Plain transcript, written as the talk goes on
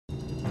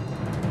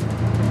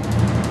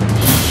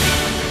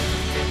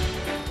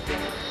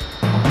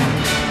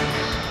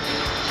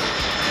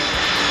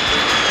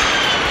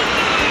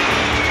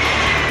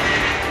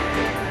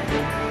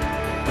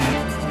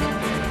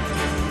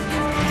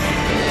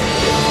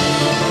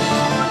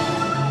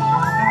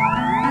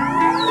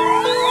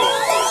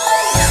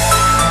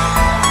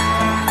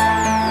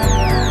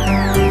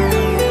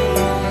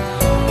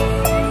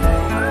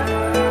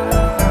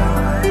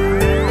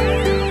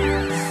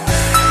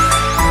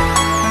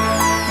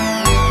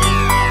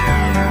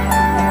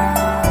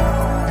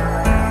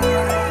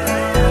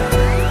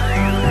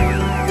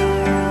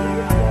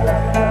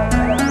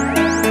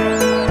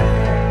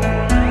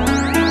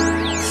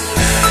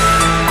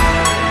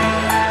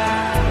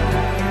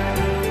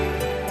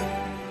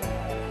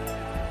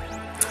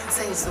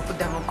watuuse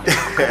okuddamu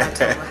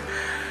okukalataba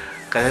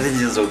kale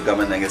nyinza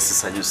okugamba nange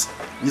sisanyusa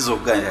nyinza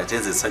okuganira ate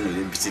nze essanyu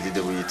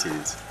limpitiridde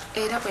buyitiriza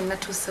era bwe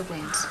natuuse bwe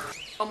nti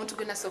omuntu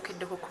gwe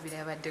nasookeddeko okubira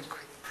yabadde gwe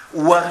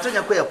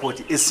wakatonya ku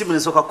airport essimu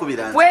nesooka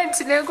kukubira nze bwe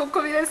nti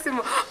nenkukubira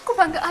essimu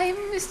kubanga I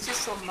missed you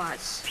so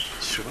much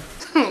sure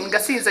nga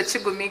siyinza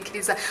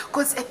kigumiikiriza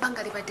cause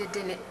ebbanga libadde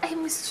ddene I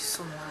missed you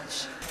so much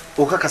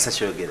okakasa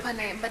kyogera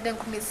bana mbadde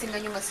nkumisinga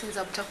nnyo nga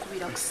siyinza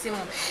butakubira ku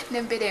ssimu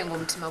nembeera nga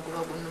omutima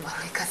guba gunuma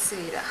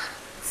ekaseera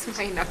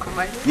simayina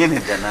kumanya nyene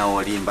dda naawe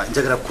olimba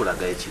njagala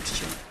kukulagayo ekintu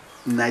kimu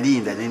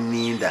nalinda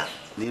neninda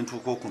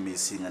nentuuka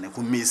okumisinga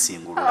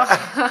nekumisingulula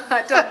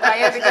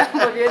togayo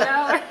ebigambo bye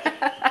naawe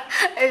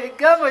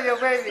ebigambo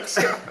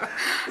byobwebityo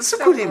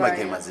sikulimba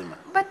ge mazima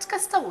but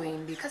kasita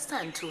wembi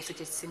kasita ntuuse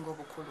kyekisinga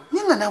obukulu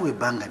nye nga naawe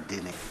ebbanga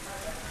ddene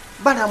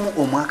balamu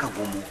omwaka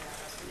gumu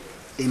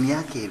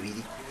emyaka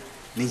ebiri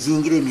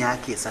nejingira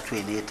emyaka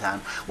 3-4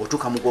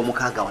 otuuka mu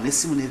gw'omukaaga awo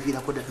n'essimu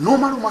neviirako ddala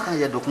n'omala omwaka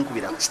najadde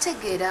okunkubirako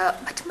kitegeera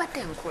batumadde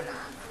nkola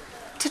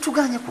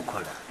tetuganye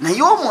kukola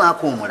naye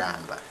omwaka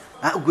omulamba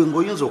gwe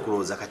ng'oyinza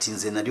okulowooza kati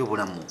nze nali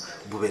obulamu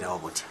bubeerawo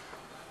butya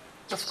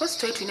of course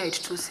twali tulina bye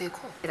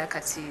tutuuseeko era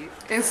kati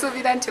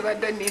ensuubira nti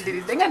badde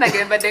onnindiridde nga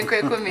nage mbadde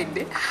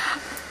nkwekumidde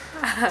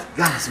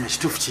gamazima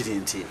ekituufu kiri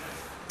nti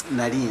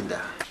nalinda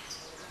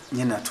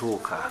nye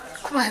natuuka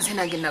kuba nze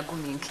nage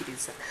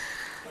nagumiikiriza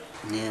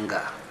nye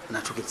nga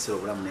natuuka ekiseera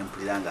obulamu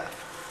nempulira nga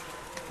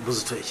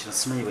buzito ekino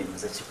simanyi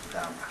bwenyumiza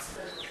kikugamba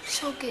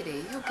kyogere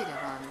yogera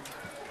bambi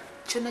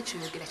kyonna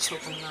kyoyogera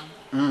kyobuŋŋamu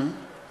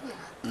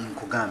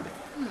nkugambe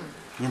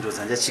nye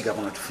ndowooza nja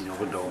kigamba nga tufunye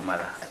obudde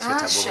obumala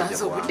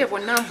ashaza obudde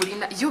bwonna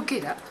mbulina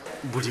yogera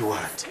buli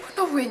waati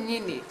buno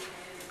bwennyini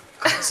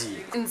kati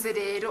nze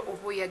leero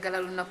oba oyagala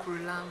lunaku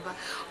lulamba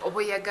oba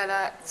oyagala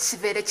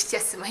kibeere kitya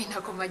simanyi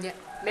nakumanya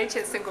naye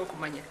kyensinga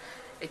okumanya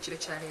ekiro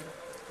kyaleero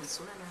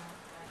nsula naawe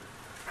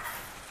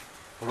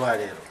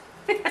olwaleero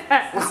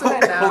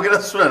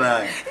ogera sula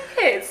nange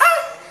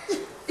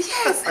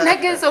yes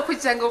nagenza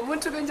okujja nga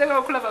omuntu gwe njagala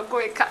okulaba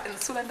gweka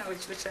nsula nawe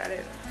ekiro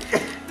kyaleero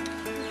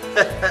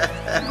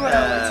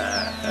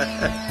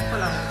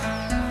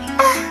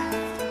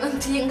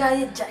nti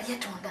ngayejja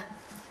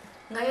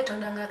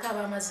yetonda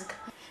ng'akaaba amaziga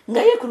nga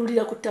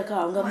yeekululira ku ttaka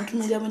nga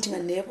mutunuliramu nti nga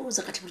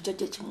neebuuza kati bulijjo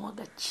gye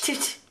kimuwaga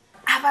kiki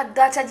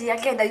abadde atya gye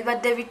yagenda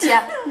bibadde bitya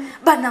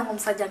bannange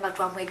omusajja nga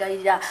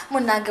twamwegalirira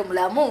munnange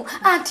mulamu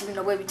anti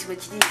bino bwe biti bwe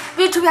kiri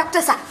bintu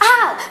byakutesa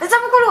eza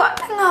mukulu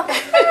waŋŋamba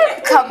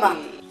kama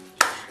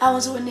awo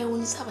nze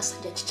weneewuunyisa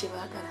abasajja kiki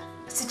baagala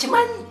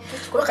sikimanyi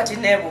kuba kati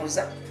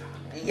neebuuza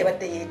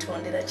yabadde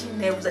yeetondera ki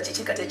neebuuza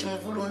kiki kati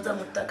ekimuvulunza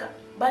mu ttaka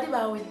bali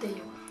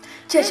baaweddeyo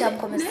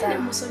kyekyamukomesa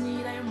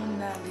musonyiirayo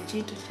munnange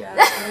ekintu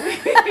kyakwe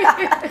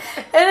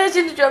era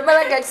ekintu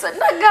kyomalaga kisa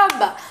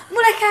nagamba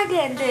muleke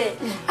agende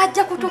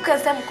ajja kutuuka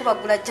ensi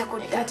mukubagula ajja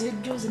kudda kati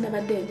juzi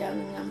nabadde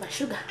enjanga ngamba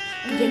shuga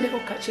tugendeko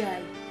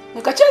kukacyayi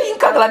ekacyayi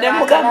nkagala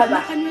nemugamba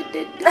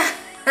nakanywedde dda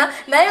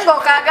naye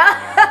ng'okaaga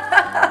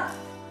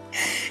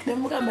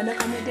nemugamba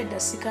nakanywedde dda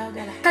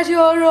sikaagala kati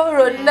olwo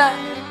lwonna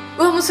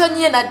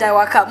wemusonyiye nadda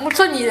waka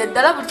musonyiire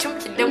ddala buli kimu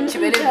kidde mu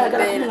kibeere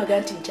mulaga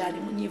nti nkyali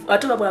munyiivu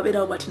ate oba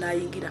bwabeerawo bwati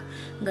nayingira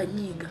nga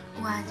nyiiga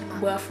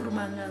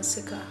bwafuluma nga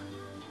nseka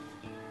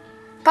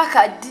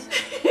paka ddi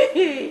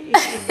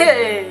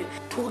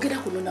twogera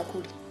kuno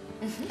nakuli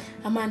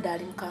Amanda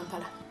ali mu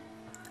Kampala.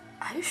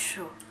 Are you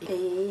sure?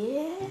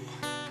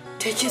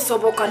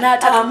 Tekisoboka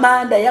nata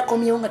Amanda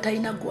yakomyewo nga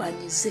talina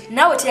gwanyize.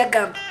 Nawe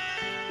teyagamba.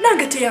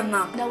 Nange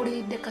teyangamba.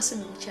 Nawulidde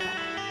kasimu mukyala.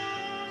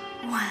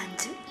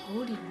 Wanje.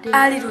 Owulidde.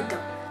 Ali Luda.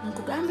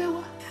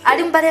 Nkugambewa.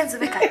 Ali mbalenzi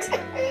be kati.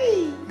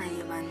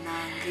 Naye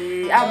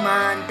bannange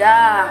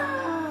Amanda.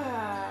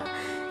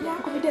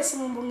 Yankubidde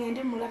esimu mbu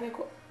ngende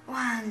mulabeko.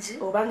 Wanje.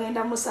 Oba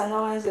ngenda musanga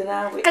wanze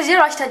naawe. Kajira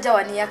lwakitajja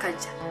wani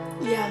yakajja.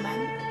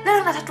 Yamanyi.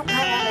 Nalo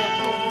natatukana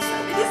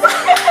yakobusa.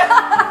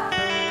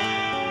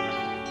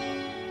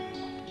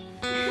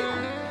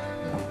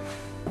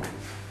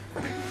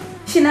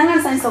 Shinanga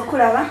nsanisa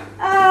okulaba.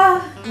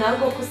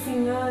 Nango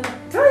okusinyona.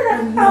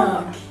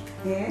 Tola.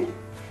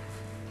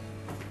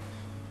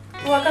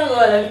 Wakanga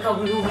walabika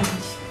bulungi.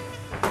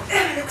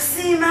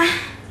 Kusima.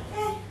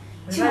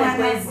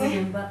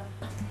 Chimwana.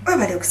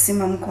 Wabale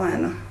kusima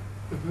mukwano.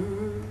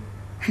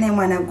 Ne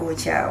mwana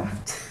gwochawo.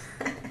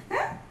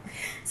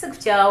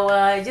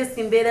 Sikuchawa, just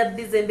imbera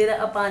busy,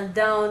 imbera up and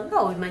down.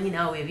 No, manyi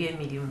nawe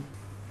ebyemirimu.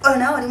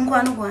 Nawe oli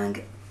mukwano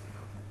gwange.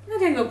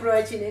 Natenga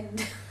proachine.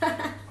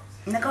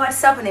 Naka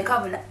WhatsApp ne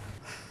kabula.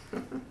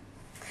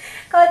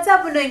 Ka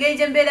WhatsApp no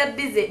engage mbera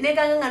busy.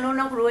 Nekanga nga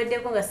nona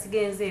kuloweddeko nga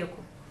sigenzeeko.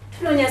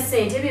 Tunonya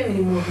sente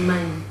ebyemirimu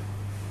obimanyi.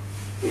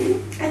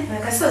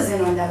 Kasoze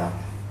no ndaba.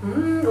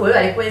 Wewe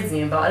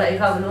alikwezimba wala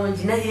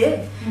ikabulongi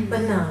naye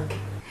banange.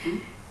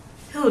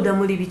 Hilda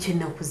muri biche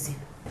nakuzina.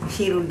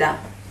 Hilda.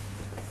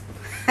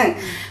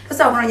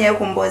 Tosa kunonya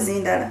kumbozi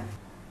ndala.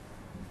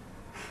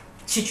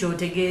 Chicho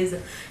otegeeza.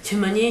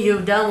 Chimanyi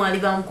Hilda mwali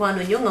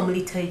bamkwano nnyo nga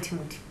muli tight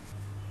muti.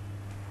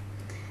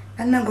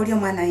 Anna ngoli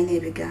omwana ayina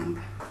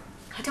ebigamba.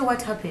 Hata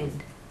what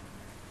happened?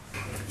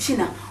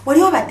 Shina,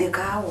 wali obadde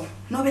kaawo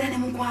n'obeera ne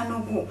mukwano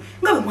gwo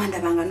nga bwe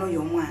mwandabanga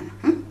n'oyo omwana.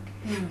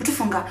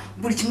 Butufunga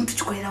buli kimu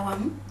tukikolera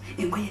wamu,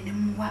 engoye ne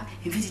muwa,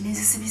 enviiri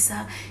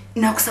n'ezisibisa,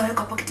 n'akusabayo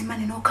ka pocket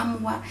money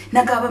n'okamuwa,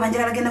 n'agaba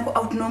banjagala gendako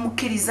out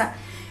n'omukkiriza.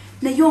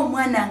 Naye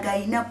omwana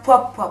ng'ayina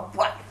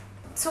pwapwapwa.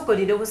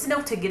 Sokolire obusina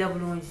kutegeera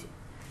bulungi.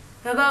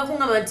 Yagala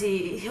kungamba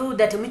nti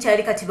Hilda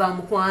temukyali kati ba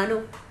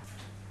mukwano.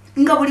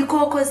 Nga buli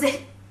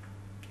kookoze.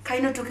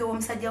 Kalina otuuka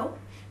ew'omusajja wo,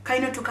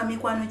 kalina otuuka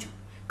mikwano gyo,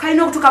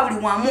 kalina okutuuka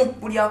buli wamu,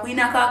 buli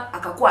akuyina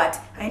akakwate,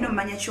 alina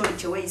omumanya kyoli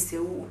kye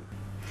weeyiseewo.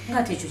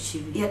 Ng'ate ekyo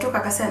kibi. Yatuuka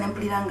akaseera ne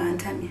mpulira nga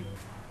ntamye.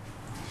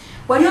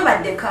 Wali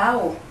obadde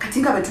kaawo, kati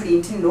nga bwe tuli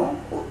nti nno,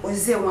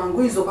 ozze wange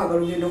oyinza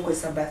okwagala ogenda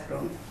okukozesa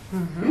bathroom.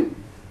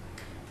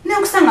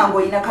 N'okusanga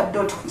ng'olina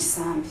kaddooto ku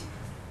kisambi.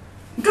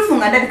 Ntuufu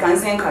nga ndabika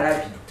nze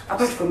nkalabi,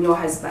 apart from your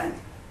husband.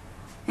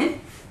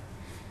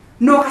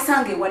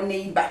 N'okasanga ewa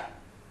neighbor.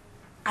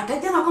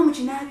 Atajjangako mu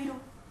kinaabiro.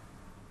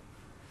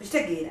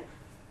 Okitegeera?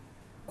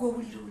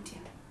 Gw'owulira otya?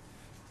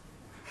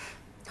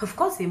 Of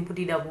course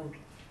mpulira bubi.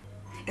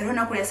 Era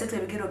olunaku lwasatu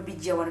ebigero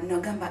bijja wano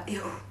nagamba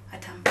eho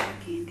atambula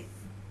agende.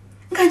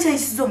 Nga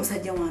nkyayisiza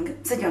omusajja wange,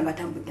 musajja wange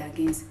atambudde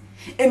agenze.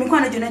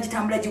 Emikwano gyonna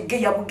gitambula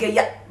gigeya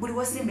bugeya, buli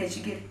wasimba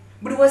ekigere,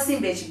 buli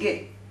wasimba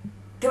ekigere.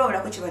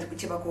 Tebawulako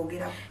kye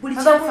bakwogerako. Buli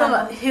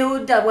kyafanga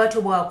Hilda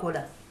bw'atyo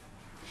bw'akola.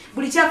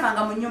 Buli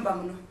kyafanga mu nnyumba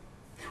muno.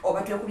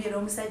 Oba twekubyera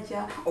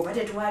omusajja, oba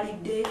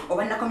tetwalidde,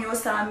 oba nakomyewo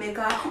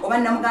saameka, oba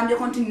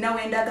namugambyeko nti nina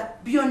wendaga,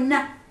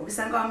 byonna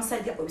obisanga wa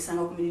musajja,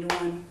 obisanga ku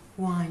mirirwano.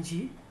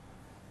 Wangi?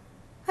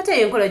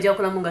 Ate enkola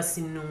gy'akolamu nga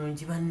si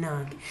nnungi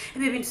bannange.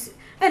 Ebyo ebintu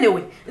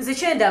anyway, nze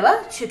kyendaba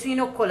kye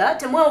tulina okukola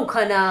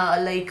temwawukana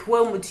like we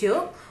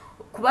mutyo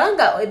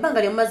kubanga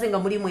ebbanga lyemumaze nga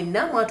muli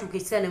mwenna mwatuuka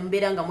ekiseera ne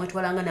mubeera nga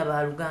mwetwalanga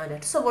n'abaluganda.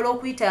 Tusobola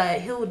okuyita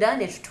Hilda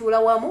ne tutuula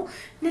wamu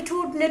ne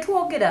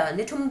twogera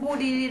ne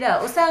tumubuulirira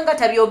osanga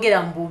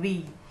tabyogera mu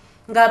bubi.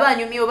 Ng'aba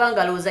anyumya oba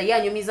nga looza ye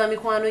anyumiza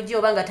mikwano gye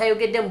oba nga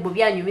tayogedde mu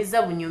bubi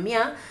anyumiza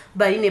bunyumya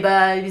bali ne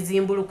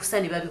babizimbulukusa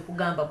ne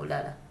babikugamba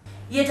bulala.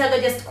 Yeetaaga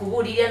just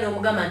kubuulirira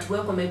n'omugamba nti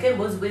weekomeko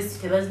emboozi bwezi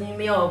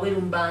tebazinyumya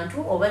wabweru mu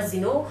bantu oba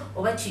zino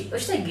oba ki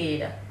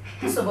okitegeera.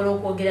 Tusobola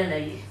okwogera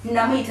naye.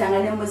 Namuyitanga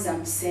ne muzza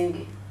mu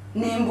kisenge.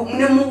 Ne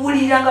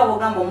mubuulirira nga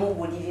bw'ogamba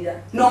omubuulirira.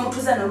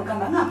 N'omutuuza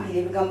n'omugamba nga mpulira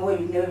ebigambo we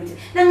bino bite.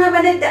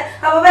 N'angamba nedda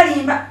abo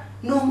balimba.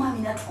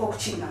 N'omwami n'atuuka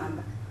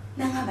okukingamba.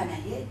 N'angamba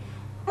naye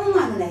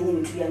omwana naye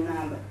ebintu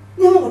by'angamba.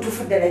 Ne mu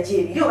butuufu ddala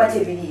gy'ebiri oba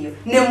tebiriiyo.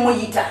 Ne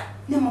muyita.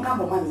 Ne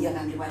mugamba omwami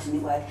yagambye bw'ati ne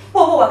bw'ati.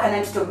 Bw'oba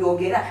owakana nti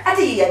tobyogera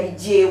ate ye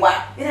yabiggyeewa.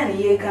 Era ne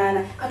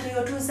yeegaana. Kati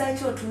oyo otuuza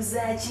ki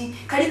otuuza ki?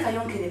 Kali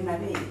kayonkere mu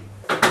mabeere.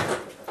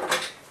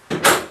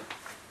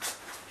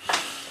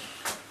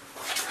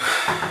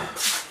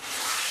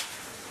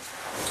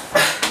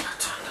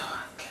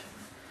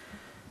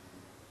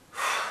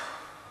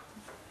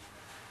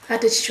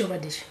 Ate kiki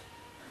obadde ki?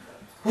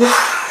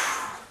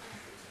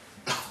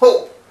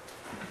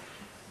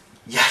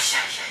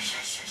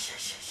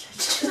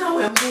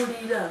 Kirawe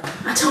mbuulira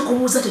ate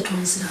nkubuuza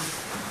tetunziramu.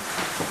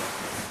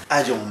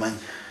 Ajo mumanyi.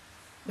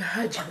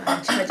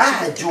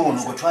 Ajo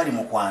ono gwe twali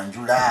mu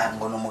kwanjula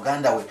ngono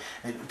muganda we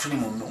tuli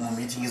mu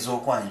meeting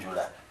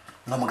z'okwanjula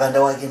nga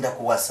muganda we agenda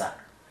kuwasa.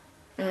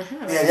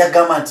 Yali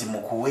agamba nti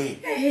mukuwe.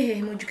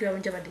 Mujjukira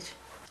bunjabadde ki?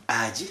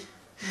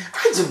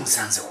 Aje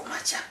musanze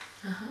kumacha.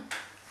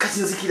 Kati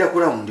nzikira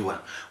kula undi wa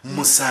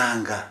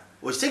musanga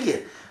okitegeera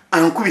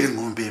ankubire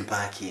ngombe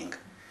empakinga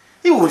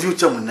iwe oli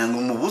ucha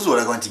munango mubuzo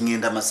olaga nti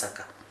ngenda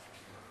Masaka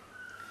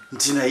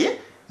nti naye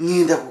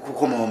ngenda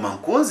kukoma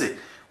omankonze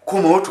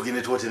koma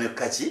otugende tuotene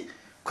kachi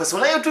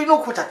kasona yo tulina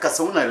okuta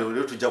kasona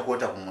lero tujja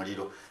kuota ku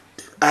muliro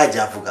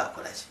aje avuga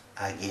akolachi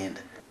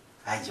agenda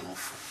aje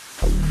mufu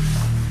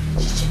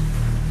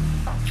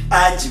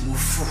aje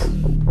mufu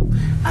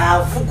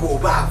avuga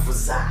oba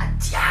avuza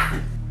atya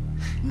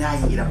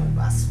nayingira mu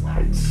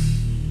password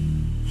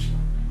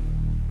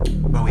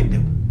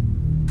bawedde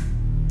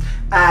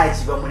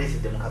aji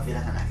bamuletedde mu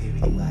kaveera kana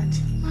ak'ebibiri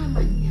bw'ati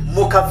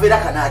mu kaveera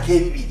kana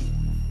ak'ebibiri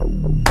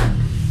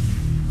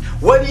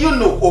waliyo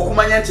nno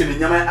okumanya nti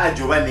ennyama ya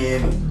aji oba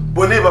n'eno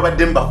bonna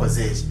babadde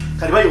mubakoze eki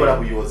kati bayobola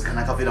buyozi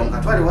kana akaveera mu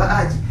katwale wa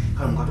aji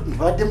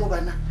babaddemu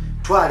bana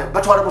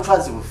batwala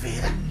butwazi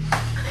buveera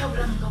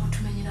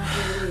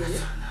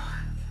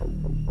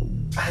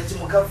aji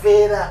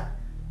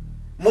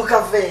mu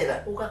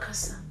kaveera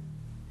Ukakasa.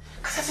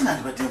 kasati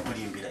nandi badde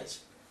mpulimbira ki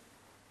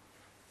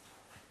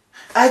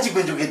aji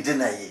gwe njogedde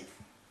naye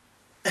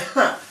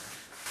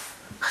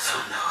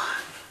katonda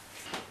wange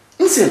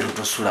nze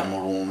ndotosula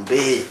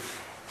mulumbe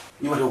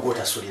niwali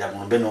ogwotasulira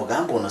mulumbe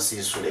n'ogamba ono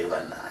siisule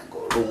bannange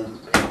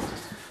olumbe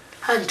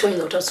Haji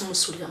toyinza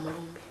otasumusulira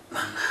mulumbe.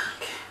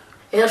 bannange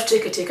Era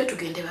tuteeketeeke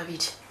tugende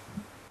babiri.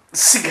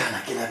 sigaana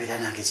kirabira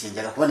nange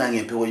kyenjala kuba nange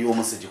empewo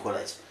y'omusi gikola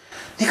ki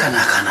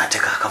nikanaakaana ate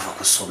kaakava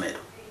ku ssomero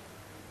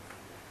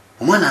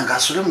omwana nga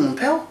asule mu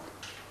mpewo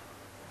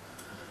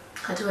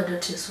Ate badde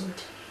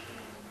oteesuuti.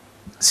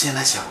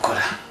 sina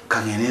kyakukola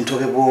kangende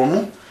entobe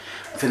bw'omu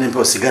nfe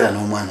n'empewo sigala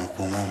n'omwana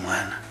okuuma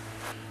omwana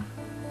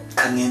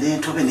kangende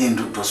entobe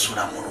n'endudde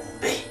osula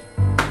mulumbe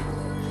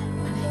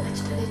Banaye nga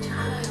kitale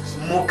kyayo.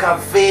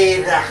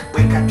 mukaveera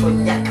bwe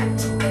katonya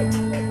kati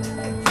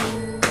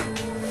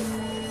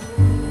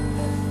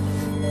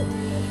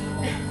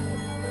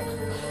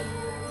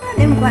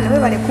Mukwana we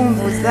bale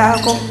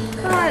kunvuzaako.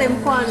 Kale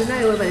mukwano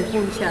naye webale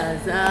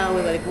kunkyaza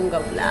webale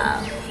kungabula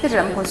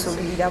Tetera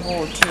mukunsuulirira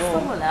bwotyo.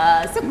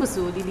 sobola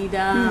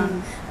sikusuulirira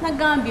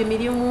nagambye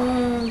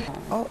emirimu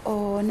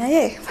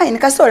Naye fine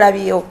kasi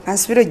olabyewo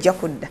kansubire ojja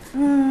kudda.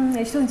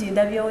 ekirungi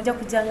ndabyo ojja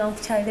kujjanga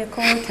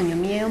nkukyaleko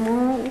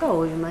tunyumyemu nga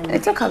obimanyi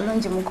Ekyoka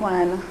bulungi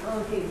mukwano.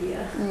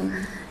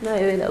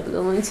 naye beera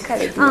bulungi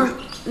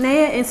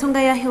naye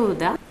ensonga ya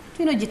Hilda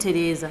tulina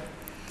ogitereeza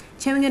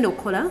kyengenda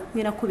okukola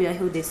ngenda kukubira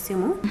Hilda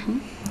essimu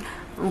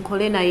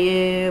nkole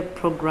naye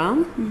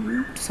program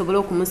tusobole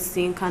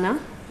okumusisinkana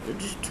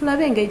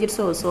tulabe engeri gye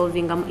tusobola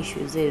solvingamu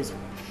issues ezo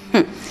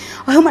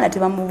Oyo omwana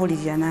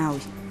tebamubuulirira naawe.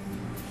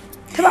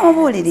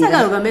 Tebamubuulirira.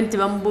 sagala ogambe nti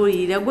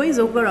tebamubuulirira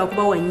gwoyinza okubalwa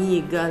kuba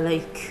wanyiiga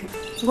like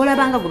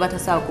ng'olabanga gwe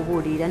batasaaba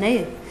kubuulirira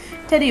naye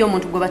teriyo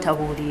omuntu gwe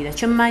batabuulirira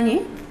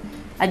kyemmanyi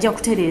ajja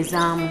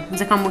kutereezaamu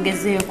nze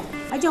kamugezeeko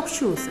ajja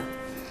kukyusa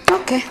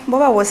Okay,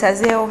 bw'oba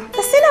bw'osazeewo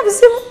tesina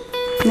buzibu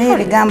naye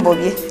ebigambo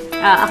bye.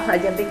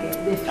 ajja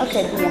bigende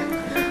Okay, dear.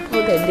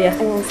 okay dear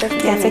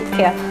Yeah, take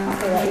care.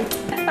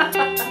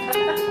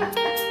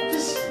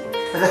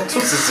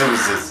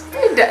 tusizewuzezi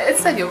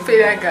essanyu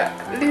mpeeranga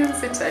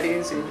linsi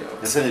challenge nnyo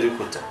essanyu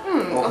likuta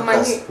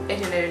omanyi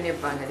eryo nayo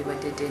nebbanga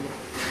libadde ddene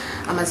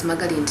amazima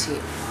gali nti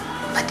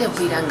badde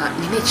mpuliranga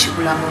nina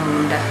ekibulamu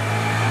munda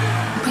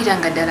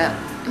mpuliranga ddala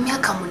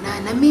emyaka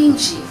 8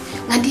 mingi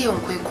nga ndiyo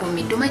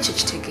nkwekuumidde omanyi kyo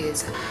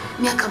kitegeeza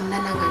emyaka 8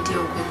 nga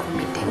ndiyo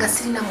nkwekuumidde nga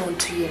sirina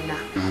muntu yenna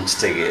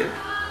kitegeera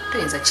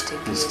toyinza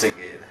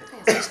kitegeera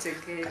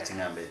kitegeera kati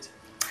ngambe eti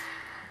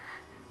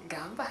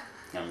gamba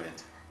ngambe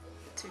eti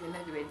tubina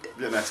biwedde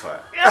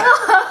byonatwala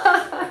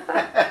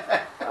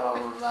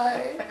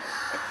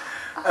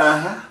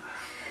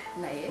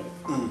naye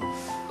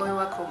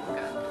owewako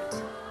omugamba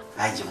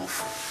aji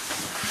mufu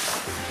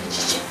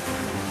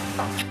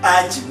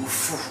aji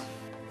mufu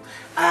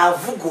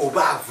avuga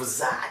oba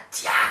avuza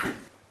atya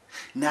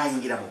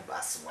nayingira mu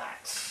baasi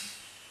bwati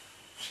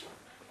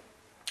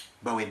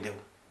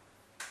baweddewo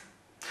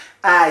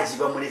aji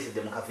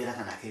bamuleetedde mukaveera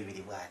kana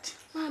ak'ebibiri bwati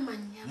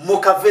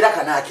mukaveera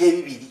kana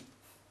ak'ebibiri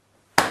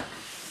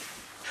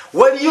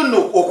waliyo nno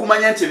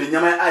okumanya nti eno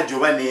ennyama ya aji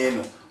oba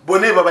neeno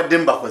bonna babadde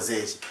mubakoze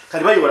eki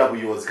kati bayobola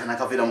buyozi kana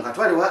akaveera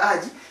mukatwale wa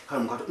aji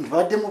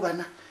babaddemu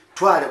bana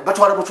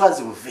batwala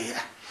butwazi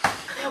buveera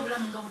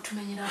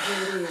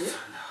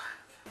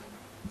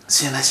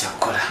sirina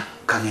kyakukola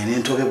kaŋŋende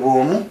entobe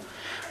bw'omu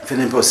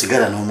fene mpe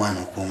osigala n'omwana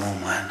okuuma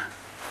omwana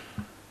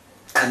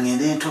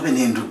kaŋŋende entobe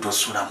n'endudde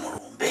osula mu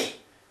lumbe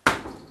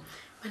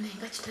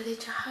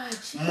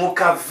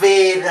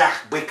mukaveera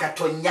bwe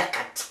katonya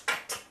kati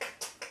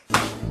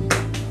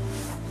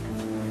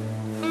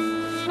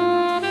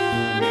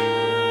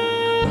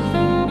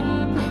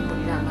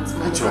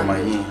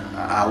kyomanyi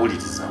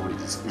awuliriza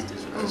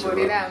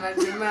mbuulira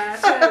amazima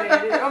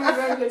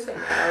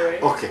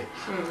okay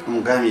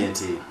omugambye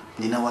nti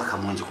ninawo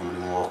akamungi ku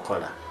mulimu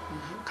w'okukola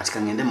kati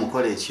kaŋŋende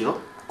mukola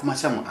ekiro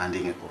kumakyamu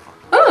andingekova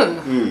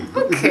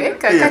okay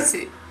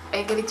kakati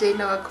engeri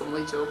gyolinawo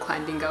omungi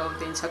okwandingawo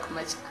benkya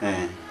kumakya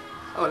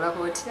olaba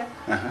otya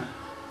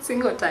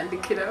singa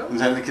otandikirawo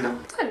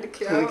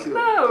tandikirawo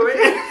naawe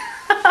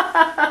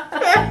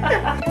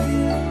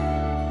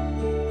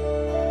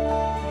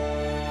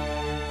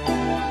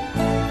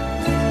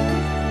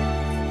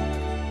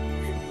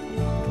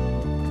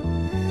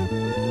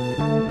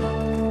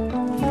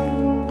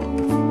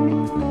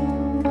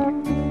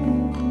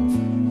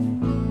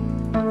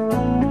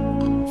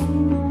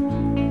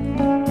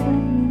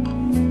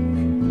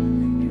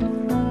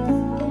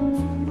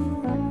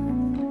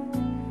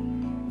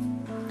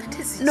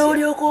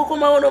n'olyoka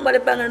okomawo n'omala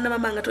ebbanga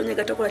namama nga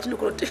tonyega tokola kino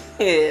koloti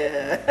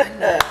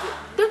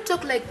don't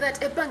talk like that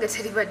ebbanga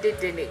teribadde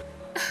ddene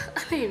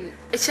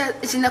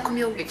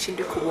ekinakumyewo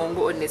ngaekindi ku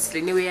bwongo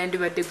honestly niwe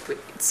yandibadde gwe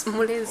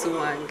mulenzi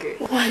wange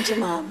wanje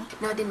maama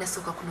nawadde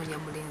nasooka kunoonya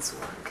mulenzi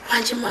wange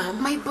wanje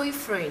maama my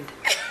boyfriend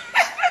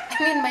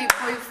my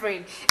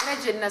boyfriend era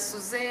gye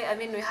nasuze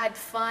we had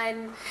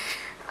fun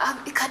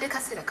kadde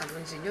kaseera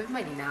kalungi nnyo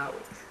obimanyi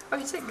naawe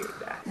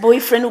obitegeera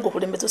boyfriend ogwo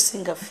kulembeza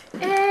osinga ffe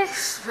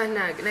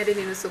banange nade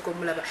nenosooka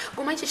omulaba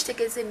gomanyi kyo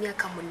kitegeeza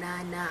emyaka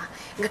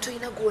 8 nga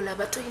tolina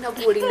gwolaba tolina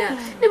gwolina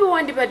ne bwe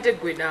wandibadde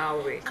gwe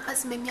naawe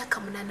amazima emyaka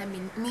 8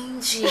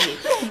 mingi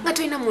nga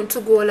tolina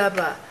muntu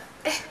gwolaba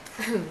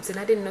nze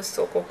nade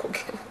nenosooka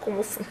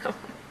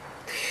okumufunamu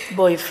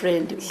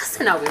boyfriend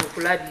ase naawe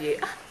nkulabye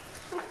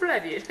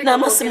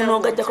n'amasimu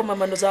n'ogajjako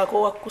mamano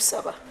zaako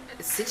wakusaba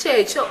si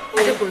kyekyo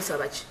ate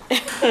kunsaba ki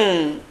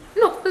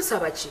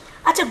nokunsaba ki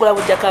ate gula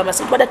bujjako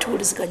amasimu tubadde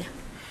tuwuliziganya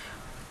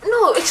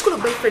no ekikulu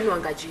boyfriend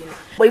wange agirina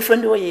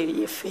boyfriend wo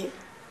yefe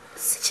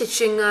si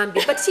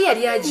kyekyeŋŋambye but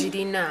yali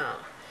agirina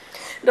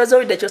ndowooza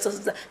owulidde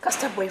kyososoza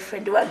kasita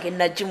boyfriend wange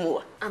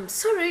nagimuwa I'm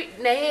sorry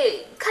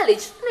naye kale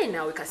naye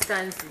naawe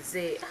kasita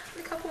nzize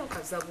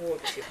lekakunkaza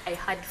bwotyo I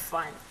had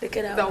fun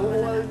the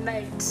whole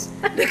night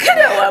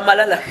lekera awo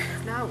amalala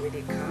naawe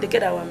leka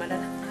lekera awo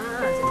amalala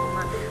nze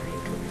tumwambe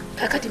ebintu.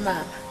 Kakati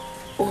maama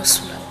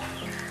osulawo.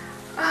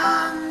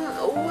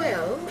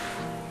 Well,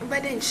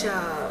 mbadde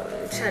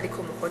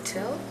nkyaliko mu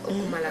hotel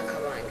okumala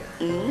akabanga.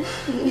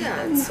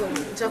 Yeah, so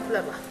nja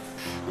kulaba.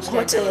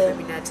 Hotel.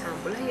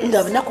 Binatambula.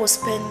 Nga bunaku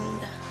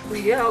ospenda.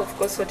 Yeah, of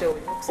course, hotel.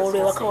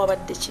 Olwewaka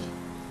wabadde ki?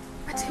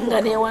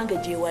 Nga neewange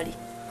gyewali.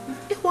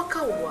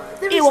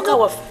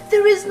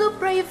 There is no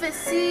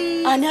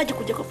privacy. Ani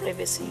agikugyeko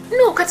privacy?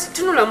 No, kati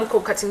tunulamuko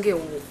kati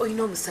ngewo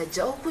oyina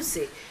omusajja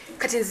okuze.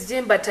 Kati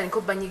nzije mbatandika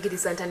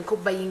obanyigiriza ntandika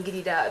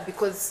obayingirira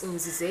because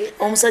nzize.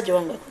 Omusajja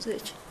wange akoze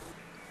ki?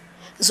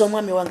 Nze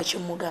omwami wange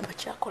kyemugamba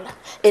kyakola.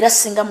 Era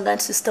singa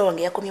muganda sister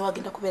wange yakomye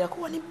wagenda kubeera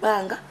kuwani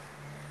bbanga.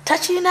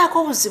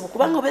 Takirinaako obuzibu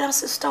kubanga obeera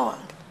sister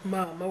wange.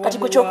 Mama, kati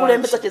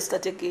kweky'okulembeza kye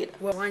zitategeera.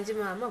 Wanje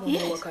mama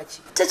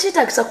wakaki.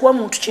 Tekiitaagisa kuwa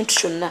muntu kintu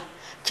kyonna.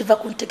 Kiva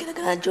ku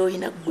ntegeragana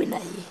gy'olina ggwe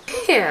naye.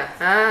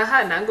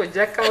 Nange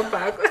ojja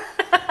kampaako.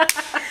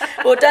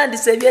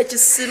 Otandise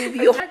ebyekisiru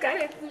byo.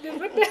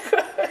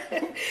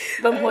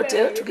 Bamu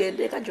hotel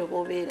tugende eka gy'oba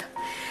obeera.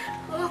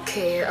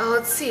 Okay,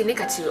 see, ne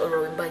kati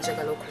olwo mba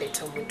njagala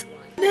okuleeta omuntu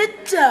wange.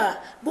 Nedda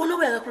bw'ona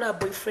oba yagakulaba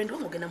boyfriend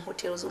wange ogenda mu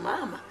hotel zo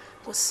maama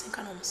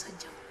osisinkana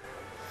omusajja.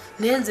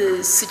 Naye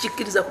nze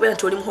sikikkiriza kubeera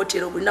nti oli mu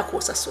hotel buli nnaku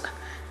osasula.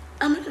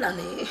 Amalala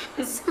ne.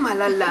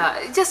 Malala,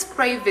 just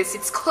privacy.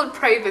 It's called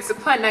privacy.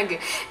 Panange,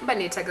 mba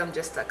neetaga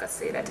just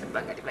akaseera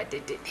tebanga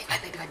libadde.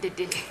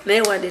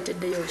 Naye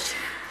wandeeteddeyo ki?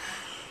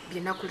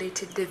 Bye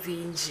nakuleetedde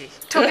bingi.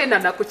 Togenda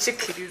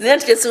nakukikkiriza. Naye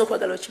nti kyesinga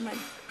okwagala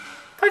okimanyi.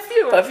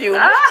 Perfume. Perfume.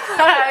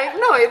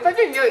 No,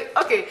 perfume.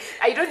 Okay,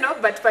 I don't know,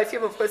 but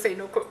perfume, of course, I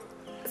know.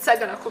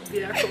 Sagala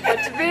kubirako,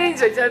 but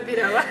bingi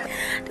ojabirawa.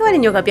 Tewali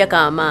nnyo kapya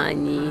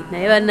k'amaanyi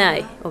naye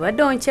bannaye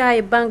obadde onkyaye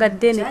ebbanga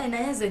ddene. Kyali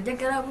naye nze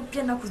njagala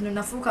bupya ennaku zino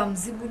nafuuka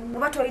muzibu nnyo.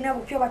 Oba tolina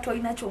bupya oba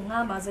tolina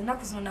ky'oŋŋamba nze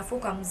ennaku zino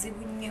nafuuka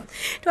muzibu nnyo.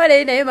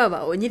 Twale naye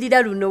mama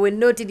onyirira luno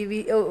wenna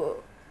otiribi. Awo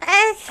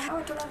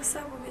tolabisa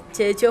bubi.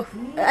 Kyekyo.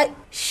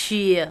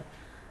 Shia.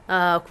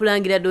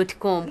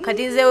 Kulangira.com.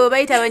 Kati nze we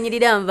bayita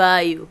abanyirira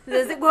nvaayo.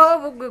 Nze zigwawo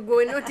bugwe gwe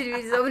wenna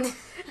otiribiriza buni.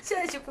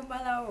 Kyeki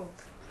kumalawo.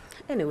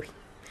 Anyway.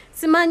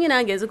 Simanyi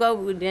nange ezikwa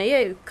budi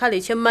naye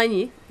kale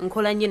kyemmanyi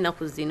nkola nnyo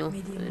ennaku zino.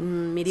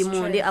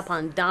 Mirimu ndi up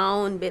and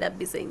down beera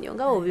busy nnyo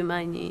nga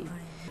obimanyi.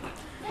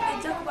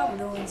 Ejja kuba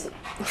bulungi.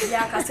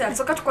 Byakaseera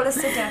tusooka tukole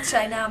ssente nga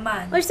tukyalina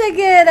amaanyi.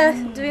 Okitegeera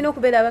tulina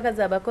okubeera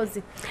abakazi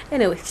abakozi.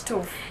 Anyway,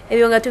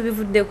 ebyo nga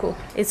tubivuddeko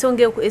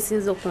ensonga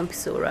esinza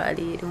okumpisa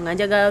olwaleero nga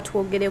njagala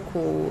twogere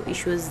ku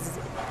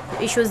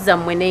issues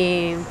zammwe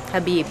ne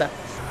Habiba.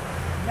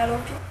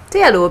 Naloopye?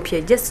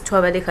 Teyaloopye, just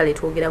twabadde kale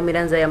twogeramu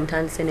era nze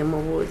yamutandise ne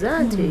mubuuza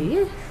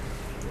nti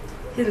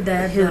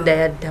Hilda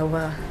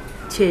yaddawa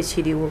ki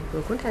ekiriwo.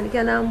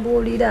 Okuntandikira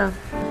n'ambuulira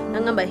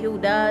nangamba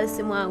Hilda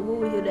si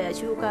mwangu, Hilda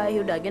yakyuka,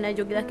 Hilda agenda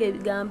ajogerako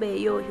ebigambo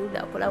eyo,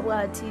 Hilda akola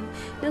bw'ati.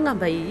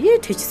 Nangamba ye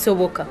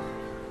tekisoboka.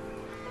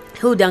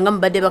 Hilda nga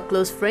mubadde ba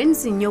close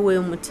friends nnyo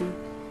weemuti.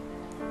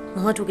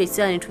 Mwatuuka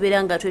ekiseera ne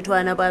tubeera nga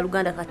twetwala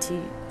n'abaluganda kati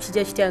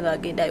kijja kitya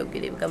ng'agenda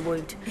ayogera ebigambo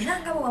ebyo. Era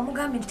nga bwe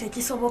wamugambye nti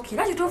tekisoboka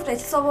era kituufu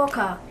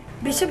tekisoboka.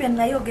 Biki bye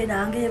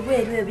nayogeranga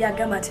ebweru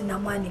ebyagamba nti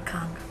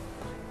namwanikanga.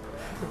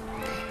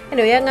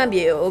 Anyway,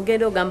 yangambye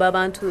ogenda ogamba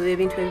abantu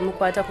ebintu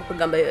ebimukwatako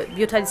kugamba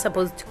byotali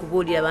supposed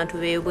kubuulira abantu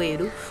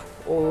b'ebweru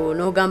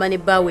n'ogamba ne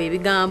bbaawe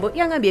ebigambo.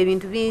 Yangambye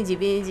ebintu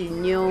bingi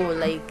nnyo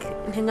like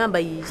ngamba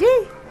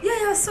ye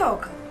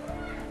yasooka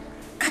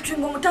kati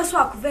ng'omutaso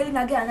akuva eri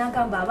nagera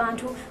n'agamba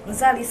abantu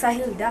nzaalisa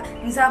Hilda,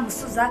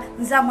 nzaamusuza,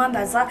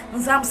 nzaamwambaza,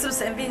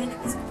 nzaamusirusa enviiri.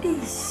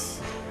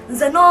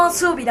 Nze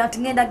n'onsuubira nti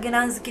ngenda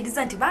genda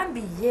nzikiriza nti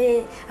bambi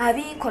ye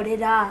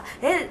abinkolera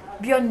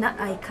byonna.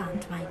 I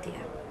can't, my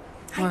dear.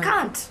 I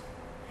can't.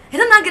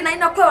 Era nange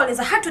nalina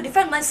kwewoleza. I had to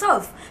defend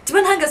myself.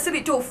 Tibe nange si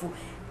bituufu.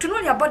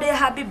 Tunuulya bode ya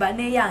Habiba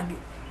n'eyange.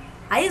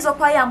 Ayinza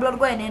okwayambula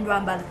olugoye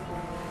n'endwambala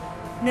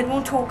ne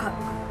luntuuka.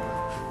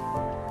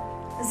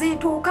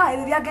 Zintuuka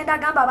ebyo byagenda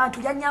agamba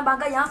abantu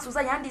yannyambanga,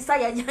 yansuuza, yandiisa,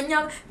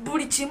 yanyanya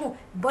buli kimu.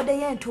 Bode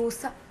ye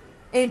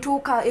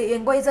entuuka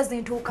engoye ze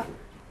zintuuka.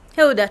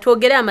 Hilda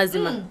twogere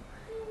amazima.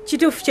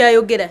 Kituufu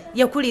kyayogera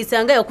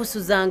yakuliisanga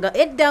yakusuzanga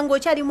edda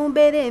ng'okyali mu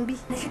mbeera embi.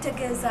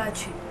 Nekitegeeza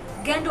ki?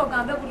 Genda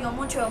ogambe buli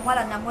omuntu oyo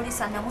omuwala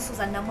namulisa,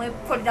 namusuza,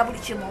 namwekolera buli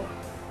kimu.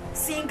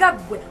 Singa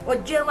ggwe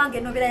ojja ewange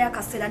enobeera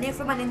y'akaseera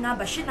n'enfuma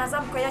n'eŋŋamba shina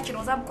nzaamukolera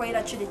kino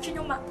nzaamukolera kiri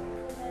kinyuma.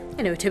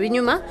 Anyway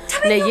tebinyuma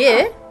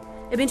naye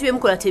ebintu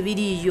byemukola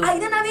tebiriiyo.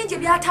 Ayina na bingi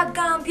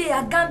byatagambye,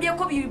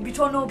 agambyeko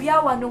bitono bya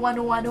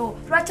wano.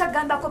 Lwaki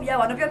agambako bya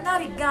wano? Byonna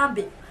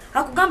bigambe.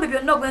 Akugambe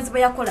byonna ogwenzi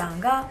bwe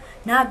yakolanga.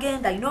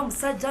 N'agenda alina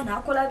omusajja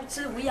n'akola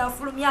biki,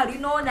 yafulumya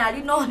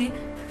alinooni.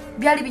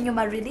 Byali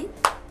binyuma really.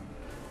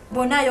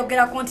 Bonna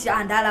ayogerako nti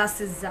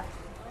andalaasizza.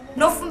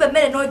 N'ofumba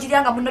emmere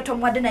n'ogiryanga munno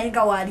tomuwadde naye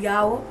nga waali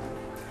awo.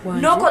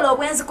 N'okola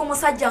obwenzi ku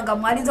musajja nga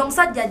mwalinze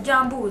omusajja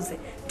ajja mbuuze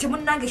nti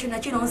munnange kino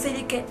kino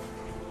nsirike.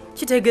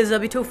 Kitegeeza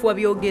bituufu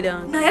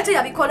wabyogeranga. Naye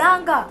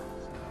teyabikolanga.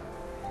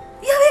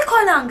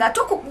 Yabikolanga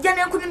tukujja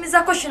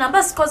n'enkunyumizako kino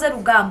mba sikoze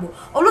lugambo.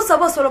 Oluusi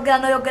oba osologera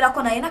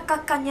n'oyogerako naye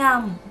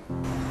nakkakkanyaamu.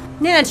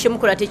 nena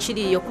ntikimukola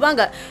tekiriyo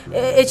kubanga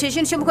ekyo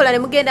ekintu kyemukola ne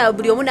mugenda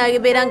buli omu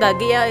nabeera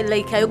ng'ageya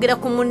like ayogera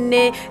ku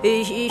munne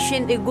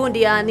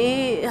gundi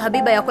yani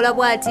Habiba yakola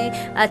bwati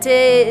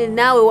ate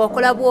naawe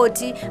wakola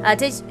bwoti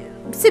ate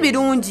si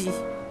birungi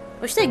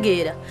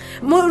okitegeera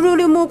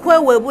muli mu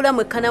kweweebula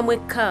mwekka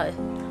mwekka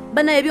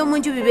bana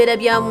ebyomunju bibeera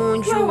bya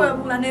munju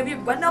kweweebula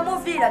nebibwa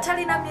namuviira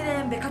talina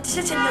mirembe kati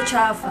kyekyennyo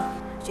kyafa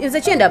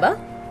nze kyendaba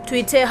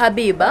tuyite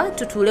Habiba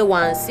tutuule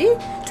wansi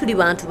tuli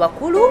bantu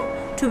bakulu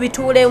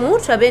tubituulemu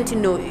tulabe nti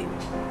no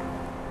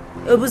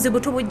obuzibu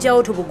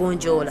tubujjawo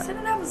tubugonjoola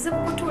sirina buzibu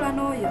kutuula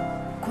n'oyo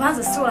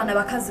kubanza siwula na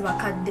bakazi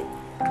bakadde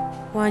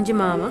wangi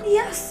maama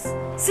yes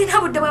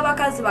sina budde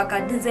bw'abakazi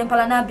bakadde nze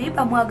mpala na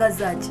Habiba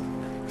mwagaza ki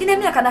ina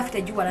emyaka naffe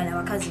tegiwala na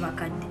bakazi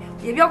bakadde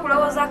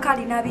ebyokulowooza ko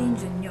alina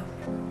bingi nnyo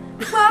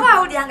bw'aba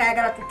awulira nga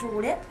ayagala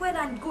tutuule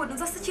wena good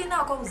nze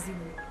sikirinaako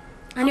buzibu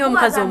ani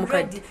omukazi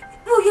omukadde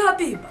oyo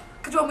Habiba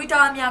kati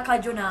omuyita wa myaka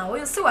gyo naawe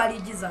oyo si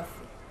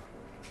waligizaffe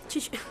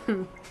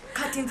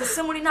kati nze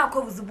simulinaako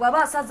obuzibu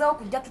aba asazeewo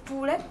kujja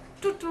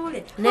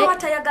tutuule aba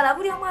tayagala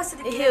buli omu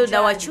asirikira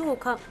Hilda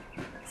wakyuka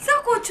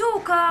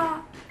sakukyuka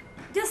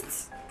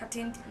just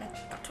kati ndi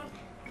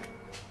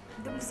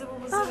buzibu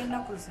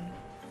ennaku zino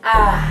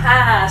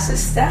aha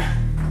sister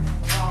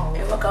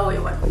ewaka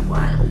weewa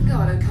nokwana nga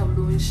walabika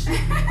bulungi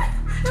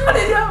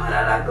tolerya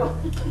amalalago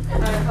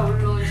walabika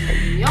bulungi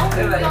nnyo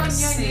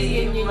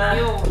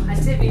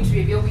ate ebintu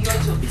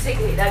ebyobuyonjo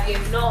bitegeera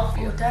byenno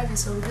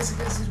otagisa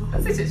olugezigezirwo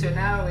si kyekyo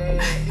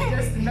naawe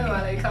nga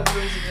walabika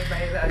bulungi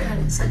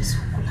kale nsanyusa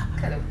okula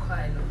kale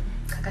mukwano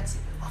kakati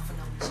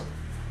wafuna muki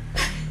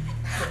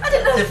ate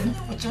nale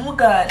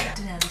mukimuganda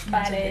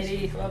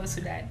eri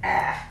wabusudani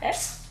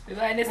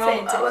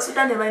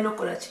abasudani balina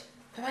okukola ki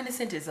beba ne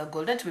sente za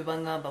gold anti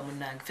bebangamba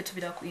munange fe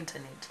tubira ku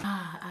internet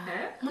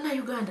muna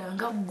Uganda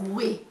nga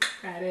gwe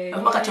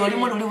wakati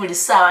olimu luli buli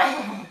ssaawa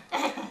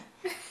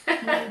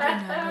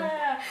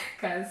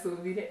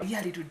kansuubire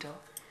yali luddawa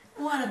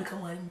walabika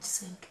mwali mu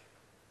kisenge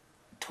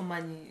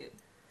tomanyi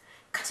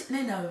kati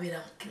naye naawe beera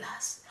mu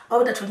kilaasi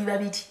wabudda tuli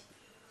babiri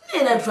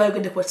naye nawe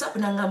twayogedde ku WhatsApp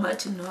nangamba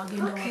ati nno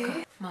wagenda waka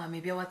maama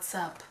ebya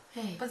WhatsApp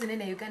mpozi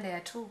nene Uganda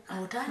yatuuka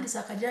awotandisa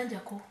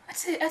akajanjako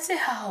ate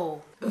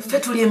how ffe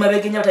tuli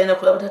emabega ennyo batalina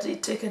kulaba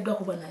tateekeddwa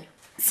kuba nayo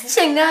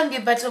sikyengambye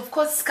but of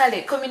course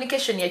kale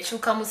communication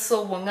yakyukamu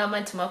so bwongamba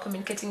nti mwa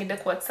communicating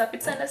ku WhatsApp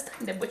it's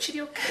understandable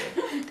kiri okay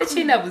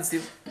tekirina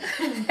buzibu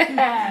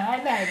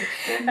anage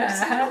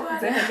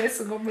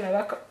nesunga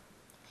omulabako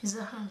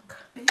izahanka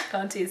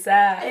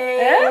tontiisa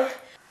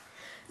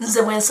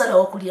nze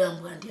bwensalawo okulya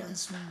mbwa ndya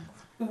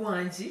nzungu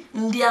wangi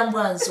ndya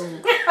mbwa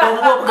nzungu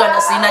obuba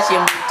obuganda sirina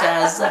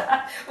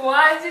kyembutaaza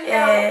wangi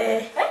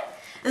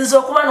nze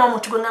okuba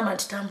n'omuntu gwe ngamba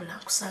nti tambula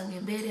nkusanga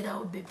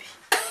embeererawo bebi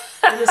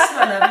ebyo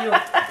siba nabyo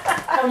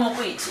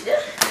kamukuyitira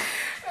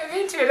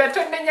ebintu ebyo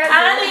tonenyaza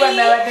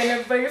nabadde ne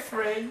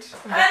boyfriend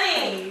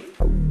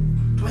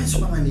tumanyi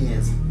supermani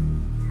yenza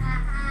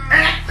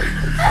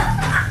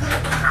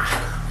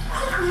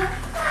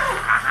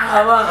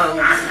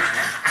abange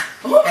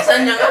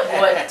omukazanya nga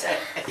kuwaita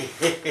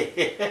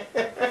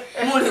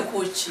muli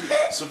kuki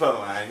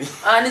supermani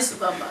ani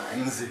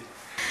supermani nze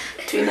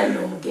tulina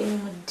n'omugenyi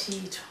mu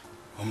ddiiro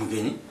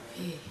omugenyi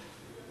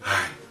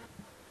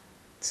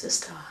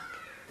sister wange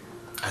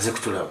aze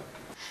kutulaba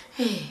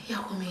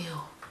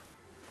yakomyewo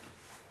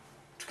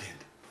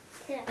tugende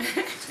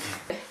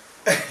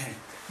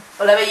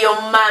olabe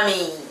yo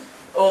mami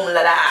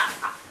omulala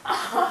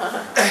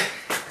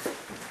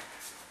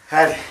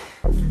kale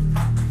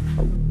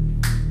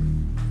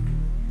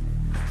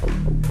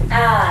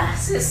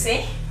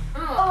sisi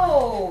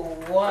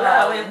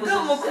wow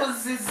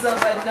ngamukuziza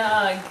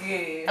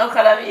banange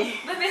okalabi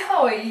baby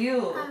how are you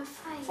I'm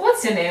fine.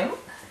 what's your name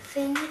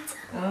Venita.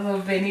 Oh,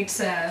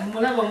 Benita.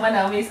 Mulaba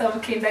mwana amuyisa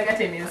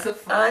mukindagate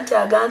n'ensufu. anti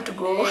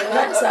agantugo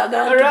anisa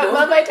agantugo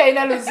Mama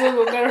itaina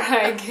luzungu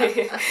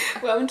ngarange.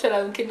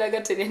 Wamutwala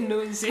mukindagate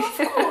n'ennungi.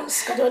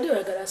 kati odi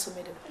oyagala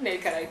asomere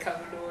Nekalabika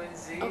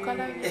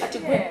bulungi. ati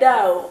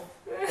gweddaawo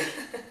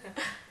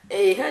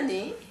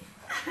hani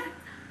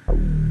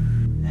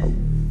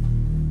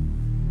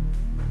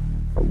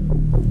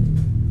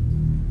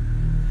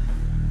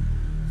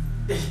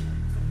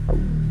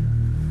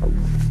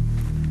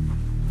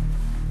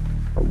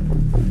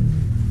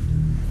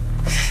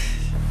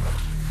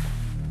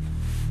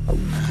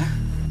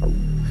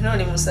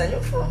noni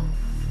musanyufu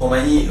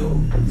omanyi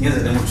ngeze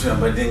nemutula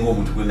mbadde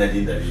ng'omuntu gwe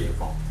nali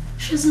ndabyeko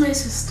she's my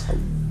sister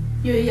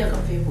yo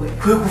yakaveebwe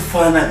kwe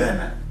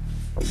kufaanagana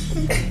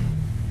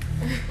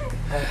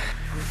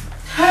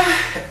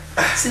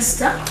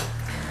sister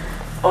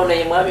ono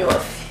ye mwami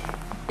waffe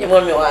ye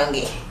mwami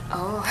wange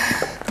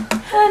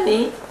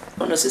hani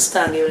ono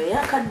sister wange ono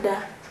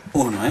yakadda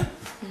ono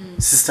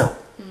sister wo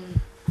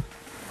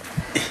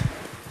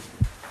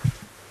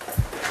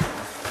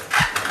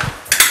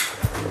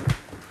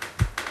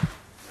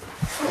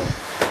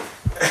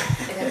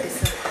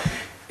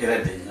era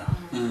ddenya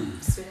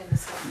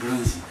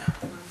bulungi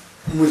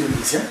muli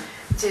mutya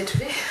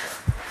Jetwe.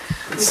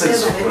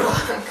 Nsanyusa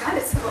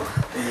Kale siko.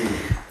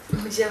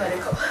 Muje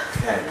bareko.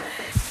 kale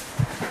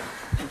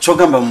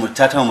Chogamba mu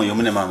tata mu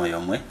yomune mama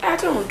yomwe.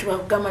 Ate omuntu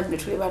bakugamba nti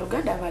tuli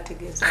baluganda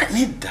abategeeza.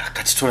 Nedda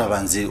kati tulaba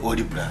nze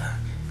oli brother.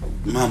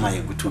 Mama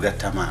ye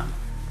gutugatta mama.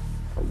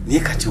 Niye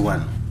kati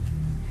wano.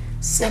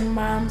 Same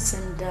mom,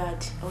 same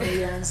dad.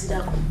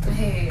 Oyanzirako.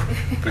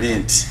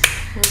 Brilliant.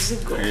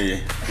 Muzigo.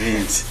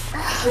 Brilliant.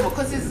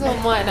 Because it's so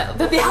mwana.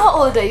 Baby,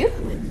 how old are you?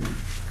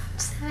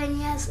 7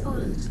 years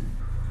old.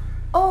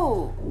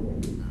 Oh,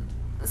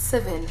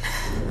 7.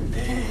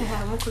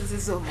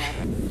 Mukuzizo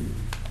mwana.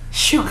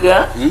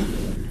 Sugar.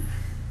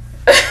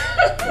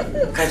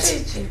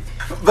 Kati.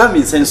 Bami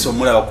nsenso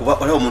omulaba kuba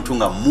olaba omuntu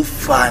nga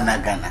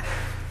mufaanagana.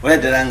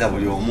 Oladala nga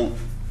buli omu.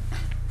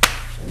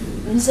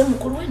 Nze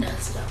mukulu we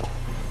nanzirako.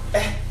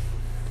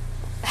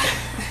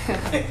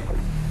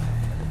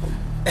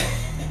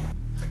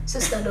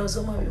 Sister ndowooza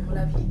omwami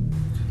mulabye.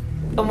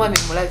 Omwami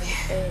mulabye.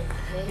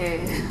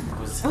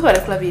 Mwebale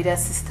kulabirira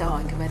sister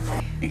wange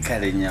bannaye.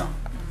 Kale nnyo.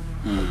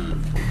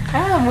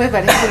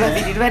 Mwebale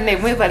kulabirira bannaye,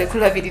 mwebale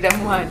kulabirira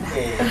mwana.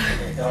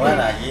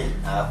 Omwana ye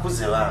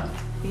akuze bange.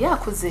 Ye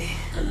akuze.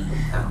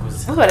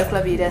 Akuze. Mwebale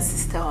kulabirira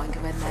sister wange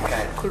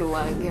bannaye, mukulu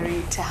wange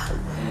Rita.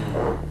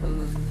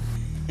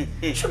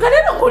 Sugar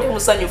lero ng'oli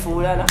musanyufu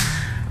bulala.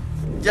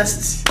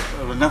 Just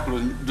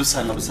olunaku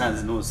lusanga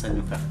busanzi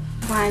n'osanyuka.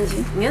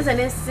 Wanji. Ngenza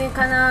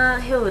nesinkana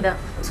Hilda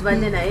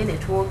tubadde naye ne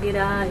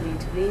twogera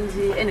ebintu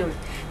bingi. Anyway,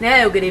 naye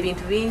ayogera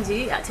ebintu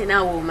bingi ate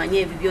naawe omanye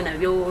ebibyo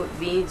nabyo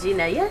bingi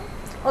naye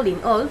all in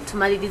all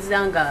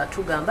tumaliriza nga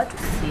tugamba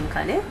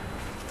tusinkane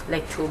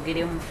like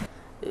twogeremu.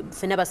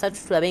 Ffenna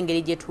basatu tulabe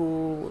engeri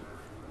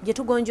gye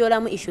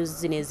tugonjoolamu issues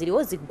zino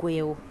eziriwo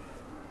ziggweewo.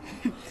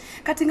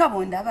 Kati nga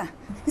bondaba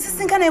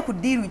nsisinkana ku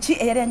ddiiru ki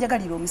eyali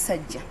anjagalira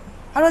omusajja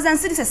alowooza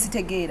nsirise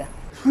sitegeera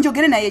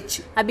njogere naye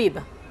ki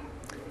Habiba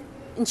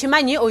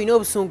nkimanyi olina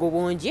obusungu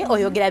bungi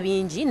oyogera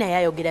bingi naye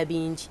ayogera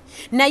bingi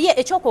naye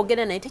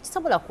ekyokwogera naye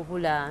tekisobola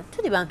kubula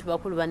tuli bantu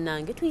bakulu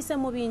bannange tuyise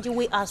mu bingi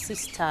we are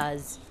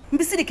sisters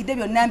mbisirikidde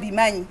byonna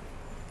mbimanyi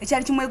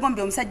ekyali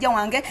kimwegombye omusajja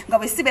wange nga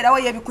bwe sibeerawo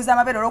yeebikuza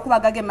amabeere olw'okuba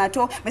gage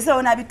mato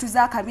beserawo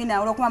n'abituza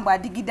akabina olw'okuba mbu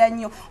adigida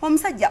nnyo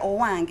omusajja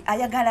owange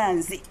ayagala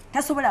nze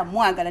tasobola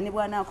mwagala ne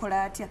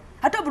bw'anaakola atya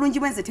ate obulungi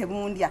bwenze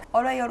tebundya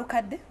olwayo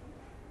olukadde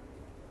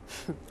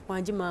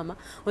wangi maama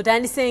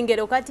otandise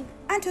engero kati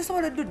anti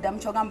osobola oddudda mu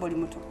kyogamba oli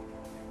muto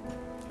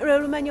lwe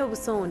lumanyi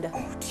obusonda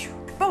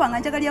ba wange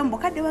anjagalira mu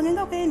bukadde wange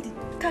nga bwendi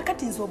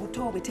kaakati nze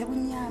obuto bwe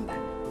tebunyamba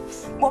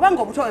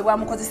bw'obanga obuto bwe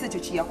bwamukozesa ekyo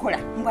kiyakola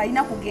mbu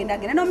alina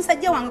kugendagenda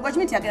n'omusajja wange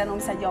gwakimi tiyagenda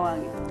n'omusajja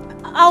wange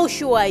how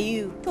sure are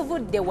you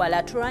tuvudde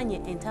wala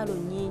tulanye entalo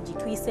nnyingi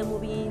tuyise mu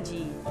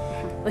bingi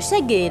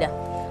okitegeera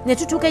ne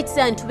tutuuka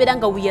ekiseera ne tubeera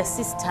nga we are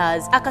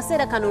sisters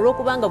akaseera kano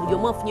olw'okubanga buli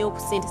omu afunyewo ku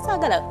ssente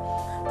saagala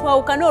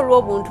twawukane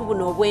olw'obuntu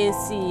buno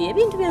obw'ensi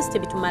ebintu by'ensi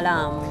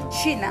tebitumalamu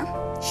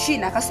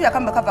shina akasuya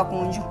kamba kava ku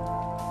nju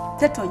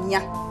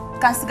tetonya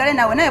kansigale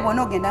nawe naye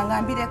bw'ona ogenda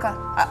nga mbireka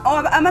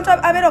amatu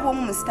abeera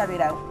obw'omu munsi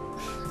tabeerawo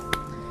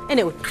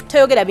anyway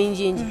toyogera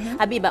bingingi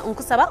Habiba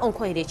nkusaba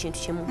onkoyera ekintu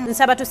kimu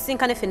nsaba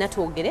tusisinkane ffenna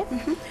twogere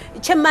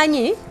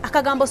kyemmanyi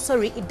akagambo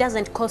sorry it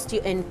doesn't cost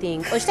you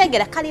anything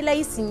okitegeera kali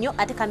layisi nnyo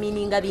ate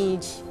kamiininga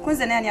bingi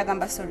kunze naye ani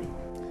agamba sorry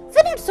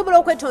ffenna tusobola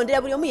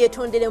okwetondera buli omu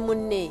yeetondere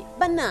munne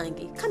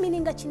bannange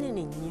kamiininga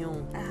kinene nnyo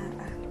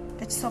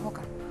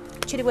tekisoboka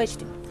kiri bwe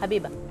kiti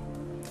Habiba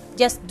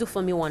just do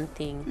for me one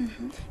thing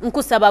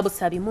nkusaba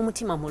busabi mu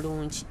mutima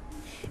mulungi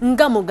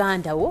nga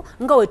mugandawo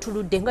nga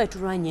wetuludde nga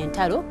wetulwanye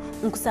entalo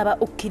nkusaba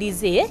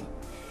okkirize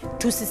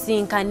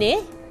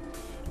tusisinkane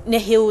ne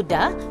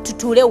Hilda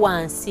tutuule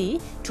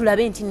wansi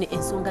tulabe nti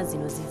ensonga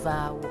zino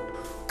zivaawo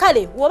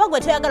kale woba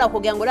gwe toyagala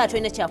kwogera ng'olaba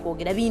tolina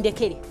kyakwogera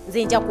bindekere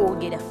nze nja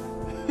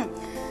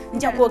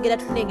kwogera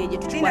tufunenge gye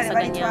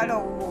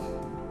tukikwasaganya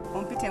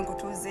ompite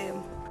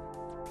nkutuuzeemu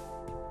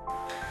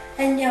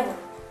Ennyabo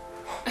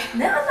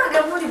naye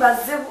bannange muli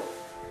bazibu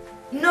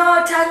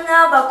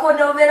n'otaŋŋambako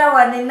n'obeera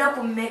wano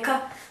ennaku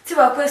mmeka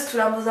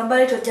tibakwesitula mbuza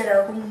mbale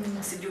tojjala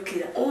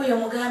kumusijjukira Oyo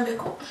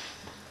mugambeko.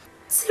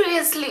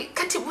 Seriously,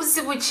 kati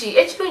buzibu ki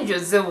ekirungi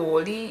ozze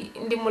wooli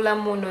ndi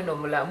mulamu nono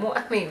mulamu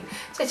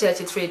kyekira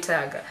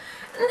kyetwetaaga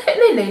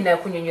nayina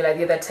kunyonyola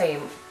the other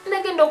time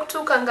nagenda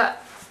okutuuka nga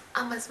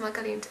amazima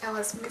gali nti I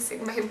was missing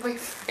my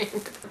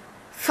boyfriend.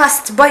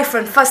 First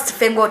boyfriend first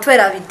ffe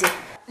ng'otwerabidde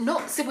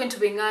No, si bwentu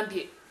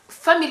bengambye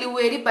family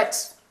weeri but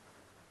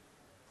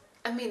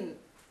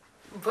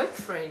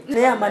boyfriend.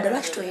 Naye Amanda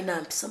lwaki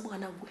toyina mpisa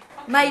mwana gwe?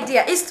 my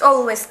dear east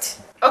or west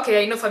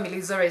Okay, I know family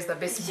is always the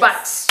best,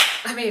 but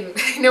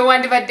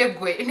newandibadde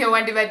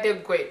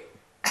gwe.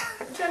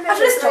 at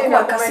least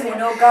okuwa kasimu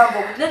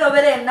n'ogamba nene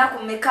obeera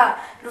ennaku mmeka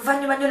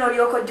luvannyuma nnyo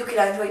n'olyoka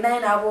ojjukira nti olinayo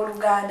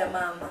n'abooluganda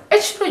maama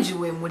Ekirungi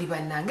weemuli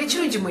bannange,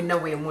 ekirungi mwenna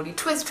weemuli,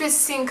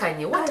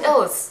 twesinkanye, what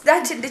else?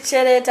 anti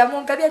ndikyeleeta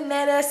mumpe bye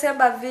nneereese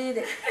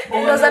mbaviire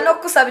ndooza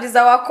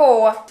n'okusabiriza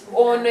wakoowa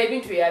Ono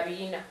ebintu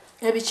yabiina.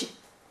 Ebiki?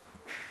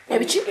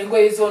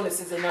 Engoye z'ono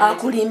sizena.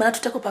 Akulima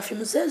tuteko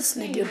perfume zezi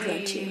ne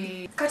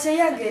deodorant. kati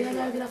eyange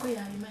Yalagirako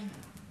yabimanyi.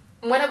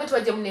 Mwana gwe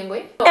twajja mu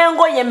n'engoye?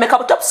 Engoye mmeka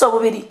butopusa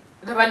obubiri.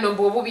 Do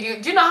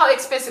you know how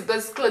expensive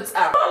those clothes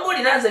are?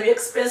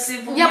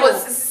 Expensive. Yeah, but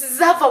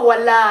Zava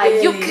wala,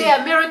 UK,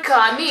 America,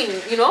 I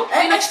mean, you know,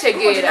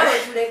 together.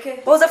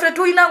 Was after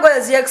two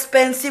is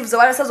expensive, the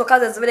one says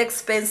is very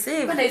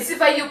expensive. But it's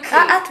UK.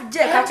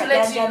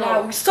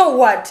 So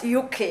what?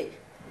 UK.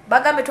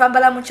 Bagame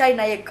twambala mu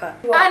China yeka.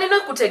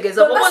 Nino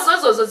kutegeza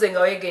bozo zenga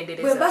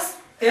wegendereza. Bas.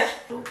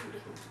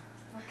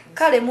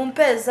 Kale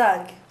mumpe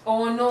zange.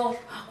 Oh no.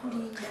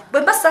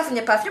 Bwe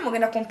basafunye perfume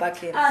ogenda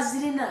kumpakira.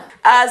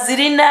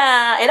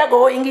 Azirina era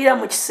go oyingira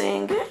mu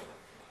kisenge.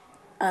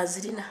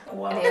 Azirina.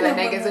 Era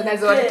nagezo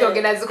nazo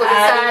watogena ziko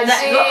bisaji.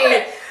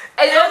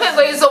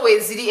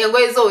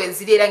 Engoye zo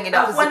weziri era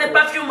ngenda kuziko. Wane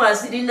perfume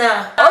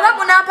azirina. Oba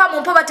munampa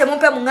mumpe bate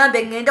mumpe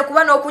mungambe ngende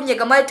kuba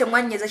n'okunyega mwate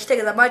mwanyeza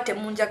kitegeza mwate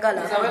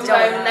munjagala.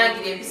 Zawe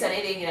unangire ebisa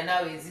nerengera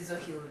nawe ezizo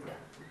Hilda.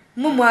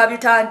 Mumu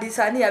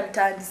abitandisa ani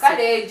abitandisa.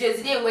 Kale je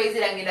ziri engoye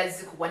zirangenda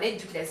zikubwa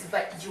nejjukira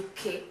ziva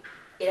UK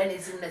era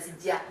nezina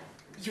zijja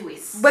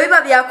US. Bwe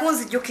biba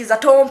byakunzijukiza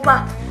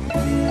tompa.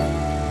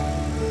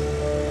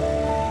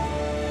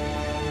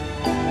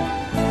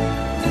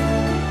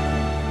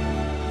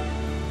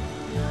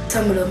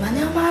 Samulo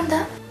manya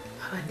Amanda.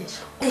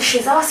 Abadesho.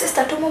 She's our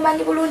sister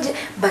tumumanyi bulungi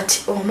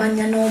but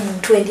omanya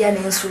n'omuntu endya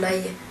n'ensula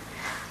ye.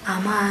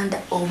 Amanda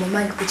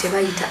omumanyi ku kye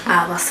bayita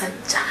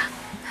abasajja.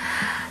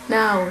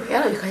 Nawe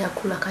yalabika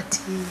yakula kati.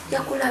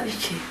 Yakula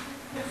biki?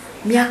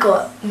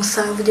 Myaka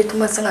 7 gye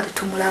tumaze nga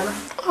tetumulaba.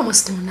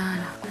 Almost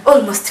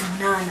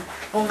 8.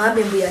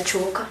 Ongambe mbu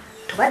yakyuka.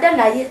 Tubadde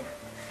naye.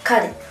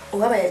 Kale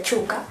oba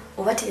yakyuka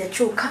oba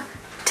teyakyuka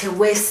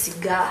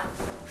teweesiga.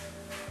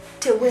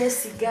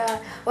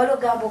 Walo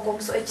gambo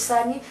gomso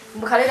ekisanyi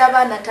mukalera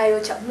abaana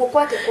tayocha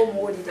mukwateko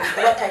omuwulire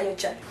oba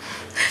tayocha.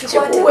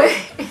 Kikwate.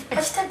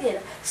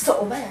 Akitagera.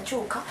 So oba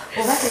yakyuka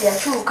oba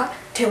teyakyuka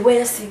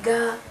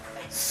teweesiga.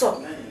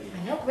 So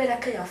kubera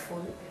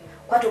careful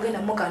kwati ogenda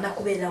mugana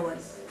kubeera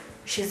wano.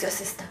 She's your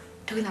sister.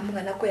 Togenda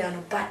mugana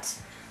kweyano but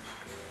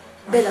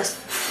bela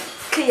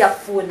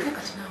careful.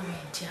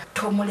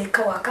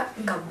 Tomuleka waka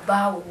nga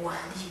bawo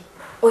wali.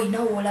 Oyina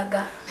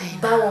wolaga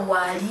bawo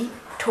wali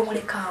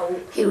tomulekaawo.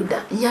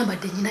 Hilda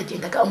nyambadde nyina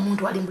gyendaga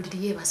omuntu ali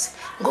mbuliri yebase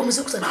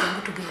ng'omuzukusa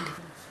ntangu tugende.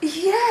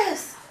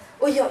 Yes.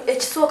 Oyo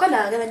ekisooka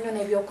naagala nnyo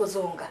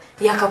n'ebyokozonga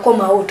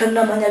yakakomawo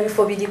tonnamanya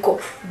bifo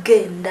biriko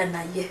genda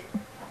naye.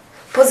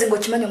 Pozi ngo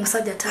kimanyi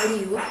omusajja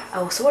taliiwo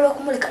awosobola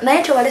okumuleka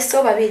naye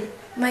tewalese babiri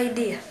my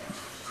dear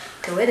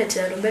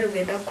teweeretera lumbe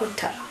lugenda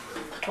kutta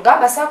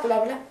tugamba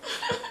saakulabula.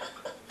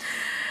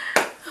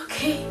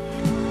 Okay.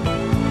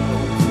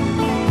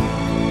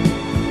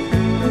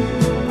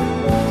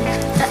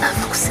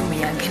 Kusimu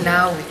yange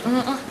nawe.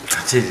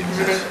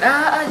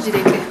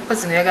 Jireke.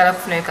 Pozi nayagala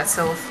kufuna ka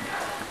self.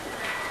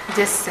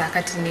 Just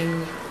akati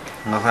nini.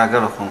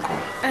 Ngakagala konko.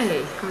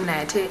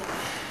 Mnate.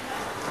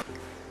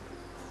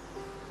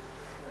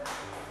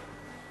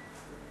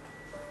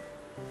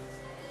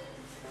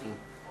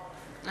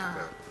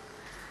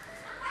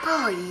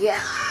 Oh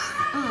yeah.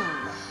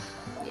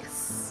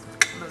 Yes.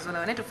 Bazola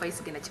wanetu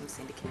faisi gena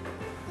chimsindikira.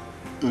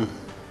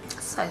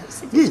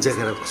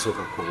 Njagala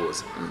kusooka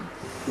kubuuza.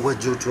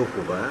 Wajja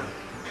okuba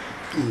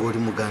ng'oli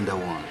muganda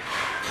wange.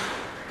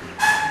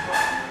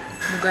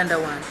 Muganda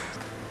wange.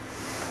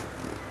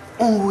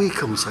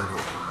 Onwiika mukyalo.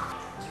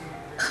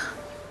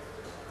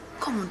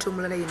 Ko omuntu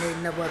omulala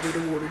yenna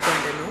bw'abeerewo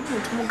oluganda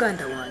n'omuntu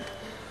muganda wange.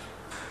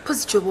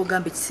 Pozi ky'oba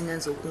ogamba ekisinga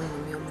nze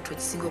okuŋŋumya omutwe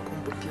ekisinga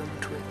okumbubya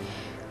omutwe.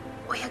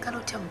 Oyagala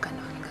otya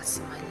muganda wange nga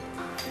simanyi.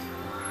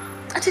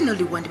 Ate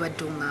noli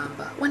wandibadde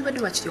oŋŋamba. Wandibadde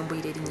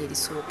lwakiromboyira erinnya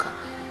erisooka.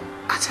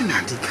 Ate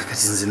nandika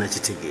kati nze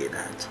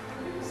nakitegeera ki?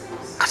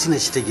 Kati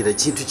nakitegeera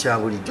kintu kya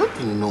bulijjo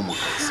tulina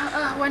omukazi.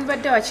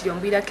 Wandibadde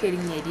wakiryombirako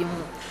erinnya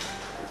erimu.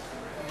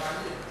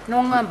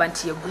 N'oŋŋamba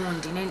nti ye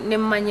gundi ne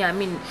mmanya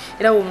amin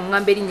era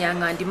woŋŋamba erinnya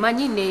nga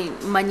ndimanyi ne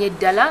mmanya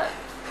eddala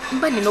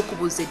mba nina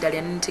okubuuza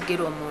eddala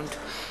nitegeera omuntu.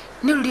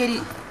 Ne luli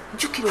eri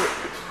jjukiro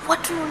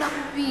watunula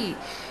bubi.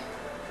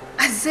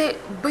 Aze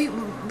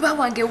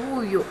bawange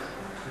wuuyo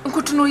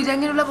nkutunuulira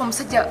ngeri olaba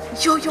omusajja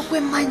yoyo gwe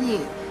mmanyi.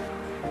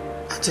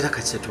 Ate era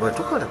kati tuba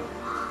tukola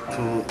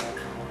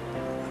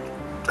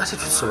ate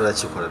tusobola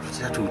kikola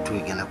tutera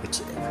tuyigana ku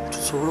ki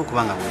tusobola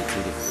okuba nga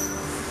bwetuli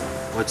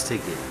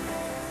wakitegeera.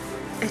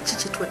 Eki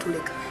kye tuba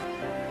tuleka.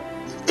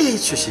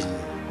 Ekyo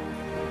kyennyini.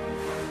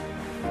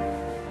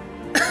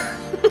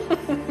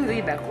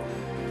 Nzidako.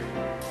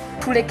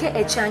 Tuleke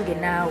ekyange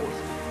naawe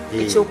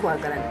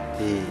ekyokwagalana.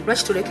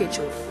 Lwaki tuleke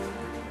ekyo?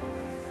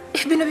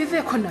 Bino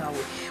biveeko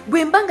naawe.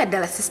 Bwe mbanga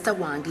ddala sisita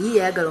wange ye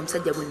yayagala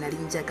omusajja gwe nali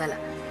njagala.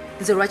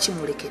 Nze lwaki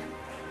mulekera?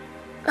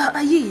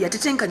 Yiiya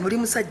tetenkanya oli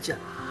musajja.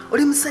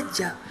 Oli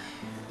musajja.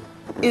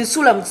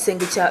 Ensula mu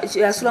kisenge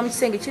yasula mu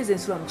kisenge kize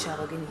ensula mu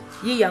kyabagenyi.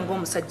 Yiiya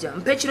ng'omusajja.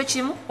 Mpe ekiro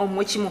kimu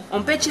omuwe kimu.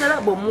 Ompe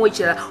ekirala bw'omuwa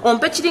ekirala.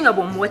 Ompe kiri nga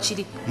bw'omuwa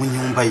kiri. Mu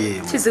nnyumba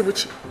yeemu. Kizibu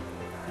ki?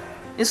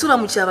 Ensula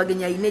mu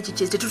kyabagenyi ayina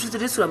ekiki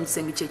tetusula mu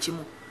kisenge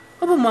kyekimu.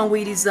 Oba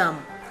omwanguyirizaamu.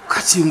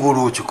 Kati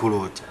ng'olwo okikola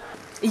otya?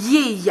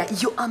 Yiiya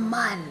yo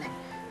amaana.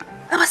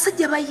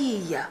 Abasajja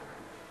bayiiya.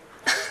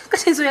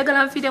 Kati nze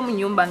oyagala nfiire mu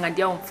nnyumba nga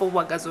ndi awo nfa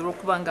obwagazi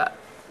olw'okuba nga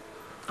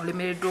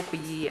olemereddwa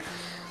okuyiiya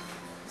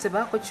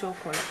sebaako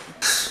kyokola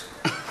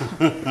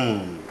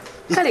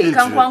kale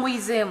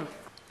kankwanguyizeemu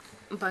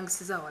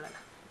mpangisiza awalala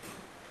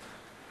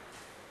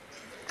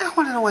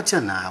awalala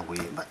watya naawe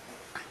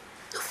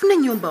ofune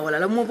ennyumba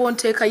awalala mwoba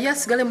onteeka ye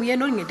asigale mu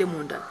yeno ngende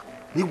mundala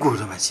nigwe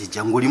olaba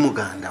kijja ng'oli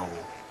muganda wo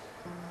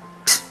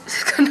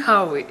leka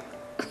naawe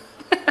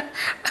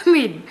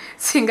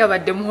singa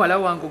badde muwala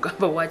wange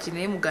ogamba waki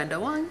naye muganda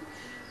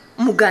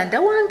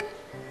wange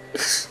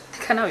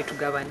leka naawe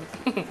tugabane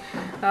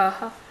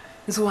aha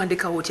nze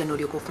wandekawo otya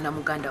n'olyoka ofuna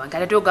muganda wange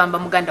ate ogamba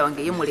muganda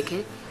wange ye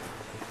mulekere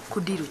ku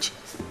ddiiru ki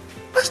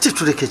lwaki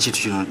tetuleka ekintu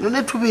kino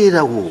ne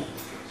tubeerawo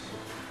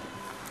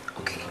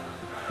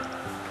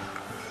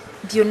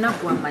byonna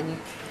gwamanyi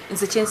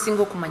nze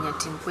kyensinga okumanya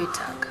nti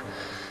nkwetaaga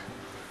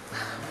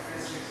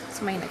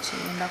simanyi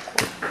nakinyendako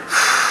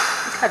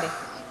kale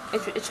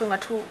ekyo nga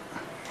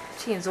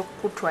kiyinza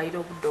okukutwalira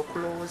obudde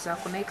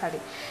okulowoozaako naye kale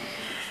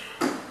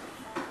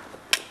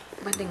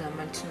badde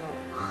ngamba nti no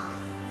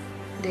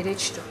ndeera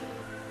ekiro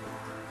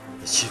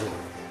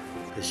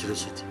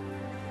kiti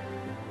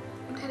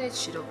ndeera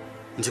ekiro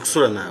nti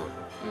kusula naawe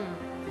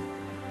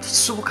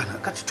tekisoboka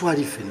kati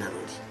twali ffenna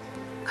luli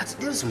kati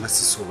dero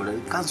zimasisobola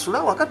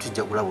kansula wakati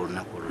tujja kulaba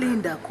olunaku olwo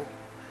lindako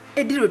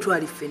eddiro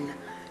twali ffenna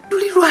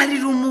luli lwali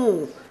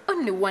lumu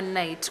only one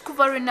night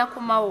kuva lwe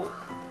nakomawo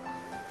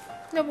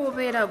ne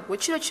bw'obeera gwe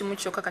kiro kimu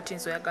kyokka kati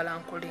nze oyagala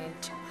nkole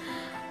ntya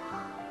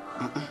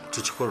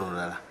tukikola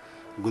olulala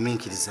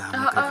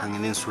gumiikirizaamu kakange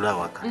n'ensula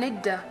waka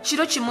nedda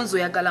kiro kimu nze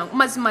oyagala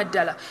mazima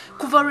ddala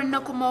kuva lwe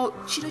nakomawo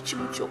kiro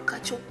kimu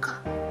kyokka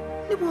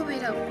ne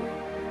bw'obeera gwe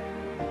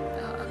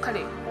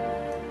kale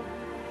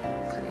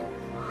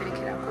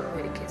berekerako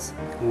obuwerekezi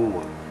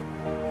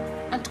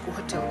anti ku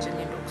hotel gye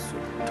ngenda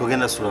okusula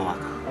togenda sula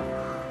waka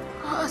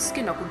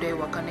sigenda kuddayo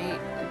waka naye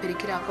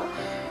berekerako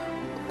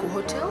ku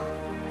hotel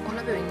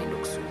olabe wengenda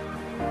okusula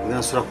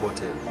ogenda sula ku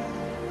hotel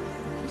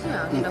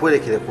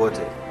nkwerekere ku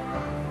hotel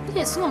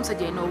singa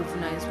omusajja alina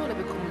obuvunanyizibwa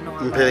olabeko muno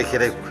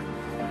mperekerekwe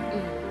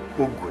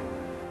ugwe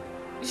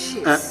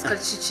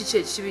kiki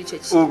ekibi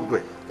kyeki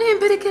ugwe naye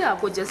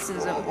mperekerako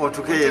jasinza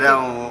otukeera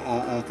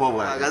ompa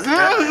obwagazi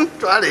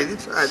twale eri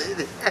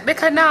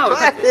beka naawe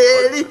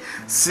eri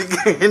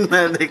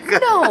sigenda leka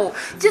no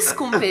just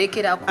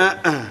kumperekerako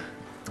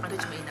ate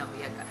okimanyi naawe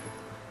oyagala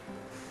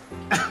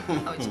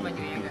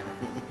okimanyi oyagala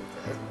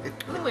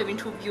niwe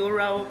ebintu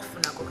byolwawo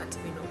okufunako kati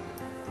bino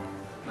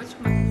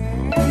okimanyi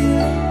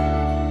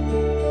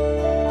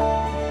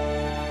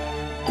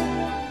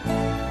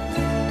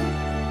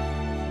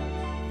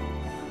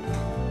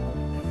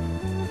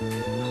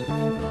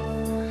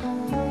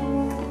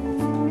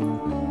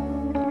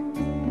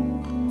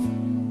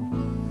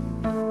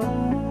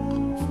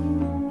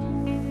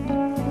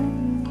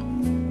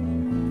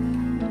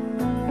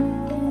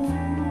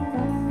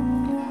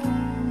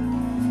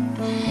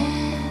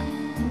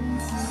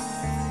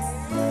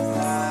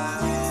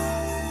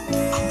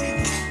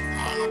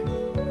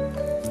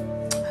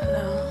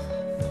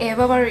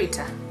Baba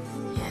Rita.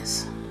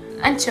 Yes.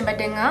 Anti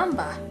mbadde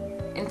ngamba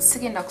nti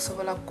sigenda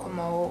kusobola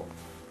kukomawo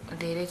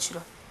leero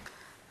ekiro.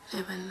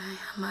 Ebanaye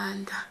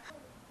Amanda.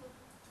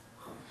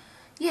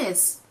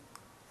 Yes.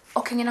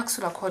 Okay, ngenda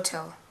kusula ku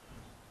hotel.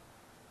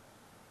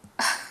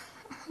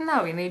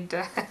 Nawe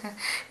nedda.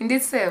 Ndi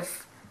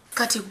safe.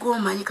 Kati gwe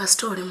omanyi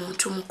kasita oli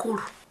muntu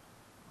mukulu.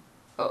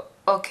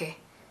 Okay.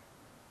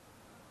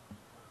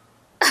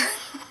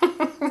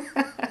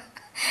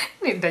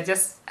 Nedda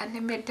just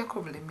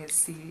anemeddeko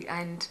bulemezi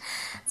and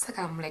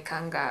saka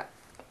mulekanga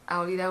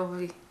awulira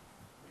bubi.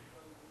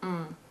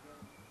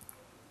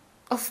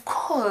 Of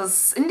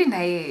course, ndi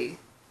naye.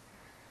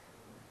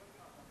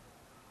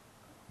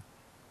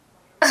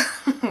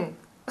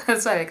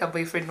 Sorry, ka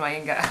boyfriend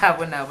wayenga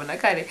abona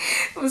kale.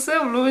 Use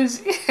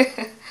bulungi.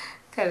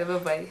 Kale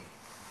bye.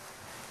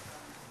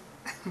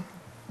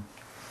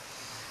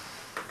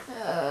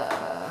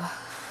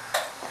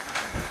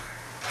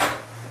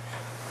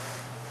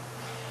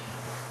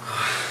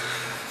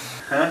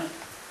 Huh?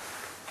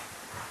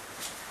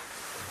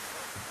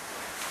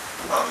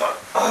 Mama,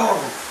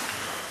 oh!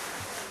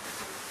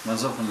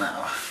 Mazofu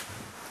now.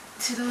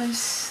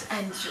 Tilos,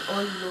 and you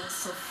all look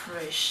so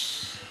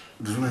fresh.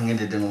 Do you want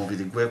to demo with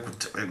the work with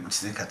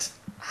Sinekat?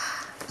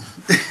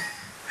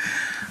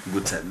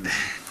 Good Sunday.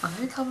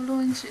 I come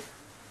lunch.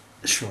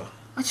 Sure.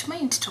 Much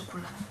mind to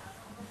Kula.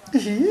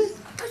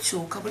 Touch you,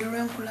 Kabula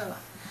and Kula.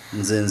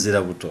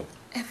 Nzenzira buto.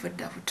 Ever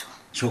dabuto.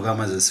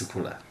 Shogama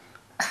Sikula.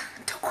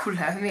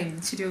 Kula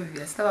men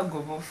chirobya staba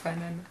gobo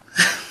fanana.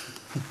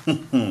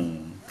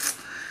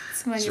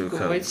 Simanyi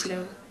gobo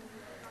chiro.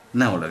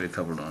 Na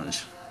olabika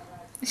bulungi.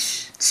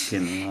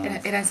 Skin.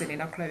 Era nze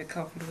nina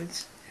kulabika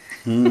bulungi.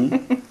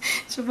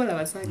 Chobola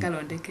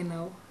basagala ndeke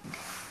nawo.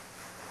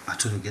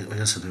 Atulugera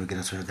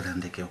oyasodogera toyagala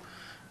ndekewo.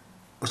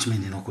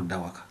 Okimanyi n'okudda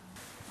waka.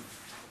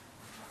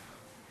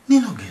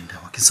 Nina ogenda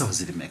waka ensawo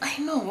ziri meka. I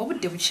know,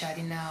 obudde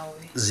bukyali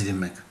naawe. Ziri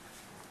meka.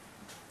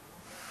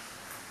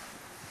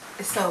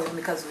 Esawa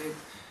emeka zoyo.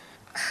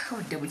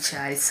 Obudde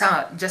bukyali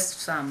just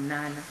saa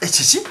 8.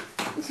 Ekiki?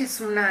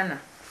 Yes 8.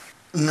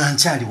 Nga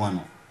nkyali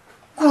wano.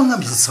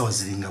 Kulangambye sawa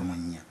ziringa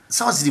munya.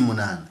 Sawa ziri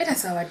 8. Era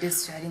sawa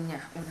desi alinya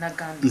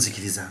unagamba.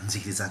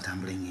 Nzikiriza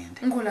ntambule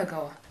ngende.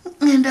 Nkolagawa.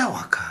 Ngenda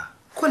waka.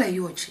 Kola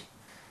yoki.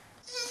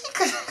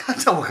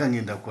 Kata waka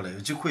ngenda kola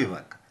yoki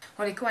kwebaka.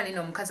 Olekwa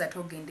nino omukazi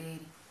atogende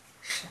eri.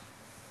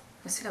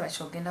 Musira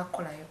bachogenda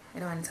kukolayo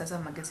era wanisaza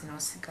amagezi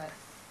n'osigala.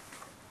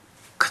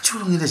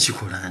 Kachulu ngenda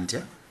kikola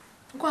ntya?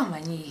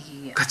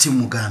 Kwamanyiiya. Kati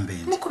mugambe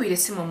nti. Mukubire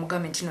simu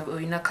mugambe nti no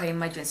oyina ka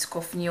emergency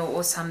kofunyo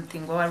or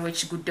something or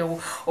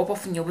wekiguddewo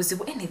opofunyo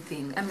obuzibu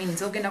anything. I mean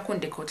zogenda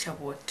kundeka otya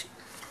bwoti.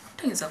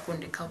 Toyinza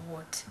kundeka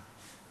bwoti.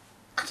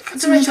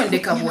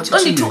 Ndeka bwoti.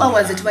 Only 2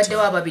 hours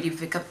etubaddewo ababiri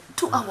veka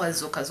 2 hours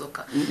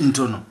zoka.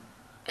 Ntono.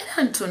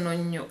 Era ntono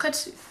nnyo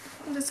kati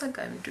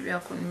ndasaga bintu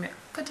byakunumya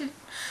kati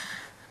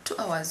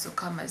 2 hours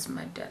zoka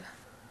amazima ddala.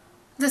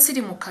 Nze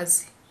siri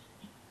mukazi.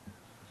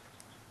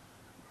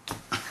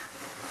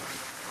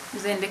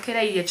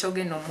 Zendekera iye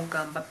kyogenda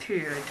omugamba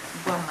period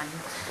gwamanyi.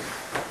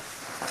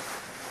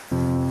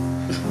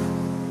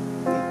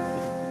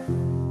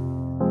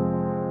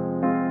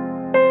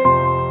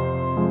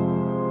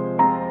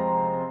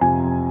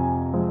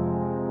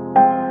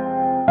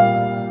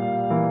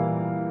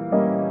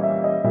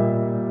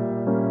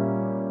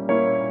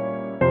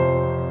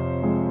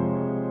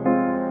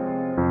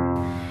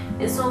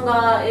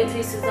 Ensonga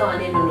etuyisiza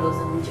wano eno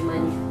ndowooza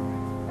mugimanyi.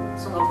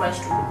 Ensonga lwaki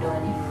tugudde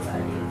wano eno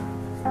olwaleero.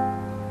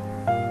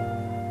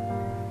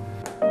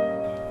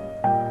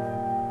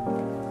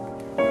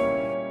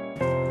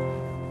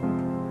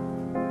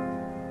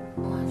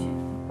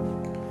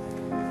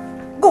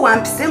 Go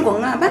wampise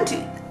ng'ongamba nti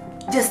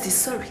just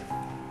sorry.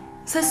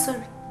 Say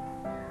sorry.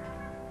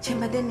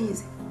 Chimbadde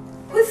niize.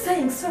 Who's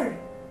saying sorry?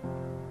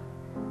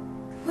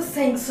 Who's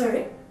saying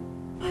sorry?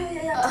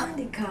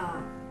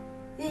 Tandika.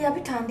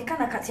 Bitandika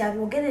nakati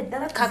abyogere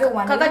ddala tuve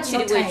wano. Kaka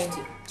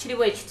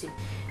kiriwo ekiti.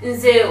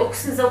 Nze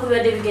okusinza ku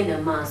bibadde bigenda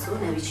mu maaso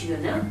nabiki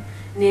byonna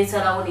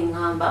n'ensalawo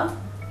n'eŋŋamba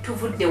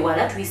tuvudde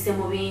wala tuyise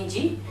mu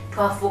bingi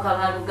twafuuka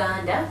ba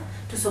Luganda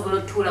tusobola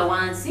otutuula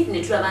wansi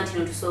ne tulaba nti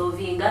no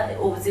tusolvinga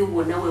obuzibu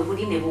bwonna we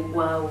buli ne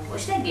buggwawo.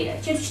 Okitegeera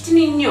kintu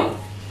kitini nnyo.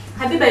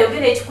 Habiba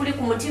yogera ekikuli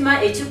ku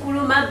mutima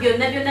ekikuluma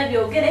byonna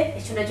byogere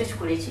ekyo nakyo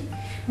kikola eki.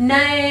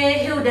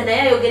 Naye Hilda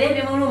naye ayogera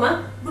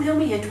ebimuluma buli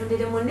omu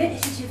yeetondere munne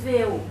ekyo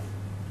kiveewo.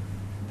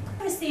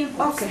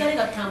 Sigale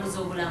gakutambuza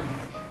obulamu.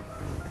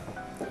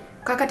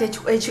 Kakati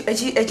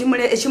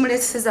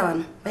ekimuleeseza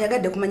wano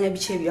bayagadde kumanya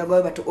biki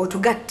ebyagawe bato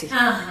otugatte.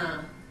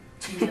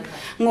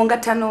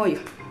 Ng'ongatta n'oyo.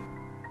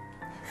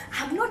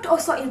 I'm not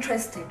also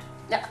interested.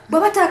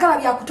 Baba takala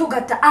bya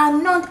kutugatta.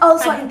 I'm not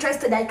also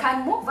interested. I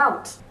can move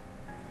out.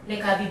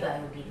 Leka Habiba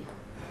ayogere.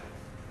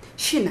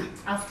 Shina.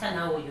 After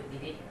now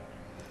oyogere.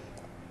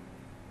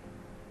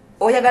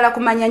 Oyagala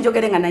kumanya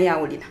njogere nga naye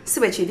awulira. Si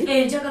bwe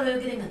kiri? Njagala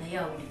oyogere nga naye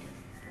awulira.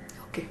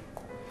 Okay.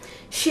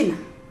 Shina.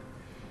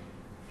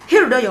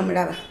 Hilda oyo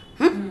omulaba.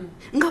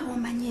 Nga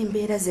bw'omanyi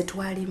embeera ze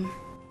twalimu.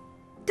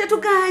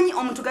 Tetugaanyi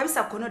omuntu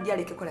gabisa kkono ddi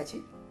aleke kola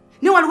ki?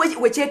 Ne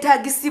waliwo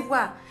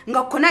wekyetaagisibwa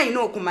nga kkona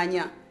alina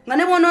okumanya. Nga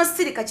ne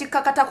bw'onoosirika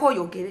kikkakatako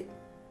oyogere.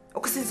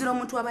 Okusinziira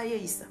omuntu aba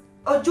yeeyisa.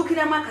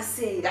 Ojjukiramu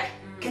akaseera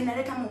ke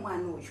naleetamu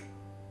omwana oyo.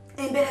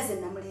 Embeera ze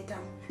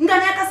namuleetamu. Nga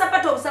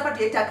n'akasapatu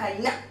obusapatu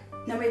yeetakayina.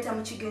 Namuleeta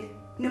mu kigere.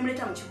 Ne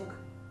muleeta mu kibuga.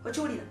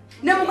 Okiwulira?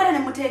 Ne mukola ne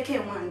muteeka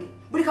ewange.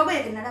 Buli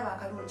kagoye ke nalaba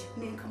akalungi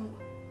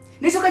n'enkamuwa.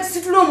 N'ekyoka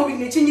kisitula omubiri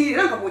ne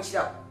kinyirira nga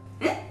bw'okiraba.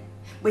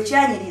 Bwe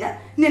kyanyirira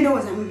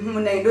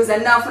ndowooza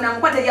naafuna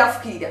mukwata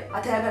eryafukirira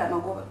atayagala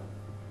magoba.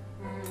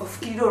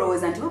 Ofukirira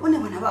olowooza nti bone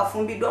bona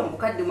bafumbiddwa mu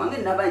bukadde mwange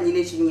naba nnyina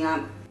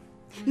ekinyamba.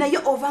 Naye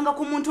ovanga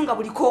ku muntu nga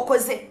buli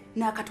kookoze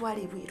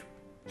n'akatwala ebweru.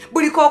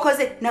 Buli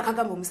kookoze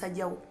n'akagamba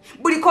omusajja wo.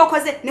 Buli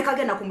kookoze ne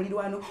kagenda ku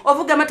mulirwano.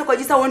 Ovuga amatoko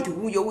gisawo nti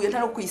wuuyo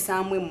ntala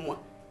okuyisaamu emmwa.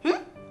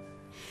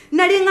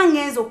 Nali nga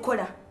ngenza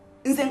okukola.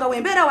 Nze nga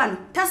wembeera wano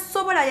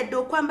tasobola yadde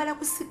okwambala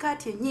ku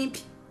sikaati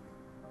ennyimpi.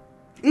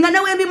 Nga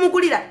nawe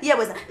mbimugulira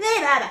yebweza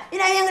baba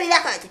era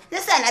yengulira kaki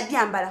nesana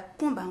byambala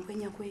kumba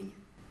nkwenya.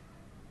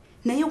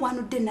 Naye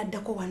wanudde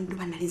naddako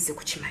wanduba nalinze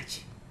ku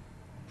kimaki.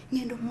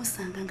 Ngendo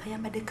musanga nga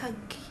yambadde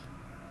kaggi.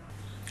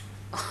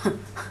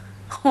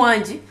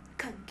 Wanji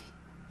kaggi.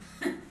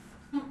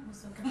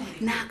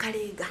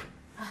 N'akaleega.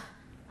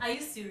 Are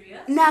you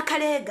serious?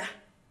 N'akaleega.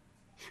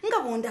 Nga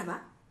bondaba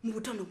mu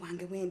butono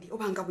bwange bwendi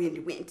obanga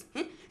bwendi.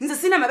 Nze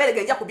sina mabere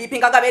genja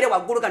kubipinga gabere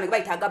waggulu gano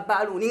bayita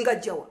agabbaluuni nga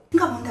jjawa.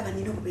 Nga bondaba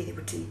nina obubeere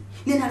butini.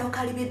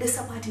 Nenaloka alibedde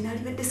sabwati.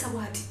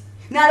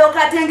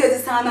 Naloka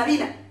atengezesa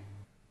amabina.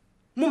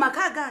 Mu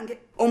maka gange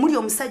omuli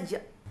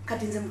omusajja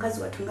kati nze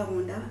mukazi wattu nga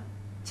bondaba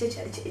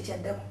kyekyali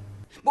ekyaddako.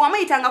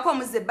 Bw'amuyitangako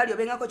omuzza ebbali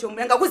obengako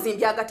kyomulaba nga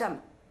guzimbya agatama.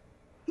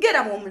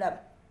 Ngera mu omulaba.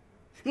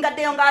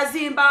 Ngaddeyo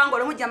ng'azimba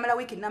ng'olomujja mala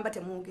wiiki namba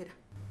temwogera.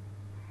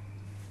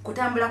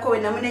 Kutambulako we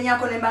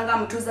namunenyako ne mbanga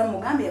amutuuza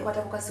mugambe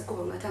yakwata ku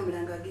kasikubo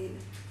ng'atambula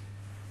ng'agenda.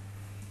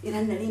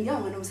 Era nalindya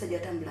omwana omusajja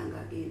atambula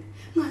ng'agenda.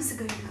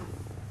 Ng'ansigayo nawo.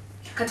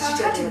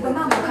 Kati gwe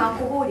maama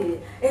kankubuulire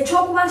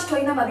ekyokuba nti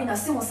tolina mabina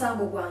si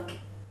musango gwange.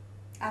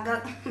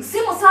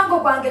 Si musango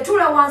gwange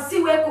tula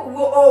wansi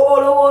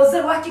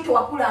olowooze lwaki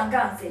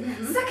tewakulanga nze.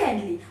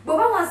 Secondly,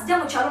 bw'oba wanzija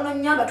mu kyalo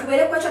n'onnyamba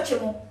tubeere ku ekyo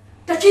kimu.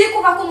 Takiri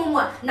kuba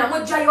kumumwa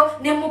namujjayo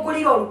ne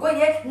mugulira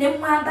olugoye ne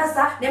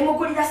mwambaza ne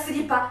mugulira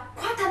silipa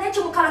kwata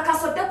n'ekyo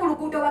mukalakaso de ku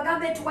luguudo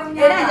bagambe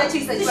tuwanya Era nja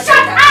kisa shut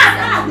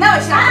up no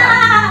shut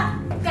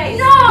up guys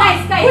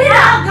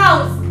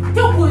girls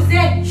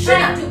tukuze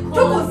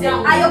tukuze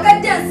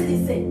ayogedde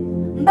nsirize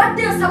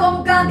mbadde nsaba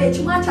omugambe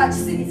ekimwa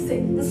kyakisirise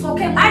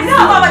nsooke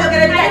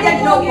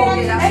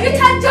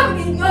ebitajja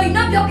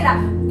olina byogera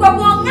gwe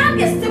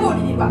bw'ongambye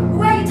sibuulirirwa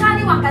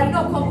weeyitaani wange alina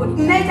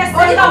okwongolira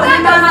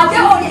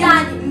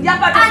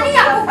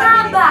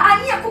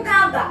ani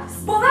yakugamba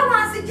bw'oba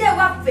wanzijja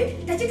ewaffe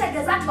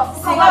tekitegeeza nti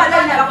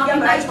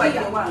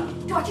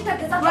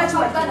tewakitegeeza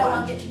uganda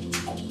wange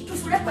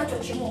tusule ku ekyo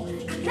kimu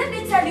let me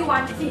tell you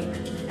one thing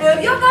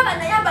ebyogamba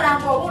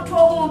nayambalanga obuntu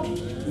obumpi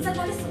nze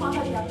nali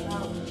simwambalira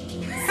bulawo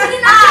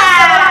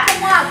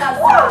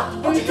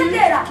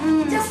okitegeera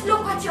just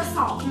look at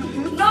yourself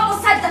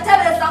n'omusajja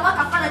teeberezaamu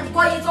akafaananyi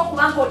koyinza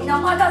okuba nga olina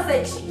mwagaza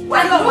eki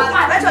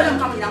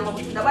ukabulira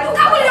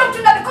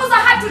obutunda because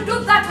I had to do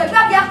that way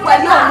biba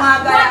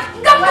byakulema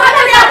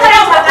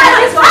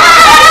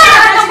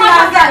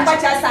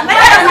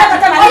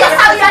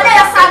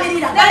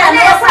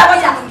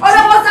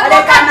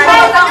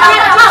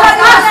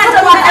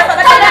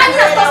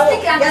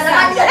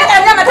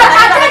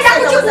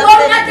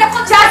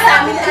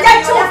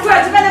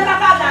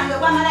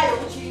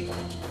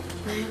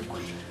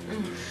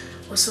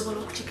osobola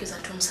okukikiza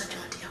nti omusajja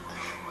nti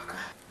yakomewaka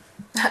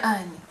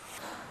ani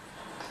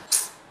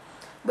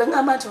bwe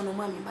ngamba nti ono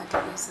omwami mba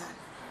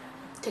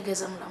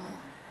tegeeza mulamu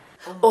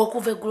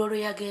okuva eggulo lwe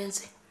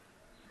yagenze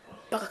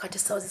paka kati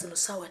essaawa zino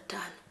ssaawa 5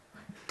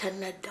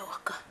 tannadda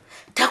waka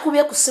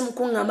takubye ku ssimu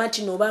kuŋŋamba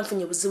nti nooba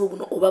nfunye buzibu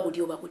buno oba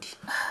buli oba buli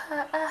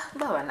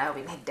baba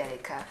naawe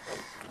neddaleka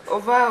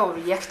oba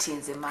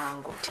oreactinze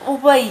mangu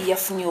oba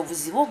yafunye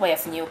obuzibu oba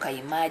yafunyeyo ka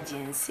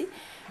emergency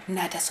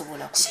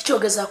n'atasobola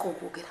sikyogezaako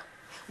okwogera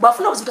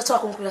bw'afuna obuzibu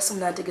tasobola kumukubira simu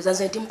nantegeeza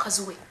nze ndi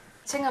mukazi we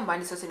kyengamba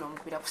ndisose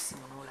n'omukubira ku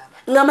simu n'olaba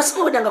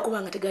ng'amasimu obadde nga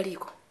kubanga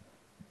tegaliiko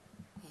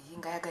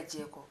nga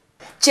yagagjeeko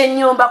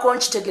kyenyombako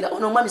nkitegera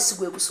ono omwami si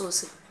gwe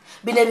gusoose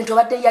bino ebintu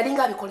abadde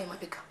yalinga abikola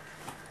emabega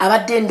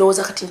abadde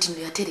ndowooza kati nti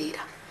ndo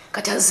yatereera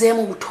kati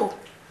azeemu buto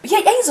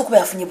yayinza okuba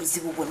yafunye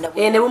buzibu bwonna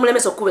ne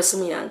bumulemesa okukuba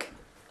essimu yange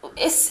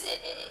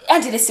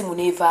anti n'essimu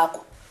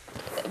neevaako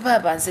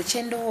baaba nze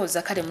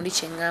kyendowooza kale muli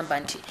kyeŋŋamba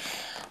nti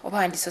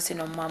oba ndisose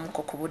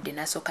n'omwamuko ku budde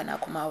n'asooka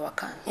n'akomawo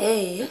waka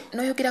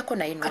n'oyogerako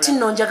naye kati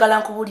nno njagala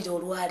nkubuulira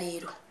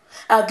olwaleero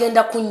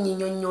agenda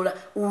kunnyinyonnyola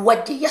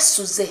wadde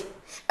yassuze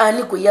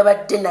ani gwe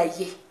yabadde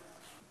naye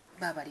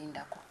baaba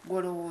lindako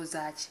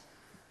gw'olowooza ki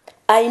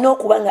alina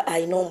okuba nga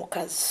alina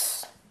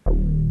omukazi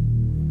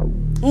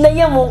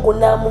naye mungu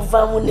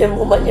n'amuvaamu ne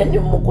mumanya ne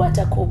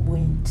mumukwatako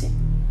bwenti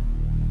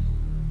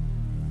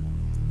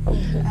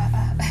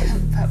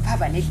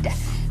baaba nedda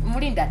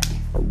mulinda dde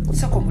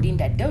soko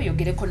mulinda dde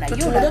oyogereko naye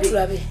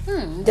tulabe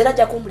era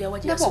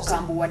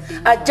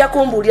ajja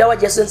kumbuulira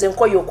wajja nze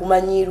nkoye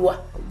okumanyirwa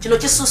kino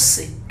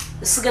kisusse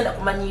sigenda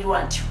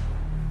kumanyirwa ntyo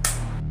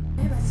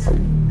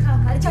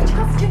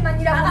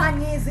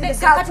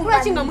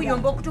katulwaki nga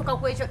muyomba okutuuka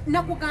ku ekyo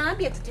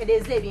nakugambye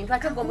tutereeze ebintu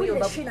ate nga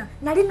omuyomba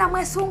nali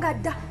namwesunga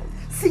dda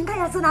singa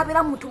yaze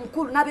n'abeera muntu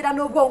mukulu n'abeera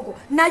n'obwongo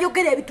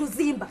n'ayogera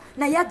ebituzimba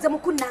naye azze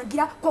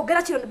mukunnangira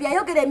kwogera kino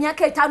byayogera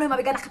emyaka 5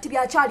 emabega nakati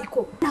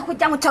byakyaliko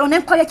nakujja mu kyalo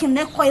nenkoye kino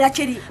nenkoyera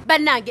kiri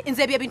bannange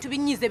nze ebyo ebintu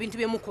binyiiza ebintu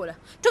bye mukola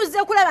tuzze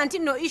kulaba nti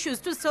no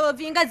issues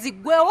tusolvinga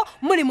ziggwewo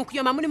muli mu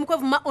kuyoma muli mu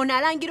kwevuma ono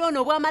alangira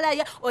ono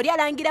obwamalaya oli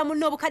alangira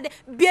munno obukadde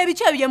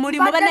byebiki ebyo bye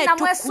mulimu bannaye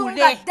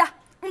tukule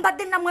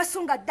mbadde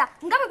namwesunga dda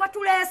nga bwe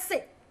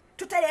batuleese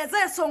tutereeze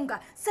ensonga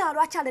saa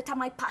lwaki aleta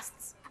my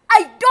past.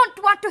 I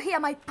don't want to hear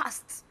my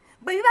past.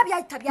 Bwebiba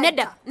byayita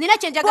nedda nina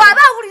kyenjagala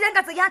bw'aba awulire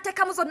nga ze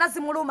yateekamu zonna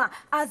zimuluma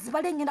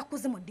azibale ngenda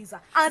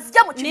kuzimuddiza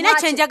azija mu nina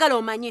kyenjagala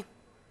omanye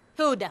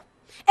Hilda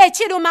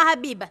ekiruma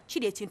Habiba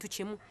kiri ekintu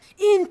kimu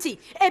nti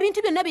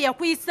ebintu byonna bye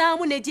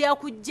yakuyisaamu ne gye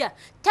yakujja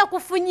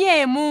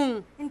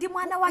takufunyeemu ndi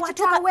mwana wa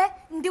kitaawe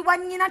ndi wa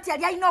nnyina nti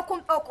yali alina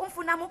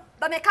okunfunamu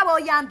bameka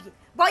b'oyambye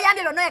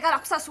byonna oyagala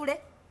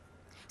kusasule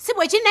si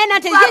bwe kiri naye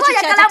nate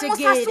ekyo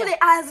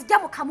kyategeera azija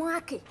mu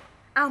kamwa ke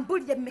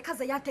ambulire mmeka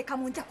ze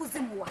yateekamu nja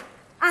kuzimuwa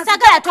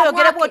sagala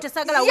toyogere bw'otyo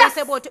sagala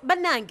weese bw'otyo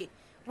bannange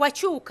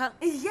wakyuka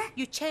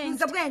you change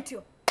nze bwe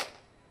ntyo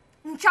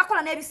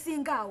nkyakola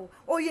n'ebisingaawo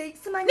oyo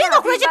simanyi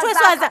ninga kuleki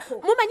tweswaza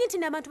mumanyi nti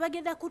n'abantu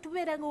bagenda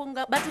kutubeera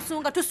nga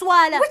batusunga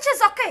tuswala which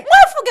is okay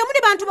mwefuge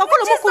muli bantu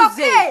bakulu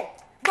mukuze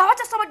bw'aba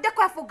tasobodde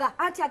kwefuga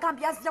anti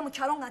agambye azija mu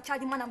kyalo nga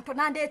akyali mwana muto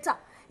nandeeta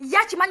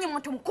yakimanyi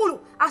muntu mukulu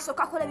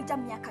asooka akola ebijja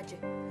mu myaka gye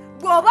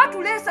bw'oba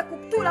tuleese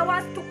kutuula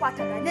wansi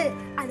tukwatagane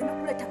aleme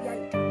kuleeta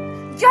byayita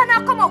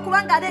gy'anaakoma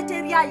okuba nga aleeta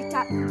ebyayita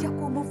nja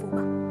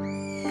kumuvuma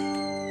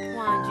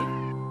wange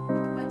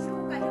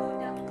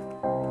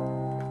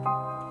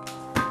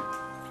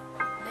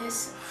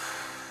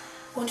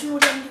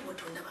ontunuulira muli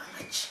bwotunda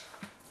bangaki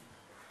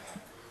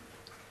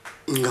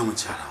nga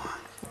mukyala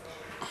wange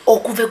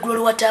okuva eggulo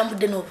lwe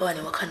watambudde n'ova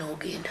ne waka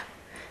n'ogenda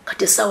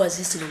kati essaawa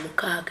zisino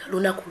 6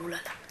 lunaku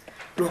lulala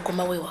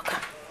lwokomawo ewaka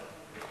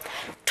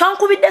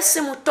twankubidde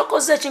essimu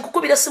tokoze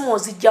ekinkukubira essimu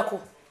ozijjako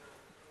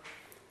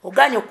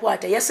oganya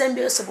okukwata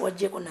yasembyeyo sebo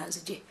wajjeko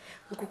nanzije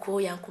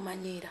nkukooya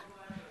nkumanyiira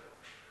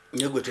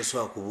nyegwe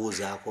tosobola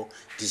kubuuzaako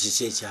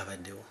tikiki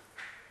ekyabaddewo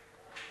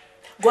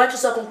gwaki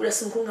osobola kunkubira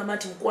essimu kungamba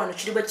nti mukwano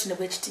kiri bwe kino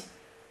bwe kiti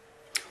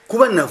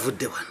kuba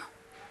navudde wano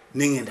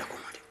nengenda ku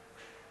mulimu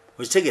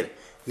okitegera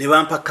ne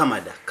bampa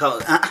kamada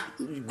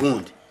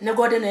gundi ne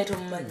gode naye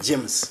tomumanyi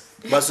James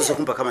basoose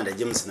kumpa kamada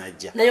James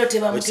najja naye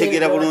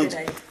okitegera bulungi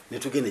ne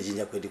tugenda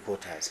ejinja ku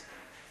headquarters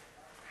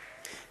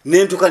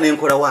nentuka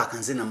nenkola waaka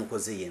nze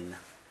namukoze yenna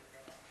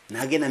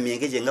nagenda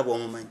myengeje nga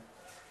bw'omumanyi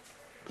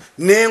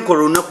nenkola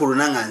olunaku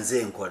luna nga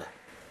nze nkola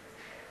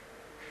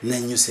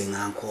nanyuse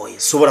nga nkooye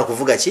sobola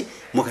kuvuga ki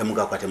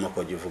mukakwate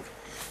mukogivuge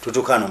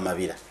tutukano mu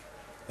mabira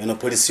eno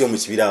polisi yo mu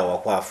kibira awo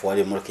wakwafu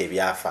wali emotoka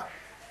ebyafa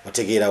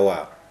otegeera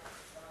waawo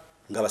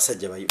nga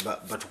basajja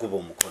batukuba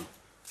omukono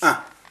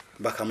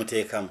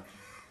bakamuteekamu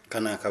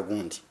kana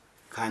akagundi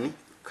kani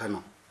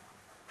kano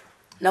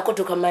nako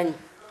tukamanyi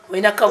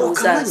olina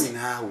kabuuza nze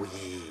naawe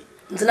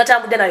nze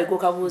natambudde nawe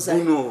gokabuuza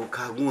buno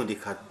kagundi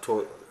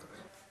kato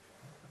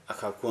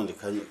akakundi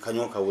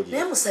kanyoka wuli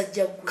naye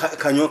musajja gwe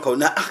kanyoka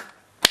na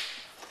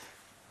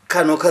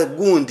kano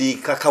kagundi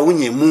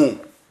kakawunyemu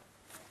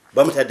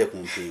bamutadde ku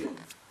mpiiro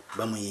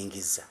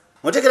bamuyingiza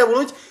otegera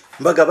bulungi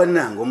mbaga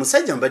bannange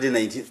omusajja mbadde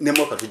 90 ne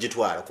moka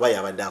tugitwala kuba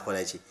yabadde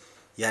akola ki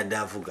yadde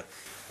avuga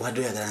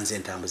wadde oyagala nze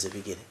entambuze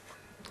bigere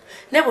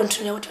nebo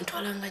ntunyawo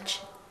tontwalanga ki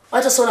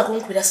watasobola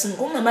kunkubira simu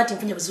kungamba nti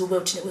nfunye buzibu bwe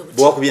butine bwe buti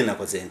bwakubye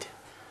nakoze nti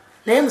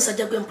naye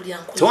musajja gwe mpulira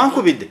nkooye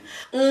tewankubidde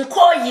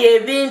nkooye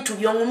ebintu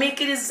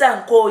byongumiikiriza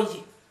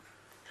nkooye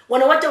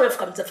wano wajja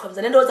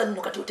weefukamiza nendowooza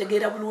nno kati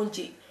otegeera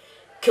bulungi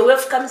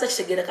keweefukamiza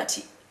kitegeera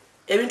kati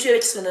ebintu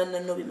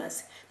ebyekisobanano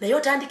bimaze naye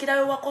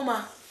otandikirawe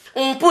wakoma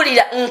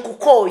mpulira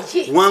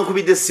nkukooye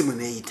wankubidde essimu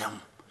neeyitamu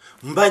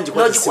mbanji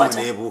kwata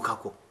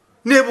essimu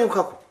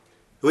neebuukako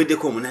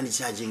weddeko omunandi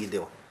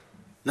kyajingiddewa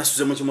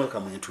nasuze mu kimotoka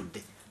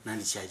mwentudde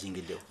nandi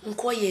kyajingiddewo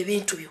nkooye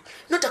ebintu byo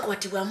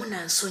notakwatibwamu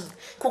nansonyi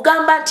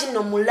kugamba nti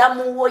nno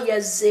mulamu wo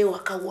yazze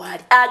waka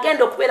waali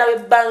agenda okubeerawo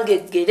ebbanga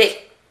eggere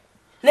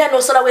naye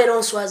nosalawo era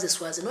onswaze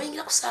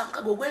noyingira ku ssaawa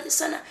mukaga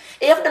ogw'emisana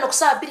eyavudde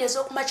nokusaawa 2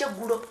 ez'okumakya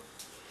eggulo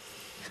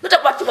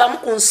notakwatibwamu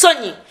ku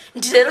nsonyi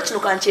nti leero kino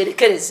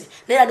kankyerekereze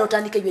naye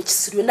notandika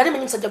ebyekisirwe nali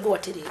manyi musajja gwe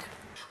watereera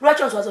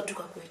lwaki onswaza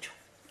otutuka ku ekyo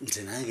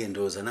nze nange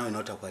ndowooza nawe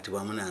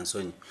notakwatibwamu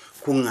nansonyi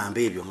kuŋŋamba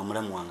ebyo nga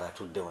mulamu wange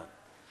atudde wano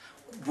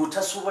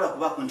butasobola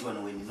kubaako nti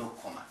wano wenina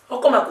okukoma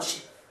okoma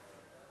kuki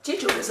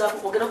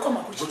kikyogezaako ogenda okukoma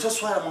kuki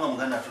butoswalamu nga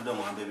muganda atudde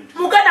muwamba ebintu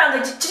muganda wange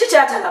kiki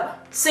kyatalaba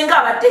singa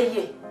abadde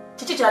ye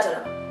kiki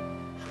kyatalaba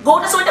gwe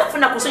otasobodde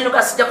kufuna ku nsonyi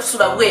nogasijja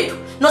kusula bweru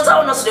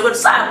nosalawo nosule bweru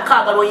saa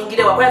 6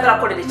 lwoyingire wako oyagala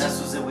kukolera ki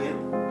nasuze bweru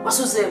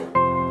wasuzeewo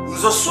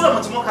nze osula mu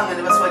kimoka nga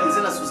ne baswali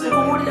nze nasuzeewo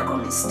kubuulireko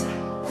minisita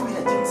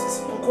kubira James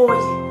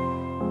nkooye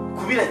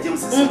kubira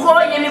James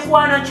nkooye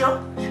emikwano gyo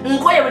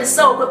nkooye buli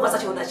ssaawa okwekwasa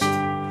kyona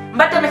kiri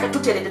mbadde meka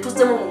tuteredde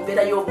tuzzemu mu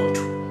mbeera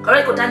y'obuntu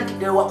kalwaiko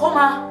otandikidde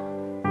wakoma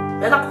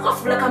oyaga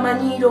kukafuula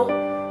kamanyiiro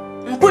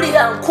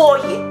mpulira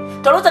nkooye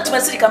tolowooza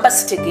timasirika mba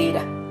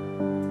sitegeera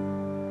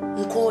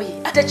nkooye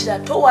ate kira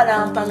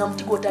towalampanga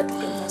muti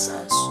gw'otatuuke mu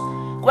masansu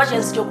kuba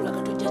kyensi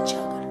kyokulaga tojja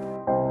kyagala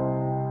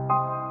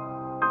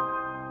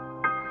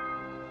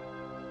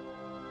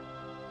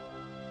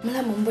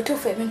mulamu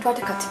mubutuufu ebintu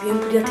ate kati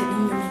byempulira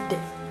tebinnyumidde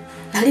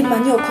nali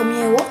manyi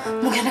okomyewo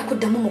mugenda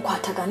kuddamu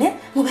mukwatagane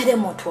mubeere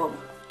muntu omu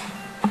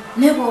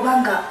naye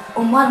bw'obanga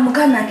omwana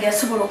muganda wange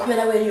yasobola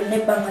okubeerawo eriyo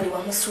nebbanga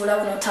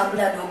liwamusuulawo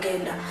n'otambula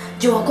n'ogenda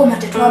gye wakoma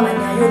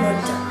tetwamanyayo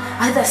nodda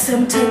at the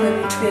same time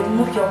ebintu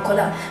byebimu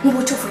byokola mu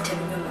butuufu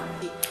tebinyuma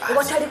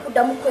oba tali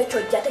kuddamu kwekyo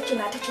ate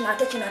kino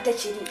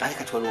kiri aye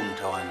kati waliwo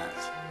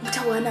mutawaanaaki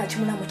mutawaanaaki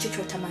mulamu ki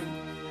kyotamanyi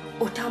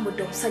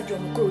otambudde omusajja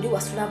omukulu oli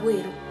wasula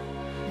bweru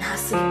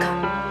n'asirika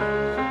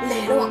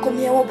leero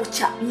wakomyewo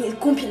bukya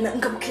kumpi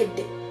nga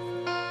bukedde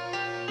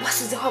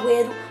wasuzeho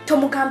bweru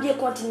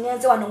tomugambyeko nti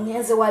ngenze wano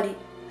ngenze wali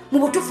mu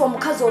butuufu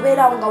omukazi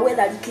obeerawo nga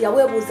weeralikira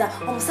weebuuza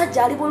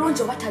omusajja ali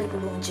bulungi oba tali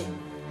bulungi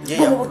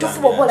bwe mu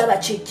butuufu bw'oba olaba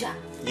kijja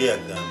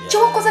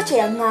kyewakoze kye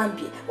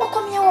yaŋŋambye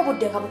wakomyewo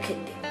obudde nga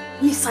bukedde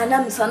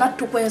misana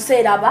tukwensi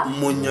eraba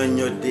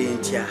munnyonnyodde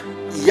ntya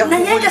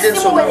naye nge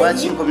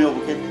simuwereyi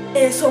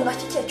ensonga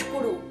kiki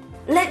ekikulu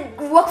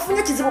wakufunye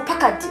ekizibu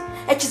pakati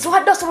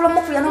ekiziwadde osobola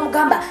omukulya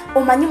n'omugamba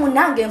omanyi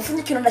munange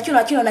nfunye kino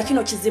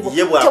nakino kizibu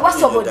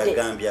tewasobodde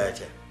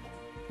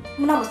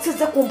munamu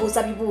sizze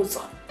kumbuuza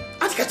bibuuzo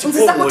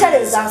nziza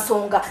kutereza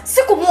nsonga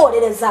si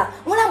kumuwolereza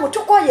mulamu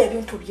tukooye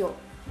ebintu byo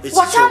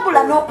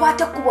watambula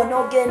n'okwata ekkubo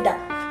n'ogenda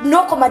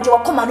n'okoma gye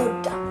wakoma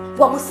n'odda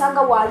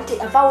wamusanga waali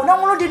teyavaawo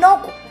n'omulundi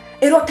n'ogwo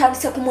era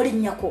otandise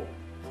kumulinnyako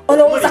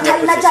olowooza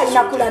talina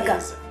gy'alina kulaga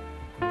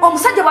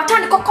omusajja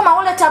bw'atandika okukoma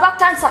woleeta aba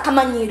kutandisa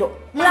akamanyiiro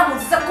mulamu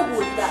nzize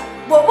kubuulira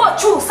bw'oba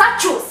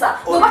okyusa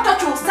bw'oba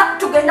tokyusa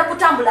tugenda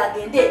kutambula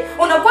agende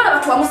ono gwolaba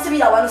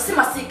tuwamusibira wano si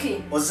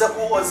masiiki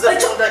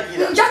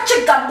nja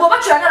kigamba bw'oba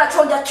kyoyagala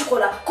kyonja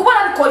kikola kuba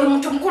olabika oli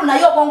muntu mukulu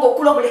naye obwongo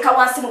okula obuleka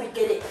wansi mu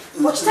bigere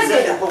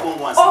okitegeera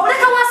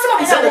obuleka wansi mu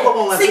bigere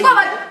singa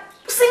oba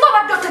singa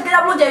obadde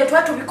otegeera bulungi ebyo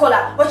tuba tubikola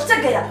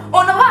okitegeera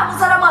ono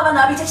baamuzalamu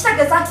abaana babiri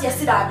tekitegeeza nti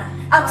yasiraana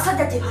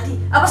abasajja gye bali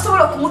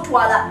abasobola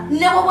okumutwala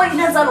ne bwoba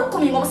olina enzaalo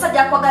 10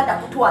 ng'omusajja akwagadde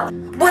akutwala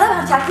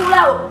bw'olaba nti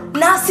atuulaawo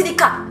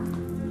n'asirika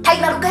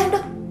talina lugendo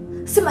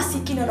si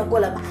masiikini ono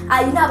golaba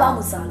alina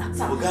abaamuzaala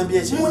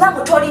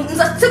mulamu toli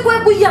nze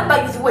sikweguya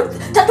bayiziwe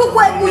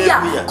tetukweguya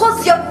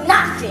cause you're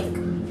nothing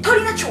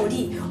tolina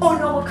kyoli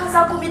ono omukazi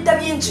agumidde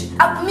bingi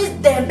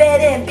agumidde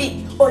embeera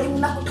embi oli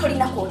munaku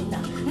tolina kwolina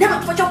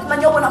n'abakifo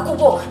ky'okumanya obonaku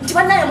bwo nti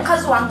bannaye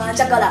mukazi wange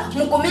njagala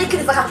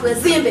mugumiikiriza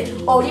katwezimbe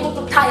oli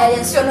mukutaaya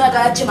yensi yonna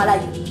oyagala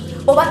gimalayo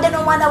obadde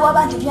n'omwana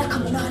w'abandi emyaka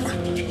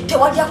 8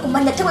 tewali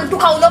akumanya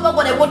tewentukawo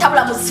n'obogone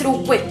bwotabula musiru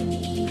gwe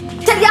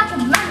teri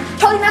akumanya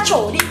tolina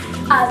kyoli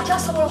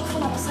akyasobola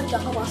okufuna abasajja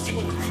nga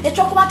bwasobola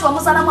ekyokuba nti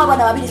wamuzaalamu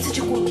abaana babiri si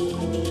kikulu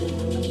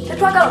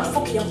tetwagala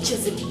okufukire mu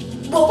kizibu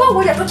bw'oba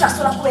owulira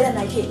tokyasobola kubeera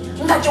naye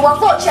nga gye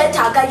wava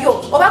okyetaagayo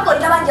oba nga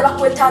olina bangi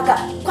bakwetaaga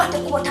kwate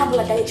kuba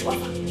otambula ddayo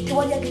ekiwava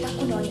tewali agenda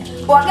kunoonya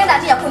owagenda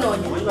ati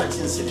yakunoonya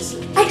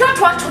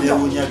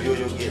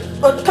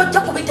tojja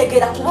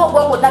kubitegeera kuba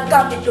obwongo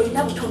nagambidde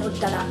olina butono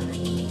ddala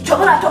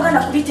kyobola togenda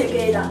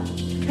kubitegeera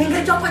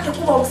engeri gyokwate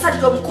kuba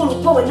omusajja omukulu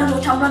gwe wenna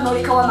n'otambula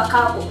n'olekawo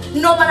amakaago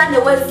n'omala ne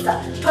wezza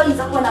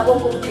toyinza kuba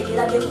nabwongo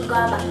obutegeera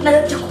byekugamba naye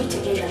ojja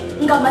kubitegeera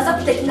nga maze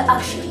kutekinga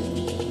action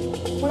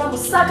mulamu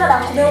saagala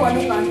akubeewo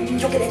wano nga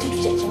njogera ekintu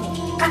kyekimu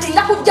kati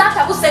nga kujja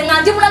atabuse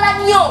nga ndi mulala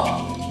nnyo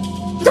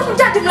nja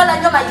kujja ndi mulala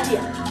nnyo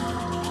maidia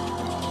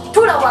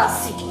tula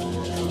wansi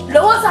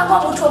lowoozanga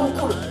omuntu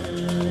omukulu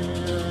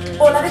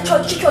olabe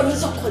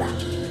kikyoyinza okukola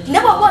ne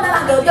bwoba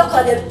olabanga ebyo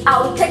byokola bye I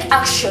will take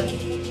action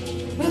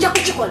nja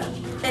kukikola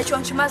ekyo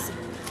nkimaze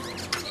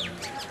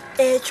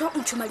ekyo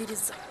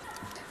nkimaliriza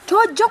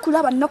tojja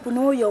kulaba nnaku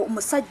n'oyo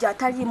omusajja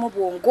ataliimu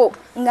bwongo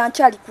nga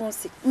nkyali ku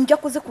nsi nja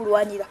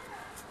kuzikulwanira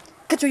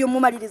ketyo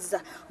yomumaliriza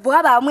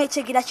bw'abaamu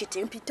ekyegira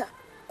kiti mpita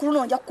ku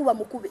luno nja kukuba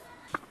mukube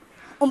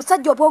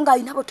omusajja obwongo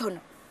alina butono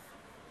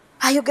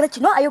ayogera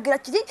kino ayogera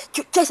kiri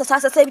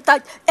kyesasasasa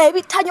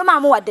ebitanyo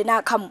maamu wadde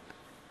n'akamu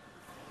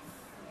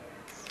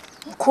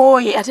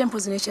nkoye ate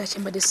mpozi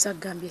nekyakyembadde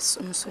sagambye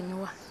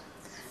nsonyiwa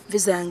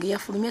visa yange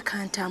yafulumye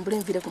kantambule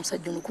nvire ku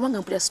musajja ono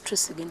kubanga mpulira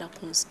stress egenda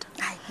kunsita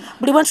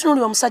buli bwe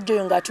ntunuulira omusajja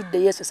oyo ng'atudde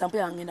yesu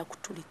esampula yange ngenda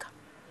kutulika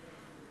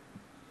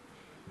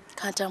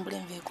kantambule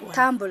nveekuwa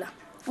tambula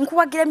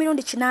nkuwagira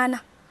emirundi 8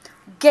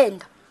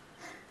 genda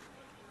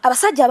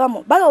abasajja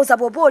abamu balowooza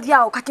bw'oba oli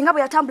awo kati nga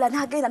bwe yatambula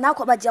n'agenda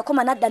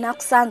n'akobajjakoma n'adda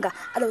n'akusanga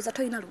alowooza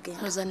tolina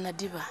lugendo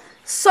ozannadiba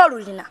so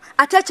lulina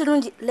ate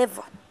ekirungi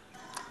level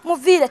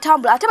muviire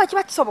tambula ate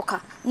bakiba kisoboka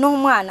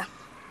n'omwana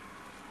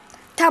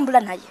tambula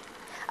naye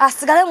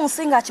asigale mu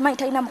nsi ng'akimanyi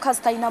talina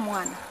mukazi talina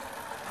mwana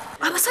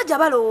abasajja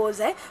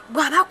balowooza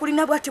bw'aba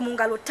akulina bwati mu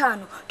ngalo 5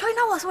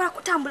 tolina wasobola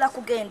kutambula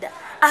kugenda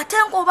ate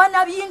ng'oba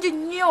na bingi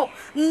nnyo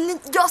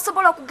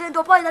gy'osobola kugenda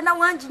oba olina na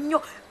wangi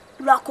nnyo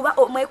lwakuba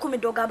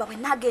omwekumidde ogamba bwe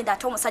nagenda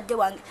ate omusajja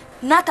wange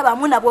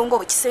n'atabamu na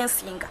bwongo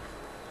bukisensinga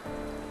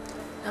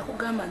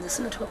nakugamba nze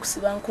sinatuka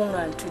kusiba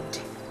nkunga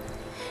ntudde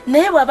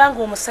naye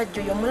bw'abanga omusajja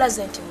oyo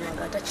mulaze nti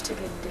mwanga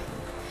atakitegedde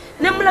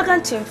nemulaga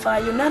nti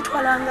nfaayo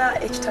nantwalanga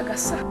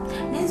ekitagasa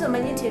naye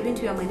omanye nti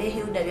ebintu byamwe ne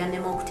Hilda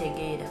byannema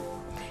okutegeera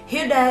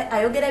Hilda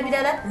ayogera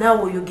birala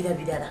naawe oyogera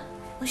birala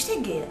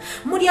okitegeera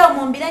muli awo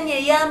mu mbiranye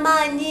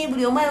ey'amaanyi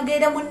buli omu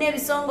ayogerera munne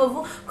ebisongovu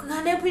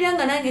kuganepulira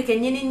nga nange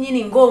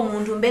kennyini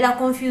ng'omuntu mbeera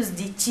confused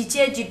kiki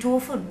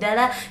ekituufu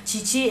ddala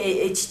kiki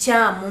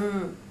ekikyamu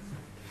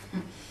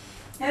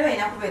naye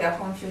balina kubeera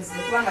confused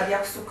kubanga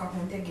byakusukka ku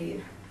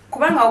ntegeera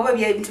kubanga oba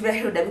ebintu bya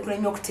Hilda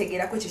bikulemye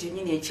okutegeerako ekyo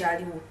kyennyini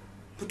ekyaliwo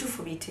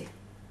butuufu bite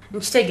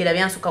nkitegeera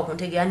byansukka ku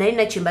ntegeera naye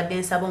nakimbadde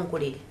nsaba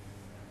onkolere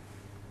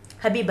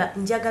Habiba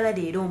njagala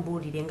leero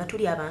ombuulire nga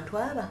tuli abantu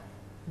aba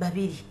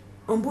babiri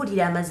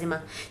ombuulire amazima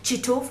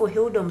kituufu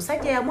Hilda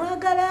omusajja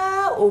yamwagala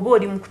oba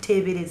oli mu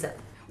kuteebereza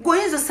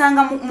gwoyinza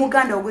osanga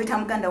muganda oguyita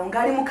muganda wo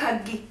ng'ali mu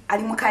kaggi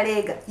ali mu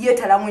kaleega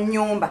yeetala mu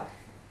nnyumba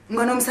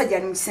nga n'omusajja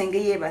ali mu kisenge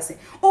yeebase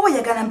oba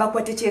oyagala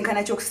mbakwate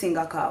kyenkana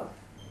ky'okusingako awo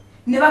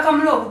ne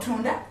bakamula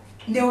obutunda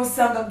ne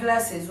osanga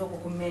giraasi ez'okwo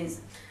ku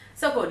mmeeza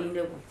saka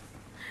olinde gwe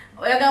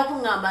oyagala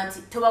kuŋŋamba nti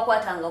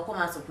tobakwatangako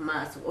maaso ku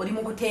maaso oli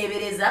mu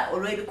kuteebereza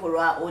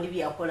olw'ebikolwa oli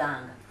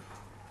byakolanga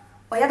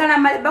oyagala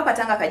mmale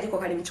bakwatanga akajiko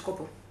kali mu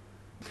kikopo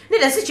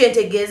nera si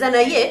kyentegeeza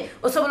naye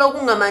osobola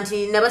okuŋŋamba nti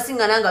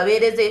nabasiŋŋana nga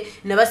beereze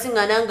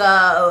nabasiŋŋana nga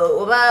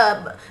oba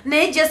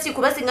naye just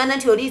kubasiŋŋana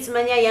nti oli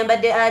simanyi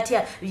ayambadde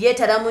atya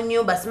yeetala mu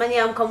nnyumba simanyi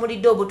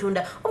yamukamulidde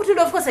obutunda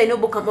of course alina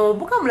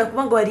obukamula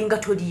kubanga walinga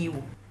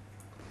toliiwo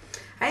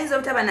ayinza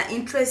obutaba na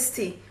interest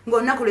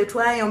ng'olunaku lwe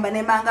twayomba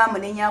nemanga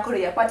amunenyako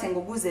lwe yakwata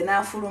enguguze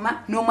n'afuluma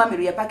n'omwami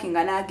lwe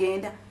yapakinga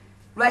n'agenda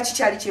lwaki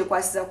kyali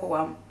kyekwasizako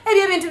wamu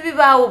ebyo ebintu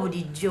bibaawo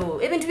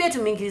bulijjo ebintu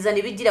byetuminkiriza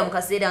ne bijjira mu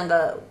kaseera nga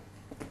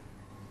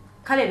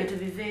kale ebyo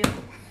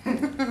tubiveeko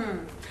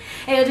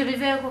ebyo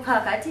tubiveeko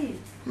kaakati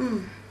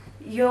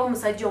yo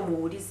omusajja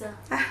omuwuliza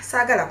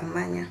saagala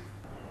kumanya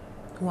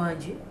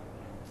wangi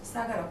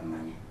saagala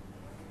kumanya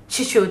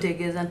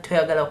kikyotegeeza nti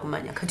toyagala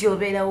kumanya kati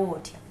obeerawo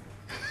otya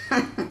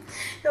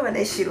yoba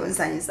neshiro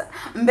nsanyusa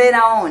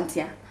mbeerawo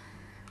ntya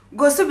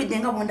gosubidde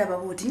nga bondaba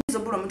buti nyizo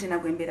bulo mutena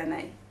gwembera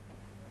naye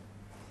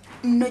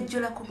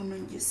nojjolako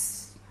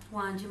bunojjusi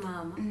wanji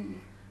maama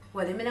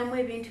walemeramu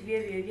ebintu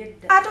byebyo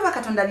ebyedda ate oba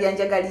katonda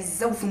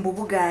byanjagalizza obufumbo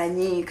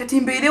buganye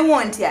kati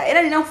mbeerewo ntya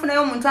era nina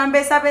kufunayo omuntu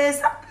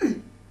ambeesabeesa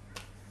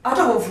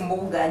ate oba obufumbo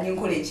buganye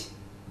nkola eki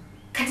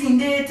kati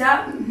ndeeta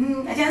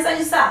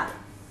ekyansanyusa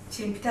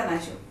kimpita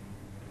nakyo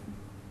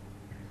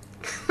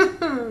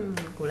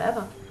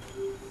kulaba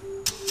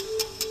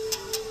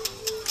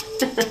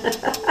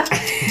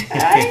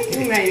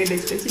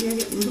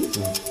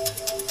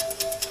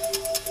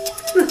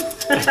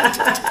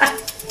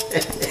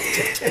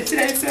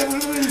Kirayise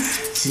bulungi.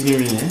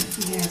 Kirimi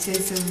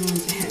Kirayise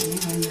bulungi.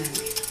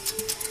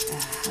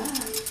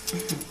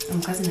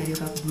 Omukazi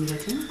nalyoka kugumira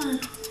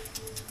tunabantu.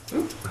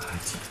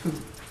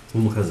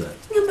 omukazi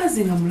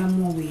Nyambaze nga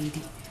mulamu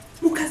owendi.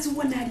 Mukazi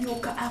wa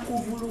nalyoka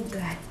akuvuluga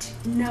ati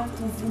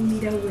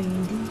nakuvumira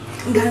wendi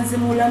nga nze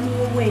mulamu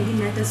owendi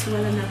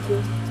n'atasuwala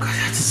nako.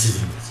 kati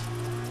kirimi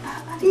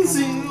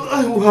nzi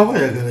waba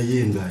yagala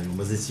yengayo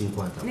maze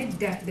kinkwata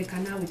Nedda leka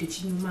naawe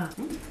tekinyuma.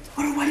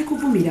 Olwo wali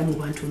kuvumira mu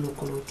bantu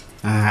n'okola oti.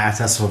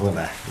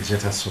 atasobola ekyo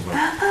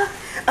tasobola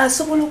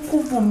Asobola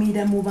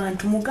okuvumira mu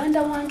bantu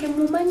muganda wange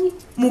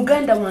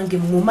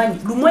mumanyi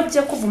lumu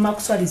ajja kuvuma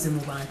kuswalize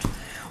mu bantu.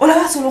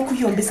 Olaba asobola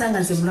okuyombesa nga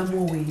nze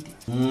mulamu owendi.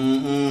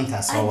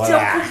 tasobola Ajja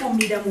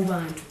kuvumira mu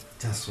bantu.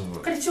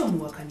 tasobola Kati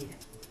kyomuwakanira.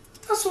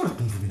 tasobola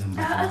kumvumira mu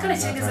bantu Akale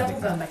kyegeza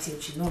kugamba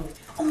kino.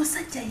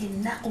 Omusajja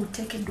yenna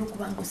oteekeddwa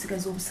okuba nga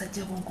osigaza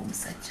obusajja bwo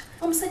ng'omusajja.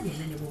 Omusajja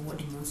yenna ne bw'oba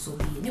oli mu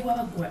nsobi ye, ne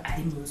bw'aba gwe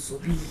ali mu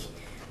nsobi ye.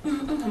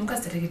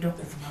 Omukazi tateekeddwa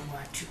kuvuma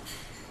bw'atyo.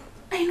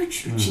 Ayina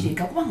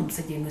kireka kubanga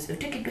omusajja yenna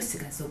oteekeddwa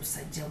osigaza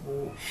obusajja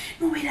bwo.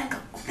 N'obeera nga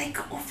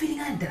like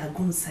ofiiringa ddala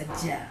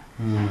g'omusajja.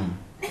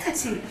 Ne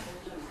kati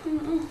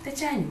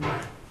tekyanyuma.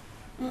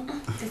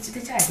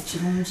 Tekyali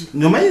kirungi.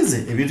 nomayize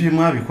ebintu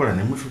byemwabikola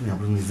nemutumya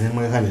bulungize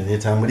nemweka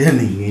nenetambulira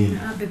nengenda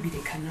Baby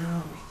leka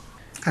naawe.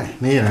 kale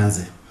naye era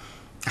nze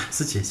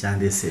si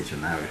kyekyandeese ekyo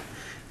naawe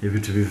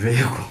ebintu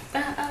biveeko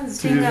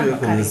si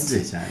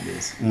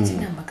kyekyandeese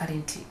Kingamba kale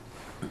nti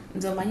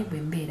nze omanyi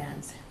bwe mbeera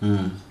nze.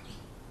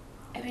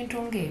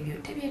 Ebintu ng'ebyo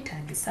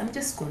tebyetaagisa. I'm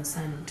just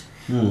concerned.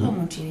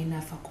 Omuntu yenna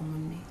afa ku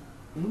munne.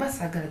 Mba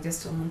saagala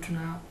just omuntu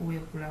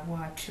n'akuweebula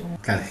bw'atyo.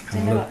 kale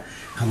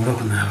kamula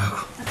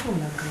okunaabako Ate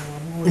olaga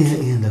wabwoti.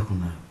 ngenda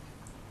kunaaba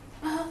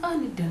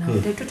Nedda nawe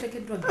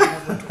tetuteekeddwa genda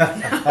bw'otyo.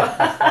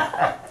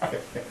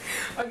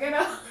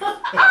 Ogenda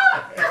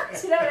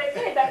kirabe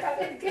genda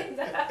kale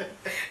genda.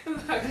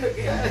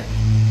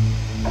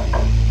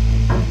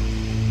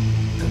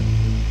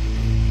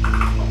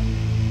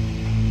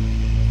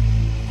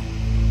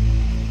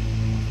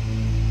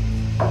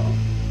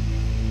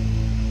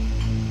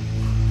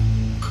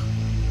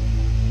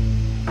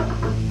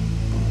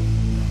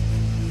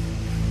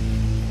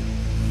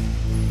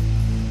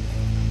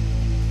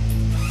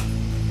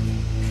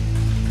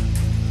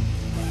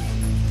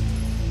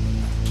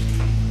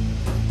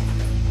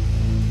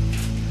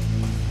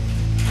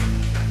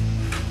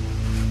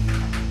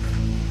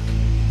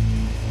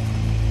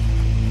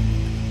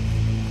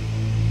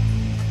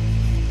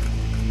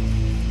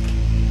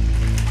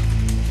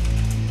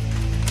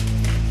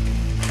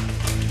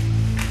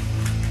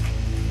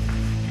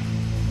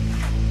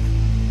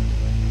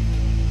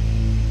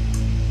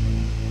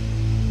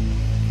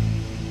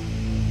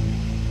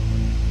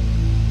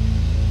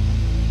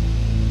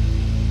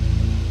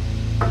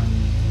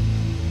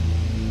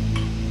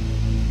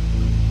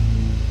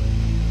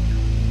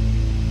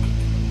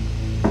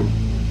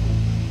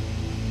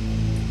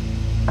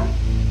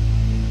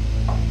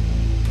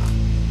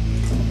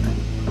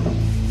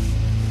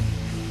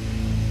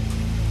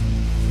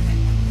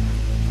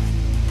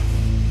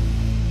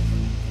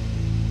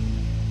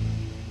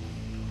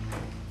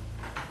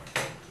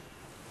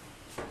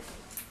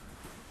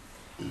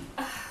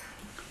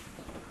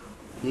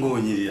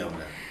 ng'onyirira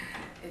bula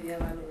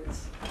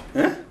Ebyabalungi.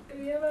 Eh?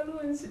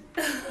 Ebyabalungi.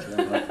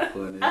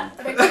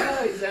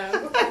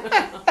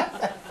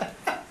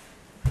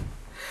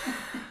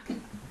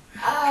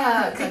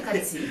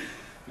 Kakati.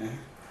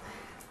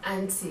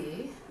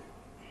 Auntie.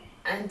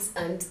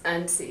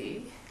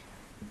 Auntie.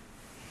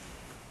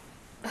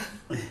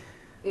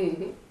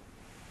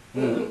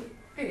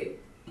 Hey.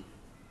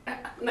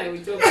 No, we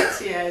joke.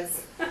 Cheers.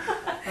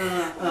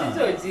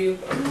 George.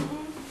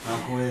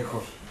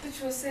 akuweeko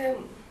Tukyuse.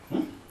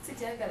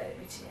 Sijagala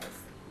cheers.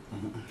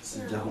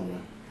 sijja kunywa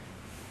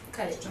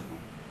Kale.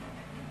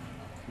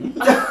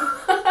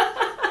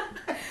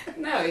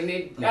 Nawe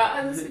ne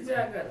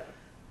sijagala.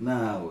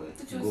 naawe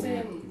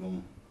Tukyuse.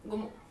 gumu.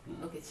 Gumu.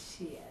 Okay,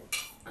 cheers.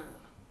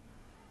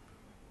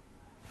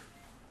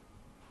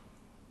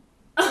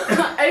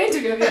 I need to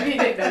go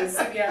bibiri ddala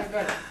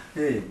sijagala.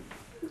 Hey.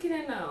 Nkira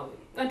naawe.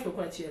 Anti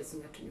okola cheers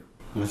nga tunywa.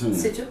 Ngatunywa?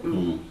 Sikyo?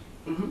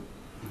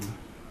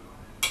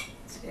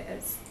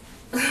 Cheers.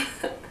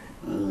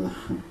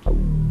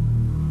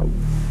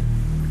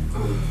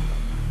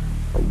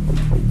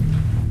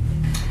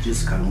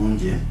 Juice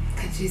kalungi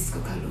Kajuice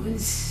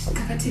kalungi.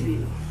 Kakati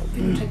bino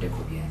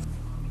taddeko byaki.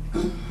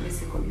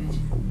 Leseko byaki.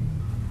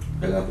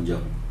 daga kujja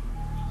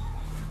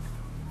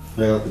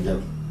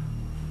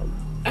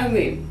I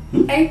mean,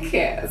 I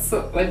care.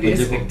 So what do you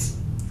expect?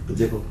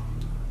 Jacob.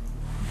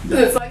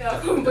 That's why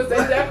I'm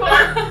composing Jacob.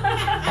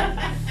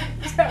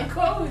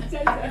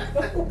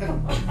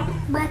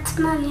 But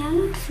Mommy,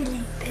 I'm not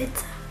feeling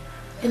better.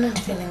 You're not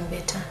feeling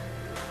better.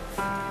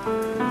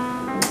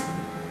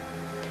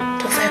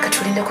 Tofaya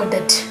katulinde ko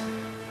dad.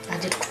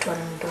 Aje tukutwala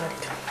mu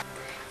ddwaliro.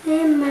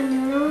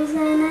 Mommy, Rosa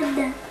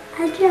anadda.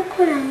 Ajja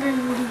kukola nga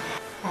luli.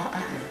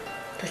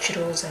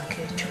 Tokirowoozaako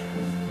ekyo.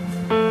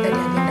 Dad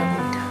agenda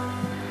kudda.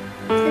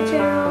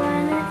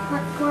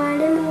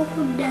 Walema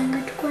okudda nga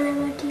tukola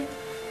batya?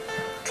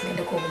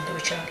 Tulindeko obudde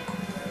bukyaliko.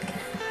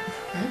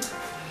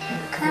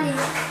 Kale.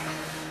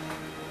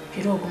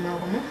 Kiro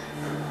ogumagumu.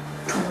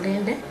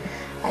 Tumulinde.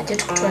 Ajja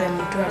tukutwala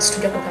mu ddwaliro.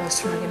 Situjja kwagala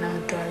tunagenda mu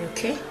ddwaliro,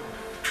 okay?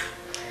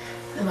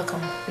 Nebaka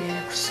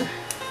mukubire kusa.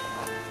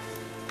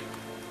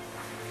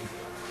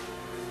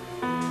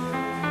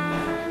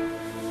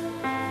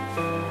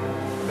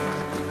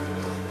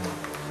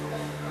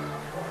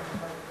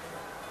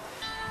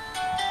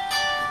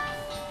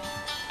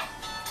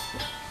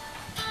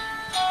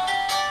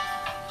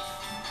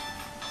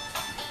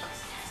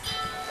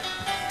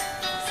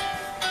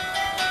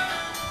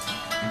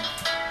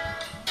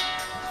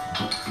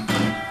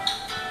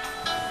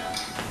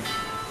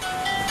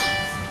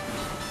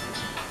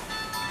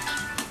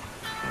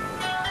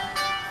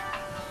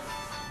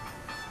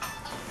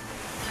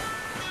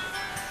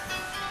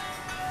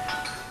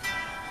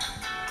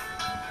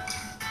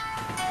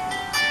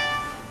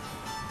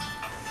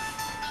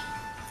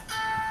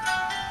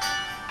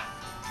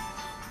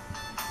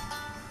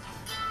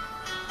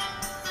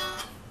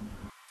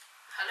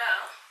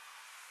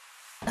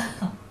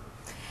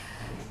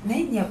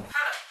 Nenya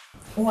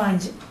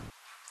wanje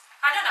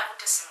Ana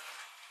nakutesimu.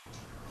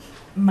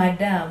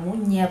 madamu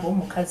nyabo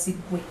mukazi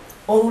gwe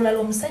olulala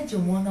omusajja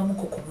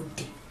omuwangamuko ku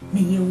budde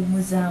ne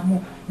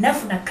yeewumuzaamu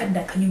nafuna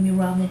kadda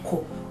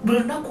kanyumirwamuko buli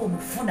lunaku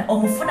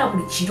omufuna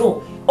buli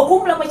kiro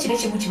okuwumulamu ekiro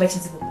ekimu kiba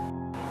kizibu.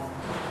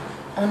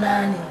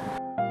 Onaani.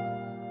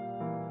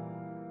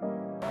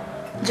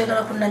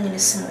 Njagala kunnanyini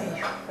essimu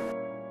eyo.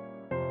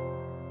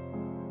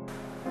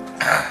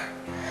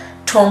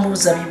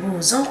 Tombuuza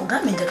bibuuzo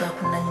nkugambe njagala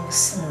kunnanyini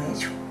essimu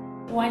eyo.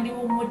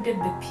 Wandiwummudde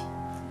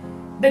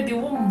bebi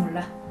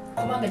wummula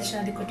kubanga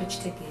kyaliko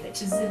tokitegeera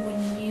kizibu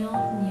nnyo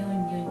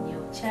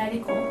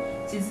kyaliko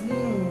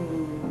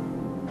kizibu.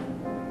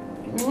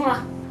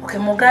 Okay,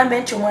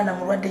 mugambe nti omwana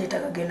mulwadde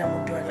yeetagagenda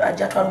mu ddwaliro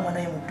ajja atwala omwana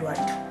we mu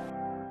ddwaliro.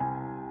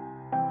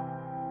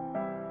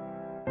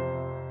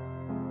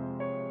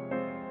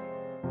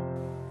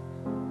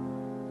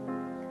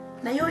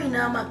 Naye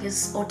olina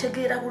amagezi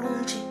otegeera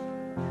bulungi.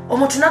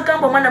 Omuntu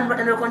n'agamba omwana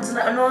mulwadde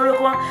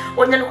n'olyoka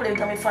onnyanukula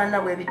ebigambo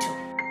ebifaanana bwe bityo.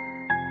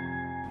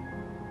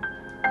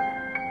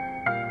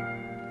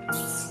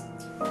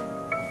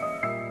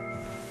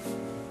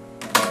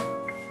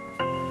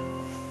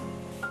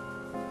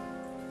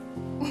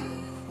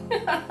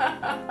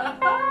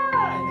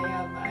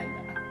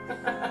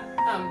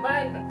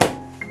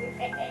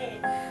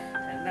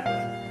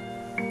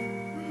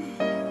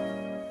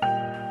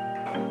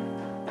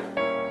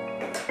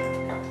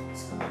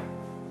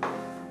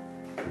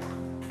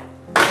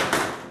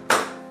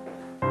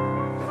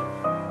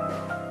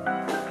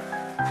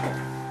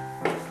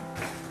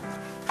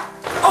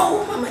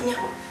 Oh, mamanya.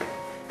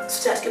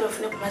 Tutaki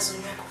bafune ku mazzi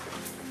onyweko.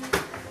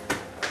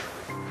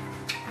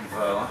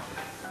 Mvawa.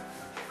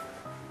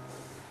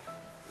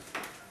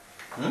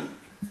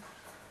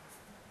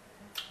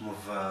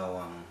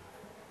 Muvawa.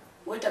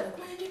 Wetaaga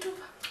kumanya gye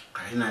tuva.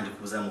 Kale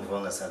nandikubuuza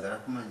muvawa nga saagala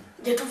kumanya.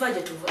 Gye tuva.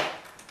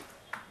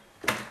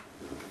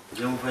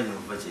 Gye muva ne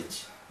muva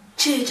kyeki?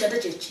 Kiki ate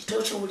kyeki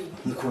tokiwulidde.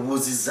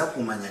 Nkubuuzizza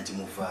kumanya nti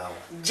muvaawo.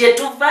 Gye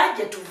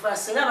tuva.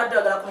 Singa abadde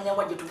bagala kumanya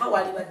nga gye tuva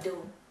wali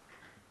baddewo.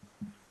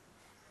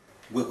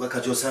 Gwe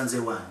kati osanze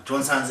wani?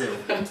 Tonsanzeewo?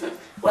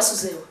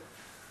 Wasuzeewo.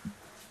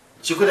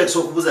 Kikwera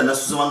kisobola okubuuza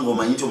nasuze wange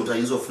omanyi nti omuntu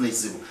ayinza okufuna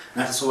ekizibu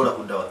n'atasobola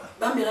kudda waka.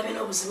 Bambi olabye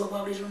n'obuzibu bwa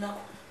buli lunaku.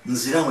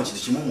 Nziramu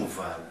ekintu kimu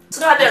muvaawo.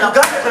 Kugambye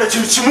kale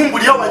kintu kimu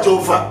mbulya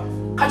wagyova.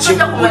 Kati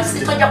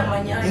tojja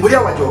kumanyayo.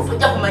 Mbulya wagyova.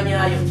 Tojja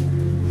kumanyayo.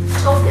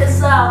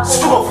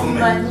 Togezaako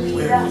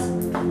kumanyira.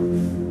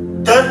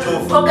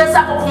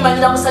 Togezaako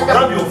kumanyira musajja.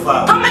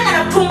 Tomanya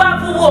na kutumba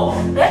buwo.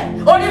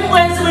 Oli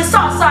mwenzi buli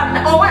sawa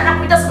sana. Omwana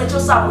nakuyita simu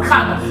ekyosaa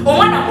mukaaga.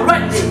 Omwana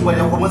mulwadde.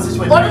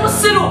 Oli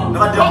musiru.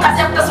 Omukazi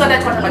yakutasiwa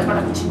naye twatanga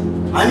kipata kuki.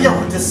 Ani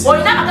yakutesi?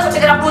 Olina amagezi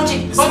otegeera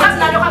bulungi. Omukazi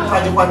n'alyoka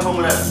agikwata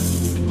omulala.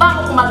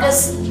 Bambu ku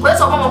magezi.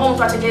 Kolesa obwongo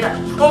bw'omuntu ategeera.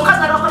 Omukazi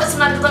n'alyoka kwata simu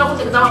n'ategeeza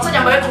n'okutegeeza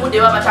amasajja mbabe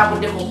tubudde baba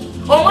bakyabuddeko.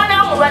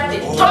 Omwana wo mulwadde.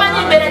 Tomanyi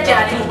embeera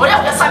gy'alimu. Oli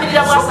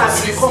akuyasamirira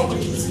bwasabiriza.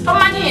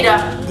 Tomanyiira.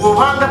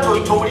 Bw'obanga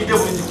towulidde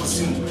bulungi ku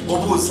ssimu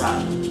obuuza.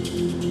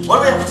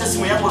 Waliwo yakuta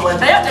essimu yange olwagi.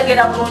 Naye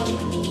otegeera bulungi.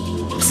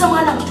 Okisa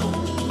mwana muto.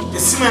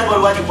 Essimu yange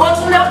olwagi.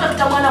 Otunulayo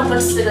tokita mwana muto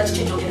ntisiteera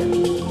kiki ekyogera.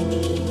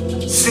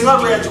 Singa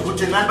lwe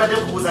yagikutte nandibadde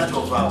nkubuuza nti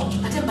ovaawo.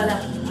 Ate mbala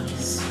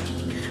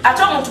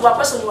ate omuntu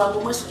bwakwesonyiwanga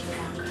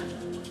omwesonyiwanga.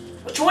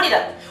 Okiwulira?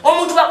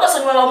 Omuntu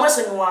bwakwesonyiwanga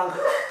omwesonyiwanga.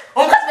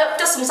 Omukazi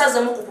kutesi musaze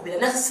mukukubira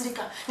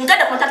nasirika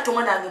ngada contact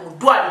omwana wange mu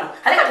ddwaliro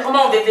ate kati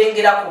ngoma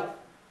ombevengerako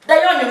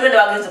dayo nyumirwe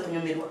bagenze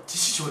kunyumirwa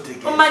kiki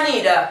kyotegeeza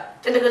omanyira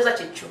tendegereza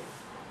kyekyo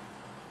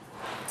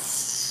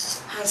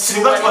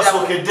singa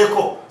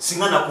twasokeddeko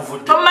singa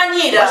nakuvudde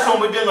tomanyira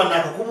basombedde nga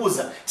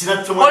nakakubuuza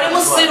oli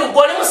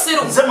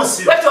musiru nze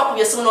musiru lwaki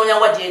wakubye esimu noonya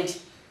wa gyendi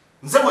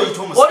nze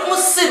bweyita omusiru oli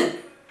musiru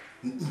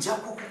nja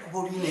kukukuba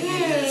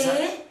oluyinegendereza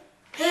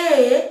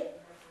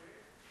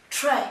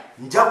try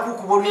nja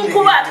kukukuba oluyinegendereza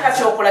nkuba ate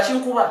kakyokola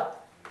kinkuba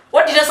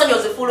waddira ensonyi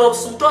ozifuula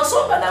obusumu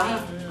tosonga namu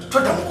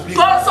todamu kubi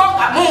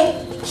tosongamu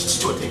kiki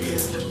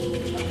kyotegeeza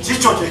kiki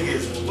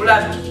kyotegeeza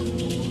ulabi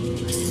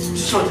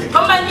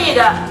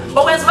tomanyira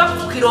obwenzi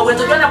bakukukira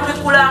obwenzi ojolana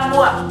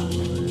kubikulambwa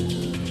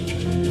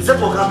nze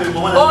bwogamba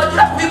emwana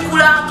ojula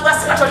kubikulambwa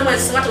singa toli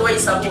mwezi singa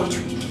teweyisa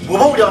bwotyo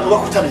bwoba buli abantu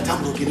bakutana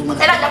tambula ogere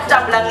mwana era nja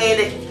kutambula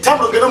ngende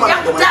tambula ogere mwana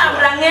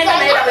kutambula ngende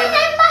naye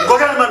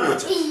ngogera mami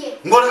oki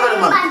ngolekale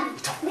mami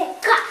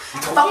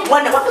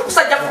mwana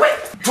wakusajja kwe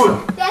tula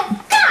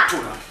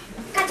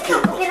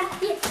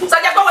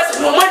sajja kwe wesi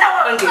mwana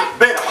wange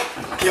bera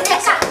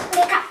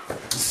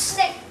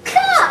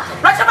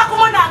lwaki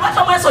bakumona lwaki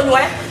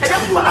omwesonyiwa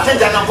ate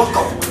njana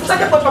mbokawo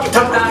sajja kwe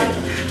bakutambula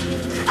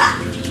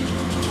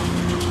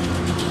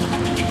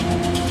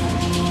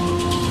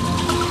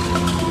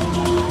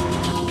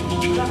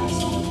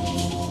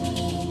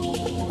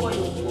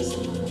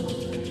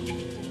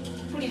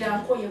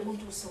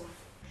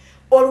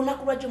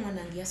olunaku lwajjo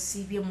omwana wange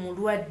yasiibye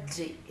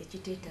mulwadde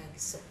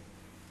ekiteetaagisa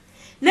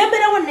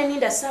nembeerawo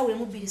neninda saawa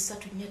emu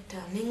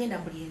 2-3-4-5 nengenda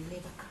mbuli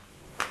enebaka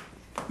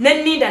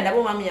neninda ndaba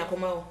omwami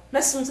yakomawo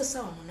nasunze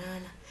saawa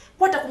 8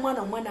 kwata ku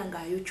mwana omwana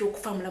ng'ayokya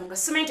okufa mulamu nga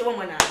simanyi oba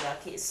omwana wange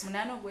akeesa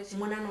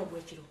 8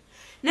 ogwekiro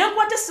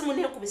nenkwata essimu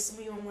nekuba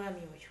essimu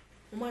y'omwami oyo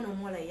omwana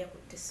omuwala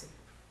yeyakutte essimu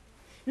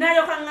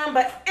n'alyoka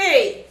ŋŋamba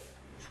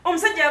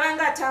omusajja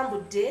abanga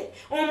atambudde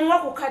omuwa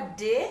ku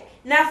kadde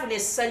n'afuna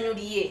essanyu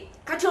lye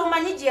kati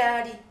omanyi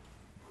gy'ali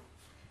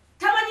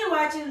tamanyi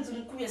lwaki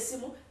nzimukubye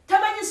essimu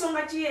tamanyi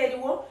nsonga ki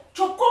eriwo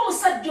kyokka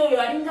omusajja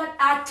oyo alinga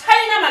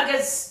atalina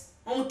magezi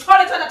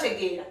omutwale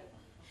twatategeera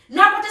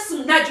n'akwata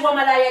essimu n'agiwa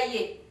malaaya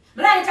ye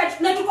malaaya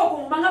natuka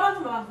okumuma nga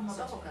banvuma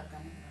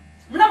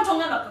mulamu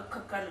tongamba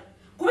kakkano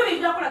kuba ebyo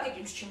byakolako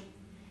ekintu kimu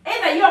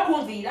era ye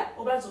okunviira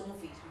oba nze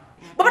omuviira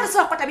baba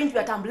tasobola kukwata bintu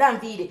byatambula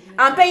nviire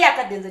ampeeyo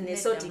akadde nze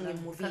nesootinga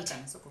emuviire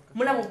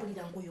mulamu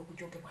mpulira ngoyo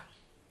okujogebwa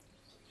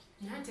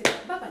nante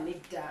baba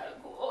nedda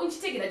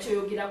onkitegera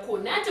kyoyogerako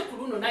nante ku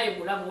luno naye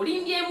mulamu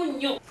olimbyemu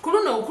nnyo ku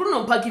luno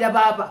mpagira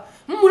baaba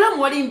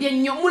mulamu walimbye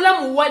nnyo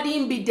mulamu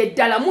walimbidde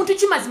ddala muntu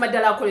kimazima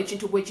ddala akola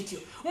ekintu bwe kityo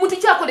muntu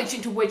kyakola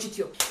ekintu bwe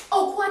kityo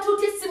okwata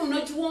otya essimu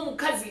n'ogiwa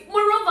omukazi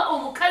mulova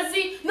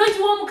omukazi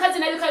n'ogiwa omukazi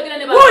nayokayogera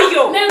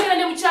nayogera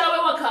ne mukyala we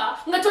waka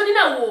nga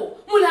tolinawo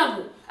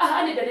mulamu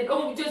nedda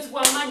omubujozi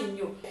bwamaanyi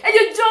nnyo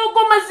eryo jogo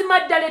mazima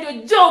ddala eryo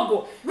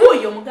jogo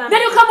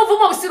nalyoka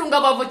muvuma obusiru nga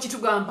bwava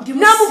kitugamba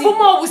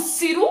namuvuma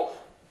obusiru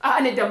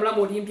nedda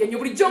mulamu olimbye nnyo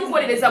bulijjo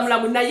nkuwolereza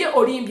mulamu naye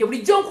olimbye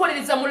bulijjo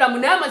nkuwolereza mulamu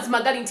naye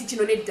amazima gali nti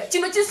kino nedda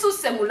kino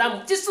kisusse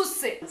mulamu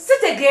kisusse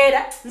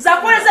sitegeera nze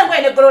akuwoleza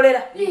ngoye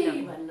negololera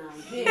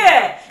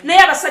naye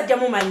abasajja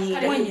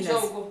mumanyiire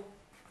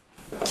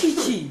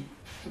kiki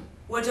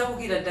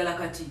watabukira ddala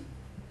kati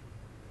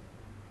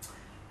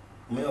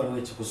Mwe waliwo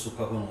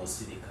ekikusukkako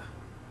n'osirika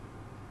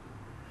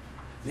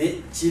naye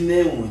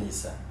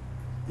kineewuunyisa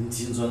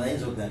nti nzo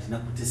nayinza okuga nti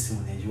nakutte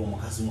essimu nenjiwa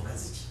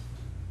mukazi ki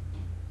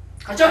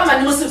kakyogamba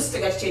ndi musiru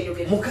sitega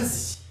kikyenjogera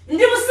mukazi ki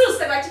ndi musiru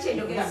sitega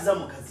kikyenjogera za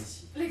mukazi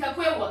ki leka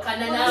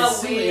kwewakana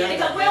naawe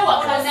leka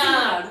kwewakana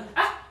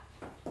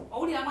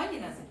owulira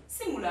mwanyinaze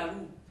si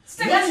mulalu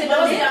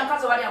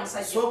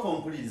sooka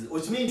ompulirize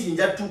okimanyi nti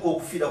nja tuuka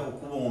okufiira ku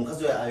kkubo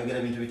omukazi oyo ayogera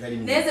bintu bitali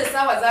neze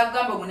saawa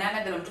zagamba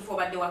 8 ddala mutufu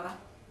obadde waka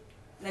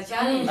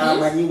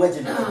amanyibwa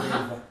gye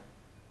nakuva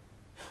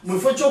mu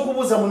kifo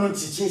ky'okubuuza muno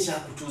nti kiki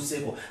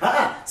ekyakutuuseeko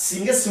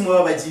singa essimu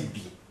baba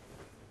bagibbye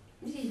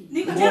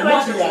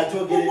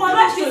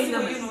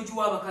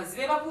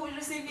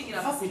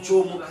ku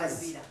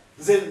ky'omukazi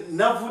nze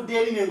navudde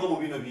eri nenga mu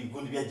bino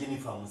bigundi bya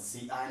Jennifer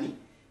Musi ani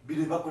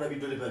bino bakola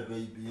bidole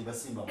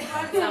basimba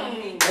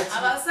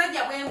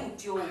abasajja bwe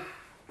mutyo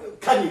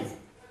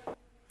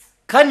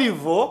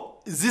kanivo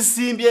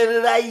zisimbye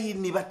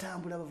layini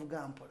batambula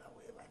bavuga mpola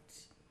we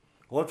bati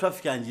owa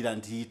traffic anjira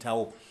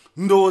ntiyitawo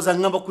ndowooza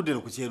ngamba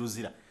kuddeno ku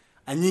kyeruzira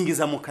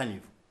anyingiza mu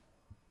kanivo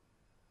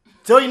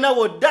toyina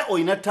wodda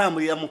oyina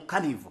tambulira mu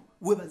kanivo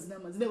webazina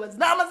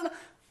amazina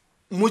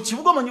mu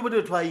kibuga omanyi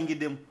budde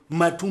twayingiddemu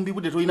matumbi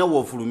budde toyina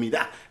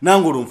woofulumira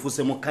nange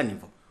olwonfuuse mu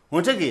kanivo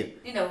ontegeera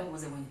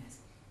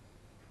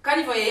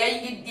kanivo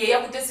yeyayingidde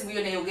yakutte essimu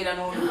yo neyogera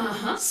n'olu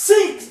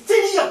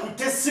teri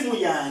yakutte essimu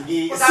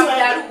yange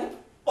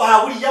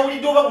buli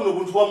yawulidde oba buno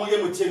buntu bwamulye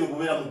mu kyeno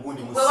bubeera mu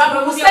gundi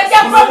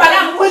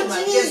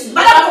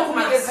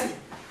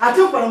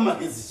ate okolamu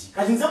magezi ki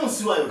kati nze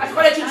musirwayo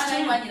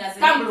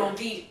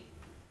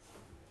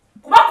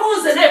kuba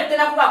kunze naye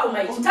kutera kubaako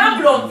maiti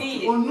tambula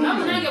onviire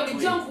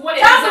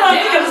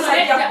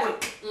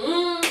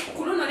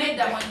ku luno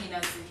nedda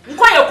mwanyinaze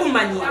nkwayo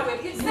okummanyira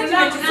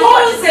statement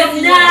kuze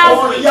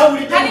nawe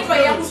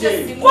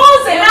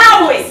kuze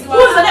nawe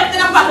kuze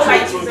nakutera kwako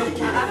bayikize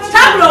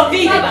tablo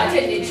mbili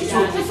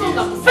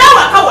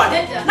fewa kawa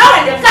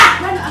nawe ndeka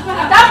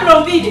tablo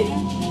mbili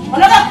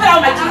onaga kupera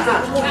umakize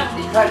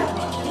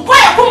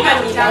kwaya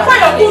kumanyira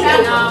kwaya kundu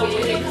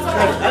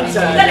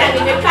Dada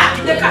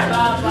ndeka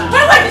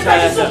wewe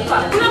ndisuka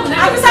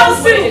abisa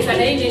usiri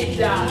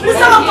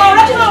bisaba kwa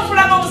ulati na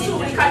fulama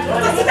usiri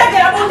kati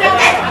sitegera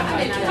bundeke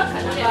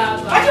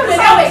ati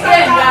unawe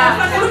genda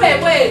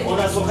ulumebwe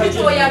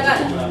kicho yagala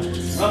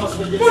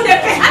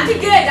bundeke ati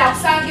genda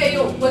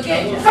kusangeyo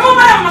wegenda kama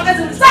mara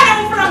magazini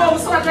sana mfulama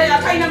usura ya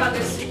kaina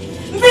magazini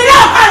mbira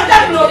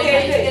kanda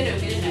blogende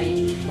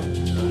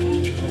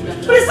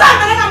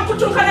Prisama nanga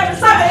mkutuka na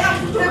prisama nanga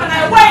mkutuka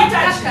na wait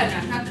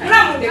ashkana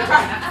Ramu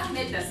ndeka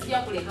nenda sija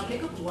kuleka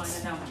mleke kuwana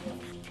nawe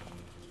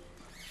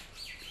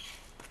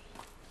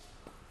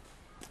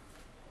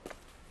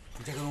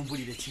Njagala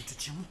ombulire kintu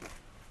kimu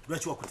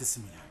lwaki wakutte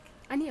essimu yange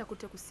Ani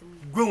yakutte ku ssimu?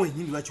 Gwe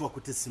wenyini lwaki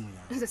wakutte essimu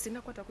yange Nze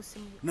sinakwata ku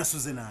ssimu.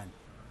 nasuze nani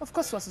Of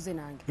course wasuze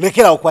nange.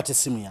 lekera okwata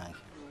essimu yange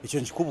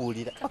ekyo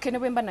nkikubuulira Okay, ne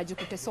bwe mba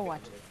nagikutte so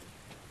what?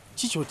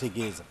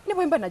 kikyotegeeza Ne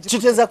bwe mba nagikutte.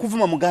 kiteeza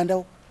kuvuma muganda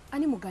wo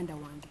Ani muganda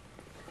wange?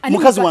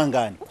 mukazi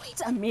wangaani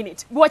Wait a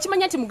minute. Bwe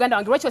wakimanya nti muganda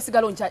wange lwaki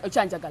wasigala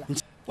okyanjagala?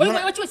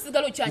 Lwaki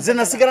wasigala okyanjagala? nze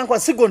nasigala nkwa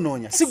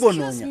sigonoonya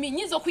Excuse me,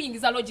 nyinza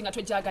okuyingiza lodge nga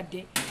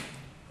tojagadde.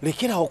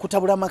 lekera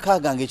okutabula amaka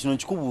gange kino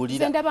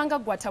nkikubuulira Ndabanga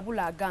gwa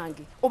tabula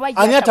agange. Oba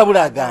ani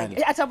atabula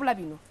agange atabula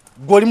bino.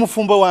 gw'oli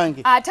mufumbo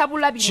wange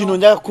Atabula bino. kino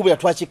njaga kukubira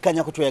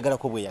twakikkanyako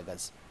tweyagalako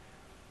bweyagazi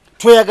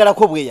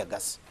tweyagalako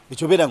bweyagazi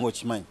ekyo beera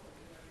ng'okimanyi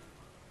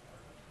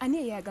Ani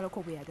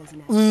eyagalako bweyagazi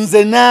naye?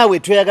 nze naawe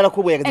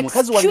tweyagalako bweyagazi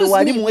mukazi wange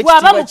wali muwe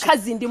bw'aba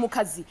mukazi ndi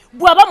mukazi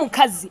bw'aba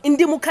mukazi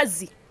ndi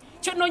mukazi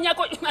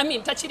kyononyako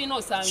takirina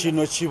osanga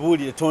kino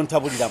kibuulire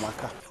tontabulira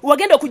maka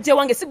wagenda okujja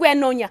wange si gwe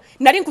yanoonya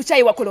nali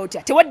nkukyayi wakola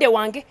otya tewadde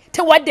wange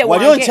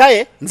wali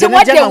onkyaye nze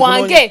tewadde nejjanga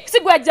wange si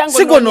gwe ajja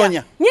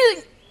sigonoonya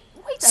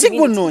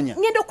sigonoonya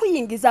ngenda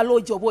okuyingiza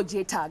loogi oba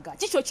ogyetaaga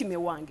kikyo kime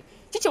wange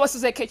kiki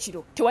wasuzeeko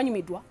ekiro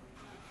tewanyumidwa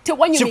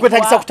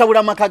kikwetagisa kutabula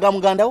amaka ga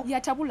muganda wo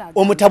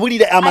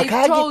omutabulire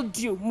amaka ge I told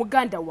you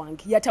muganda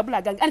wange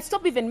yatabula gange and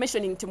stop even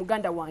mentioning ti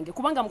muganda wange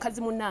kubanga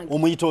mukazi munnange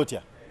omuyita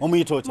otya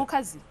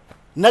mukazi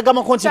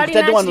nagamba konti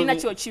nkutadde wano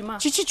kyokima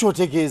kiki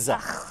kyotegeeza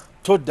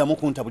toddamu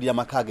kuntabulira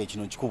amaka ge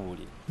kino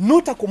nkikubuulire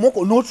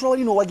notakomoko n'otula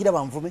wali n'owagira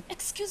banvume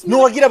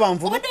n'owagira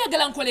banvume obadde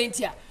oyagala nkole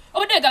ntya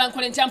obadde oyagala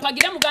nkole ntya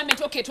mpagira mugambe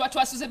nti okay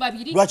twasuze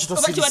babiri lwaki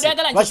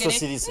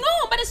tosirise no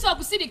mbadde siwa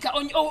kusirika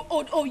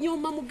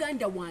onyoma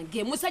muganda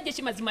wange musajja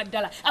kimazima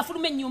ddala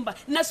afuluma ennyumba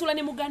nasula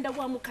ne muganda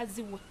wa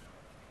mukazi we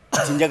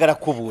njagala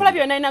kubuulira kola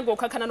byonna inanga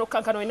okankana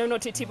n'okankana olina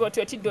n'otitiba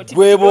otidde oti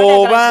bwe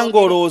bw'obanga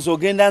olowooza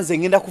ogenda nze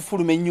ngenda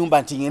kufuluma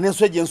ennyumba nti ngenda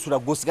enswa egyensula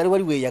gwe osigale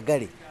wali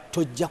weeyagale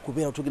tojja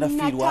kubeera otogenda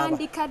fiirwaba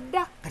natandika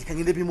dda kati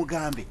kagende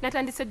bimugambe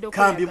natandise dda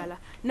okweyagala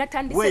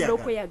natandise dda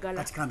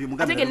okweyagala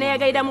ate ge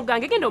neeyagalira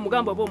mugange genda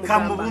omugambe oba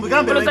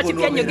omugamba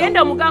kipya nnyo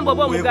genda omugambe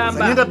oba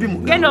omugamba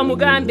genda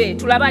omugambe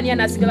tulaba ani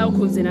anaasigalawo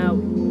kuze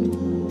naawe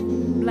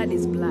blood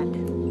is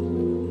blood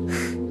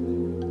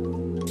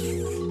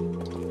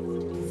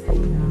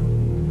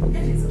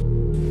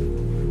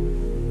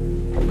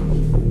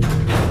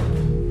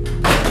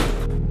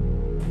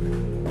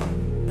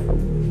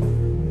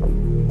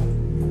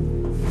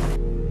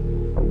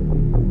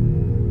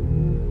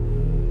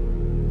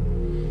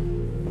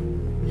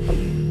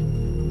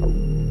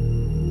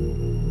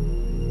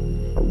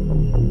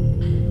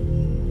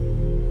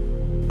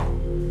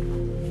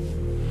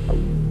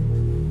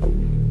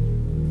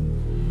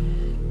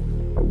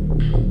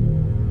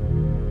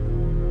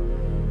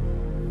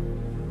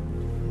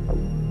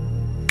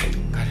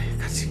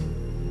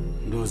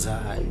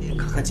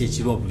kakati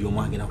ekirwa buli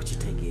omu agenda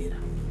kukitegeera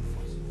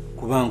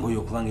kubanga oyo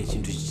okubanga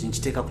ekintu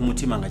nkiteeka ku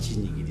mutima nga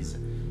kinyigiriza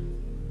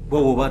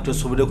bwe bwoba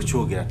tosobodde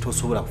kukyogera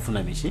tosobola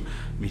kufuna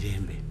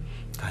mirembe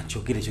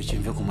kankyogere ekyo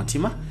kinve ku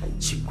mutima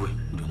kiggwe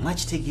buli omu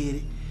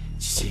akitegeere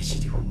kiki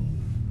ekiriwo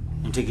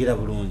ntegeera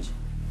bulungi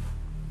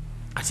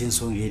ate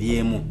ensonga eri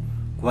emu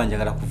kuba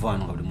njagala kuva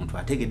wano nga buli muntu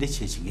ategedde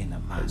ki ekigenda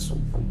mu maaso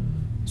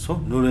so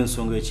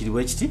n'olwensonga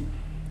ekiriwo ekiti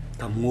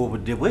kamuwa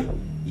obudde bwe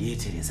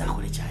yeetereza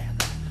akole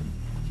kyayagala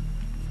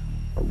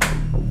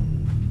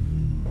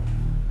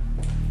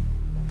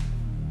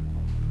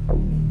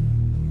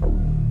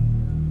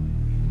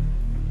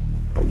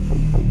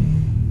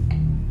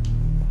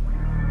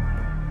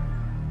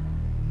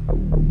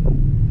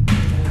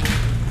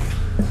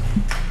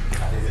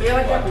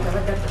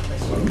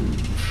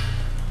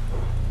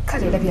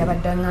kale era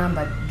byabadde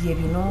aŋŋamba bye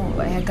bino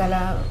ayagala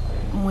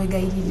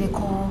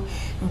mwegayirireko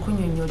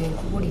nkunyonyole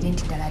nkubulire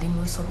nti ddala ali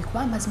mu nsobi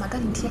kuba amazima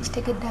gali nti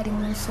yakitegedde ali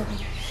mu nsobi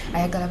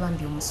ayagala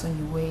bambi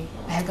omusonyiwe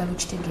ayagala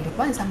okitegeere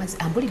kwanza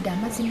ambulidde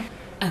amazima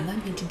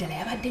agambye nti ddala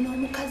yabadde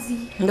n'omukazi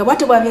nga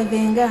bwate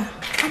bwabevenga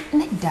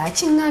nedda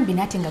kiŋŋambye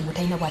naate nga gwe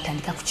talina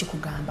bwatandika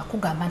kukikugamba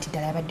kugamba nti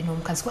ddala yabadde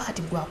n'omukazi kwa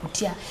kati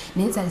gwakutya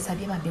naye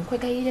nzalisabye bambi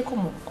nkwegayirireko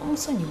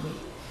omusonyiwe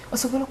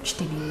osobole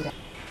okukitegeera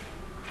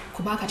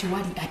kuba kati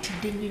wali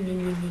atidde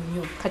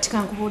nnyo kati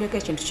kankubuuleko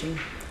ekintu kimu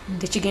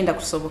tekigenda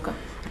kusoboka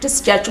ate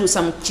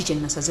sikyakyusa mu kiki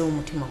kyennasazewo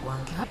omutima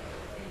gwange.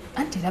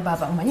 Anti era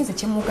baba omanyize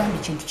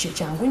kyemugambye kintu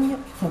kyangu nnyo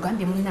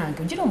mugambye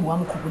munnange ogira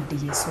omuwamu ku budde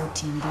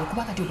yeesootinge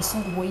kuba kati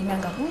obusungu bw'olina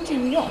nga bungi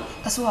nnyo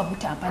kasobola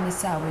butampa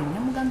n'essaawa eno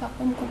namugamba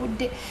omu ku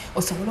budde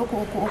osobole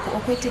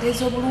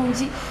okwetereza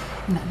obulungi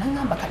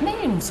naŋŋamba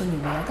naye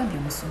musonyiwa yagambye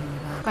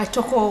omusonyiwa kati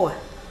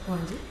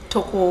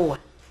tokoowa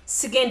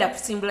sigenda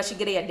kusimbula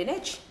kigere yadde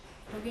neki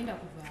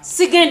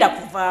sigenda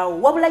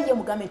kuvaawo wabula ye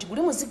mugambe nti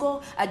guli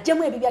muzigo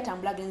ajjemu ebyo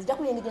byatambula genzi nja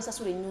kuyengeza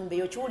ensasula ennyumba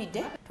eyo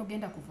kiwulidde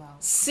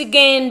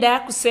sigenda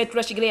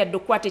kuseetula kigere yadde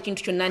okukwata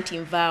ekintu kyonna nti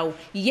nvaawo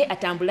ye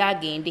atambule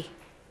agende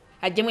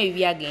ajjemu ebyo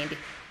byagende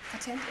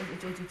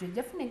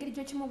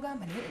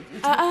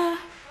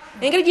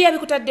engeri gye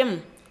yabikutaddemu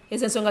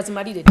ezo ensonga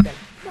zimalire ddala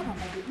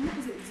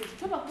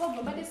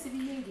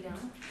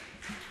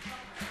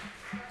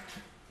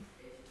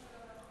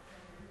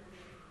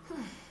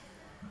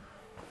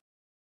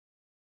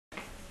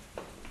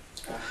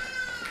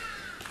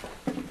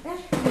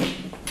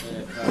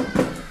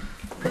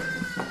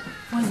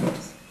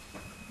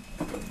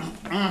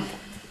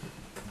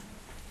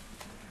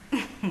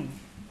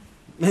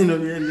Nino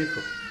byendiko.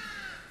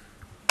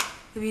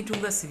 Ebintu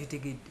nga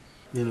sibitegedde.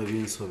 Nino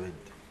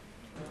binsobedde.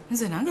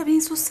 Nze nange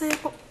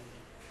binsuseeko.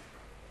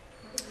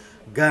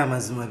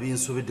 Mazima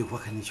binsobedde kuba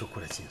kani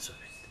ekyokukola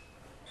kinsobedde.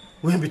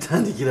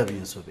 Wembitandikira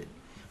binsobedde.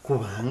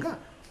 Kubanga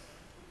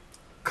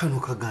kano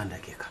kaganda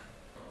ke kano.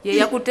 Ye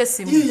yakutte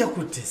essimu. Ye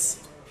yakutte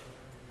essimu.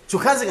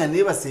 Kyokka nze nga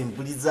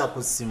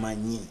neebasembulizaako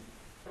simanyi.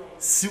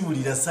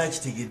 Siwulira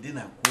saakitegedde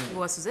nako.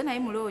 Wasuze naye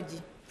mu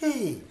loogi.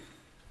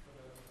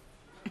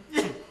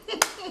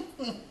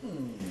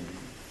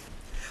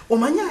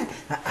 Omanya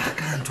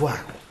akantu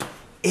ako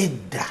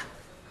edda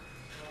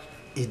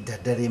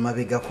ddala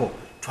emabegako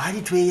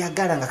twali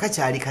tweyagala nga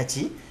kakyali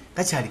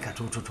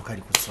katoototo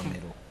kali ku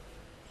ssomero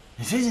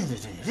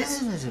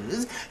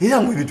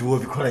era ngu ebintu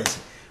wobikola ki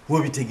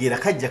wobitegeera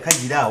kajja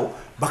kagiraawo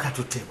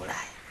bakatutte e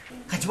Bulaaya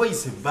kati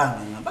wayise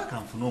ebbanga ngamba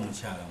kanfuna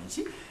omukyala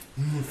muki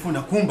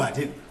nfuna kumba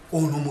ate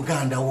ono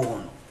muganda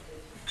woono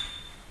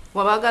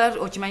wabagala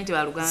okimanyi te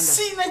baluganda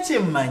sina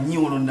kyemmanyi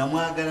ono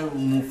namwagala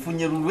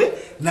mufunye lulwe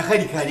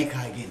nakali kali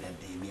kagenda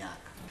dde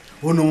emyaka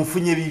ono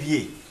mufunye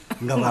bibye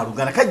nga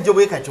baluganda kajja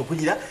bwe kati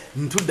okugira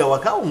ntudda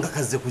wakawo nga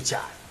kazze ku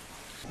kyalo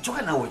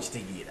kyokka nawe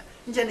okitegeera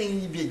nja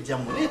nenyibye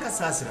ejjamu naye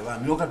kasaasira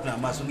bamyoka tuna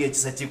amaaso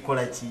ng'ekisa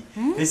kikkola ki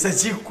ekisa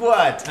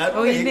kikwata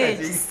oyina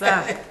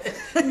ekisa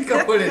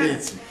nikakolera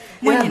eki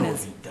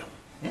mwenyinaziddamu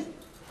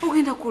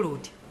ogenda kukola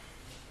otya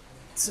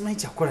simanyi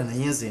kyakukola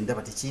naye nze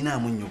ndaba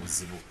tekirinaamu nnyo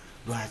buzibu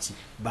lwaki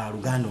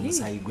baluganda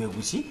omusaayi gwe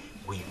guki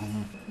gwe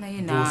gumu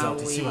naye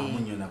naawe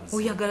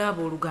oyagala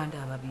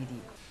abooluganda ababiri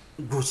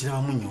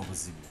gwokirabamu nnyo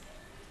obuzibu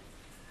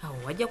awo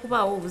wajja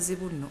kubaawo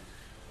obuzibu nno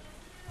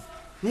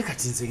naye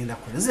kati nze genda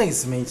kukola nze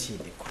ngisimanyi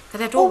kiddeko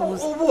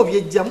oba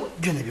obyejjamu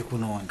byonna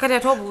bikunoonya kati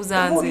ate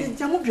obuuza nze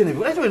obyejjamu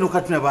byonna ate olina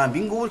okatuna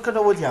bambi ngokata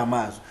woti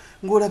amaaso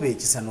ng'olaba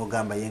ekisa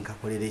n'ogamba ye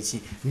nkakolera eki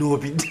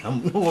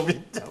n'obiddamu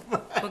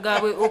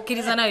gaabwe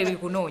okkiriza nawe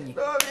bikunoonye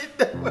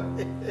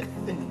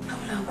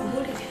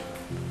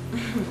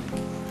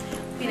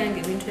biranga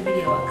ebintu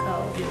ebiri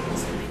awakaawo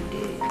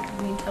byokusomedde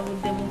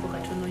bintabuddemu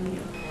katono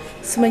nnyo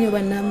simanyi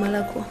oba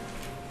naamalako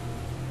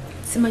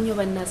simanyi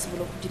oba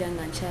naasobola okugira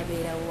nga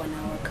nkyabeerawo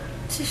wanaawaka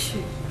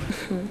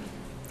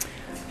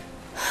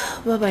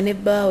baba ne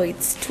bbaawe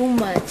its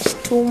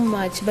too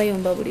much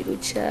bayomba buli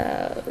lukya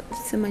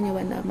simanyi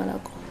oba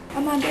naamalako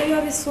amanda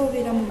ebyo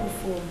bisuubira mu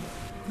bufumu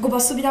gwe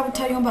basuubira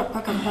butayomba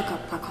paka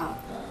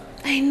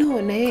I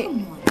know naye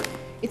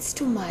it's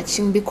too much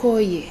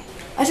mbikooye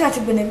ate ati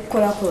gwe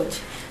nebikukolako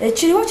ki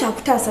ekiriwo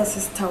kyakutaasa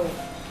sisitawo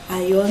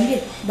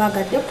ayombye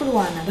bagadde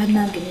kulwana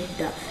bannange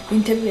nedda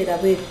bintu ebibeera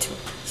bwebityo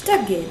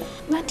kitageera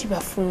nati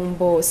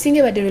bafumbo singa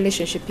ebadde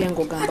relationship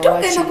yange ogamba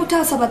waki atogenda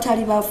kutaasa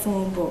batali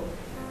bafumbo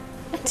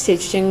ati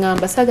kyekyo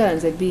kyeŋŋamba saagala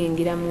nze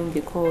biyingiramu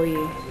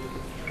mbikooye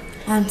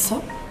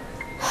anso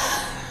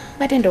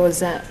bate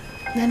ndowooza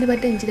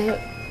nandibadde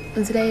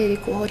nzirayo eri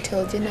ku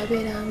hotel gye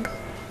nabeeranga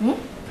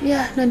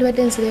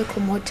nandibadde nzirayo ku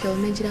hotel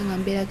nengira nga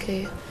mbeerako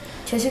eyo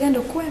kyekigenda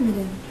okuwa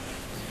emirimu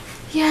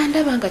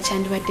ndaba nga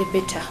kyandibadde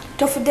beta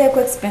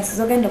tofuddeeko expenses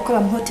ogenda okukola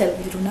mu hotel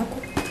buli lunaku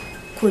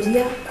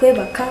kulya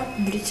kwebaka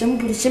buli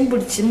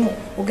kimu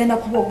ogenda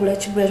kuba ogula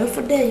kigula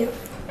tofuddeeyo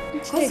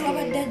kozi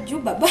wabadde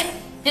juba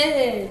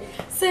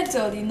sente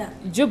olina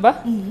juba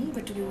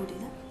bwe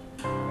tubiwulira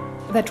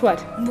that what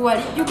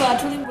mbuwali juba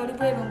atuli ngoli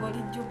bwebo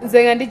ngoli juba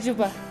nze nga ndi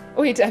juba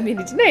wait a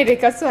minute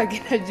naireka so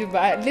agenda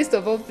juba list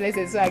of all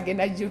places so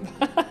agenda juba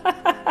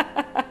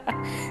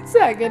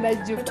so agenda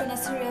juba but on a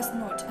serious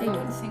note I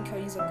don't think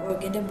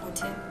ogende mu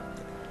hotel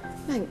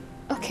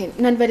okay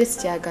nandibadde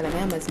sikyagala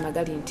naye amazima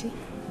gali nti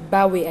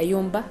baawe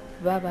ayomba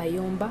baaba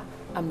ayomba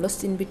I'm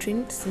lost in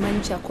between simanyi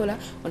kyakola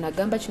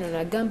onagamba kino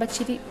onagamba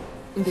kiri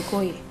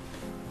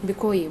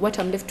mbikooye what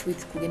I'm left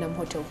with kugenda mu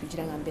hotel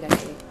kugira nga mbeerako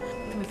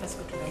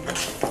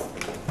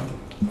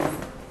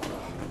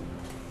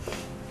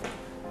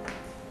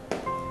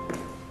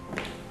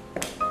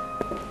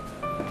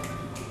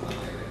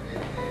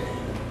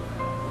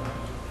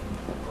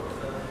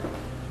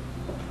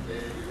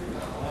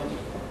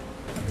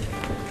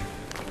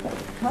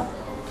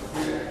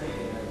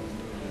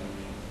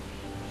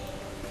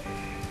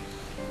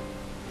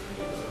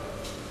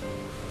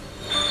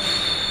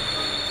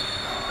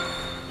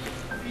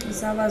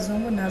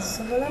z'abazungu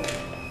nazisobola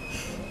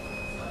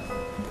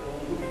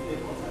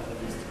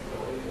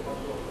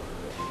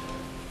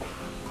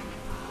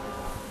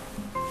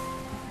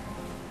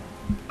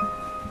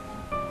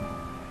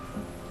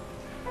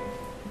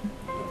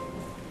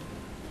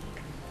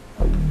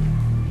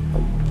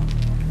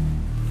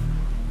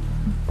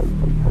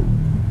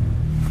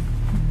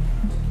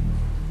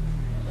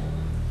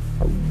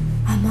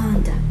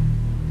Amanda.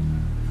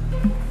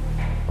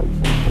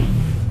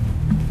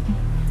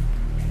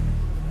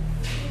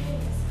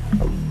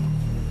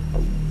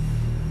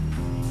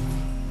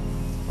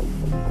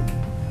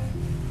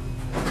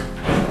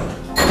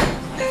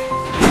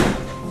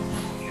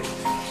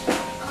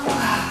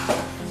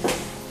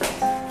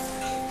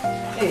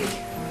 Hey,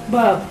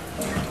 Baba.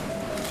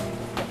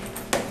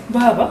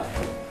 Baba.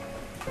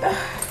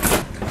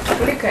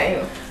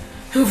 Kulikayo.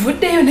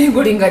 Nvuddeyo naye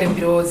ngolingali mu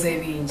birowoozo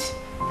ebingi.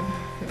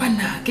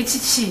 Bannange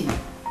kiki?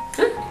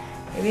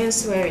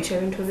 Ebyensi bwe bityo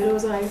ebintu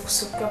birowooza naye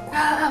kusukkako.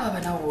 Baba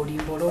nawe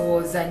olimba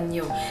olowooza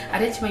nnyo.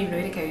 Ate ekimanyi bino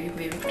bireka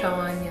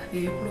bikutawaanya,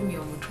 bikulumya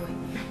omutwe.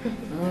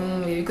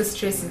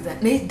 Bikustressiza.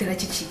 Naye ddala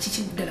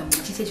kiki ddala mu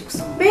kiki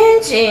ekikusoma?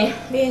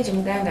 Bingi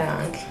muganda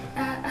wange.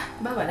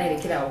 Baba naye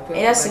lekerawo okwe.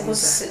 Era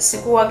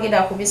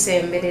sikuwagira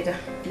kubisemberera.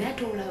 Naye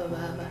ate olaba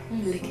baba,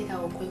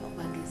 lekerawo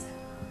okwekubagiza.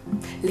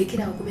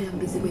 Lekerawo okubeera mu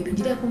bizibu ebyo.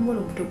 Gira ku muwala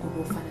omuto gwe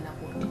bw'ofaanana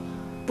bw'oti.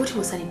 Bw'oti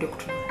bw'osaanidde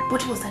okutunula.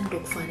 Bw'oti bw'osaanidde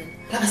okufaanana.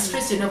 Laba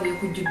stress yonna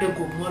bw'ekujjudde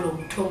gwe omuwala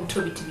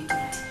omuto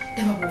bitibiti.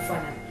 Laba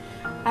bw'ofaanana.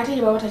 Ate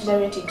ye baba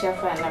takirabye nti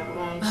kyafaanana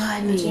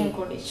bulungi.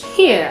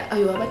 Here,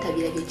 oyo aba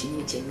tabirabye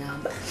ekinyini kye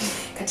ŋŋamba.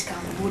 Kati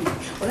kambuulire,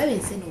 olaba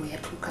ensi eno we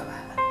yatuuka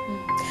baba.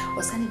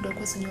 Osaanidde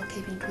okwesonyiwako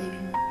ebintu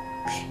ebimu.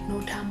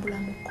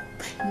 N'otambulamuko,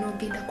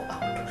 n'ogendako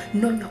awuto,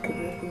 n'onywa ku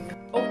bwokunywa.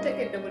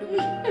 Obutegedde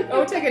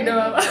obutegedde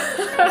baba.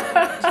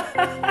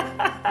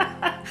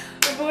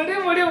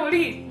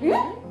 Buli.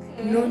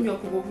 N'onywa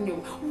ku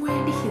bwokunywa.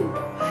 Wendi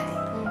Hilda wali.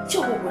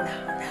 Ky'obonaabona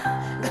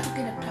nga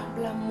tugenda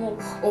tutambulamu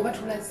oba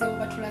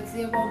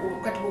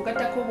tulazeewo kati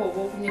bw'ogattako oba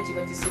obwokunywa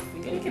kiba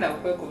kisufunya. Lekerawo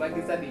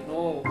okwekubagiza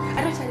bino.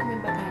 Ate okyalimu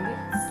embakange?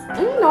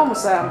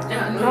 N'omusanvu.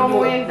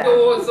 N'omuwenda.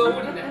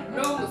 Owulira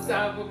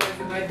n'omusanvu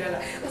mazima ddala.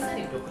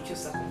 Osaanidde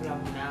okukyusa ku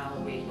bulamu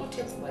naawe.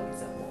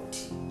 Oteekubagiza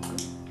bw'oti.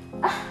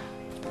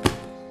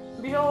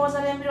 Birowooza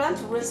n'embiro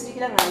nti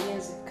bulwesirikira nga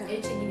nzekka.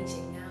 Ekyenyini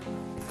kye ŋŋamba.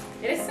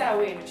 Era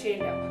essaawa eno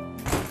kyendaba.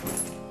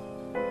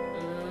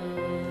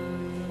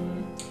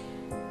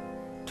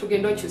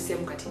 Tugenda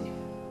okyuseemu katini.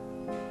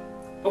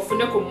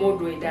 Ofune ku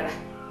moodu endala.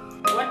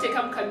 Oba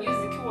teekamu ka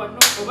music wano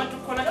oba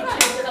tukola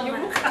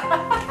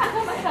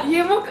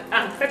yemuka.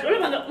 Kati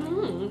olaba nga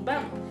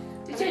bam.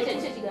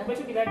 Bwe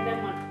tugiradira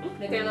mwana.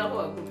 Nekayagako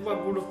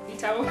waggulu.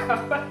 Itawo.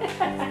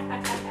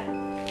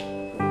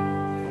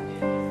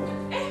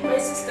 My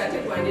sister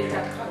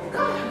tekwandeeta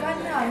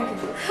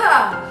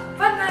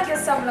Bannange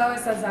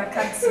samulawesa za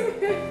kati.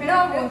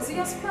 Nobuntu,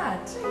 you're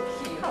smart.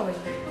 How are you?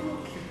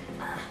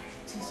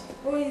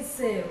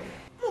 Oyiseewo.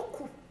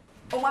 Muku.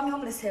 Omwami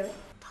omuleseewo.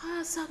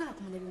 Saagala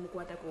kumanya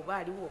bimukwatako oba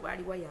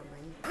aliwo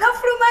yamanyi.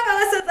 Nafulumanga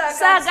wesa za kati.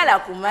 Saagala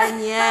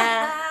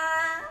kumanya.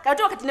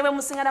 Kati wakati ne bwe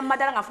musingana mu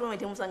madaala nga fuluma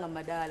temusanga mu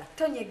madaala.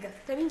 Tonyega.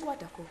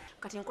 Tebinkwatako.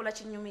 Kati nkola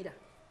kinyumira.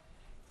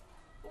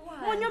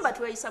 Mu nnyumba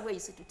tweyisa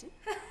bweyisi tuti.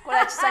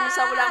 Kola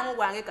kisanyusa bulamu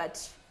bwange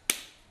kati.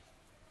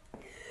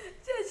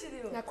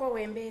 Kyekiriwo. Nako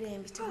wembeera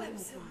embi tewali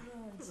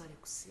mukwano. Bali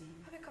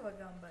kusinga. Abeka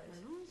bagamba.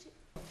 Balungi.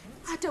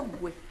 Ate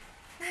gwe.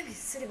 Nabi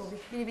siri bubi.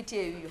 Biri biti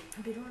ebyo.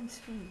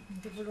 Birungi.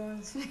 Ndi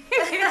bulungi.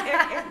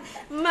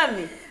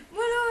 Mami.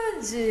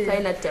 Bulungi.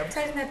 Talina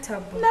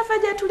tabu. Nafa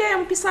gye tuli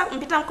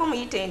mpita nko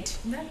muyite nti.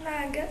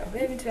 Bannange oba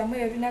ebintu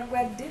byammwe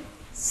ebinagwadde.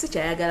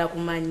 Sikyayagala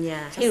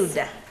kumanya.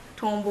 Hilda.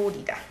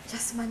 Tombuulira.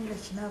 Kyasimanyira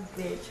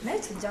kinagwa ekyo naye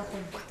kijja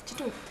kuggwa.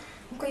 Kituufu.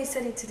 Nkoyise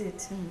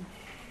litiriti.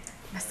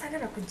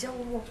 Nasaagala kujja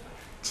wuwo.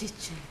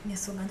 Kiki?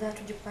 N'ensonga njala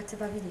tugikukwate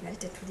babiri nga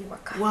tetuli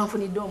waka.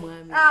 Wanfunidde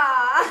omwami.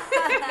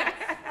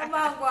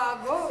 Amangu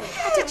ago.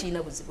 Ate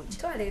kirina buzibu ki?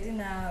 Twala eri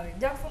naawe.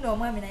 Nja kufuna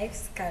omwami naye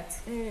kisikati.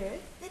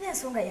 Naye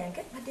ensonga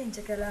yange badde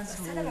njagala nga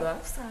saagala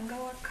kusanga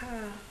waka.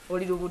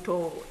 Oli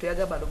lubuto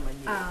toyaga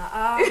balumanye.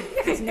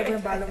 Kati ne bwe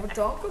mbala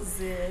obuto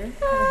nkuze.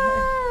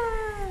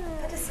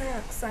 Ate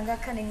saagala kusanga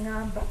kane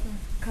ŋŋamba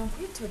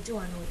kankuyita ojje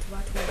wano we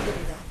tuba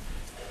twogerera.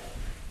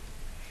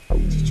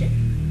 Kiki?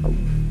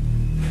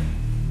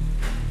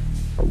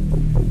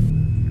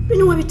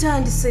 Bino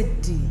wabitandise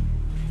ddi?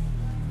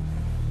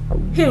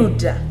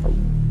 Hilda.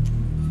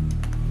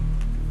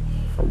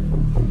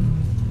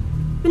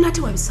 Bino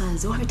ate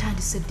wabisanze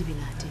wabitandise ddi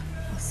bino ate?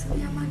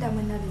 Osimu Amanda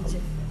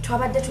mwenabije.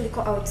 Twabadde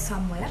tuliko out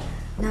somewhere.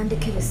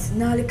 Nandikebesi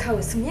n'alekawo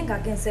essimu ye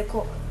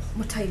ng'agenzeko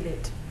mu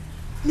toilet.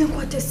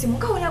 Nenkwata essimu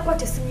nga wali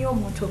akwata essimu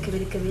y'omuntu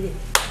okeberekebere.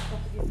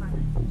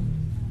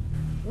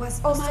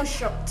 Was also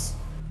shocked.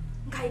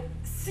 Ngai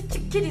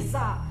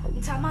sikikkiriza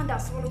nti Amanda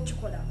asobola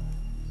okukikola.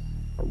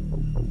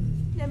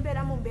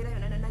 Nembeera mu mbeera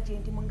yonna nana gye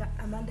ndimu nga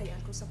Amanda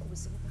yantuusa ku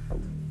buzibu.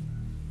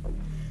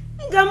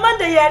 Nga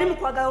Amanda yali mu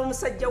kwagala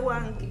omusajja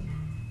wange.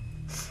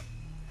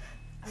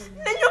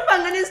 N'ennyumba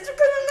nga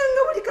nezitukanga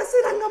nga buli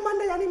kaseera nga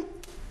Amanda yali.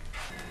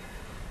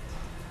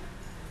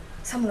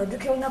 Samuel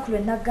duke olunaku lwe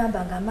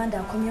nagamba nga Amanda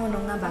akomyewo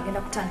n'ongamba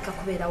agenda kutandika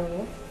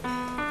kubeerawo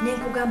ne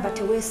nkugamba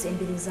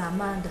teweesembereza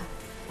Amanda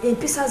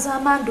empisa za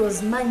Amanda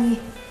ozimanyi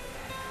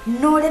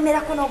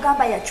n'olemerako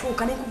n'ogamba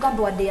yakyuka ne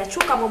nkugamba wadde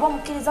yakyuka bw'oba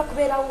omukkiriza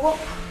kubeerawo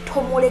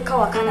tomuleka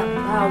wakana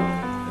mulaawo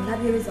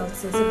olabye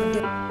results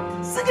ezivudde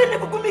sigende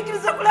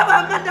kugumiikiriza kulaba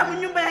Amanda mu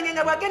nnyumba yange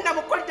nga bwagenda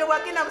mu kolide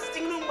bwagenda mu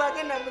sitting room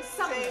bwagenda mu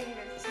kisenge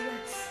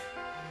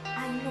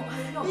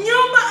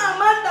nyumba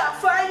Amanda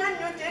afaayo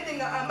nnyo gyedi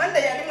nga Amanda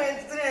yalimu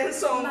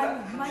ensonga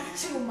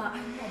kiruma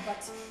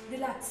but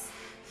relax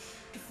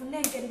tufune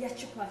engeri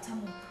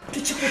yakikwatamu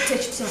tukikutte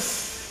kityo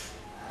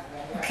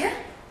okay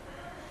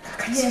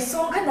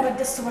yensonga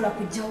nabadde sobola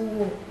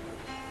kujjawo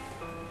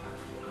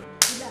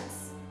relax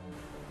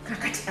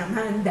kakati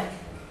Amanda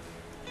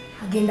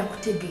agenda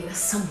kutegeera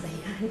Samula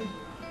yani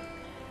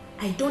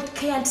I don't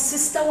care nti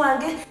sister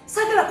wange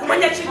sagala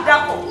kumanya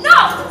kiddako no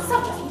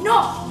no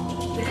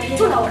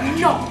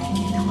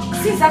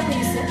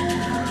sinzakwise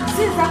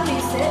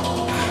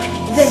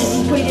then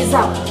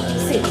mpulirizaako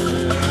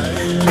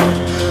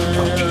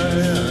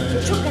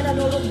ekyogenda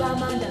n'olumba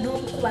Amanda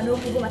n'okukuba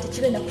n'okuvuma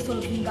tekibenda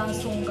kusolovinga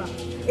nsonga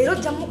era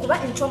ojjamu kuba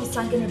enkya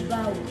omusange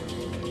nebbaawo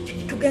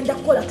tugenda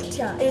kukola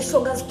tutya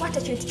ensonga zikwata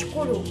kintu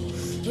kikulu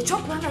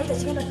ekyokubanga yita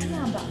kigenda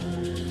tuyamba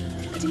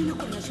kati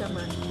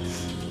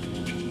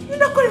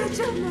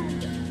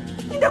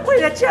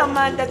ninakolera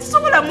kyamanda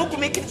sisobola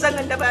mugumiikiriza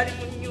nga ndaba ali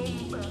mu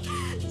nnyumba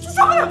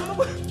sisobola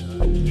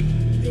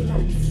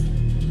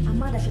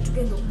Amanda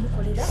kyetugenda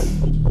okumukolera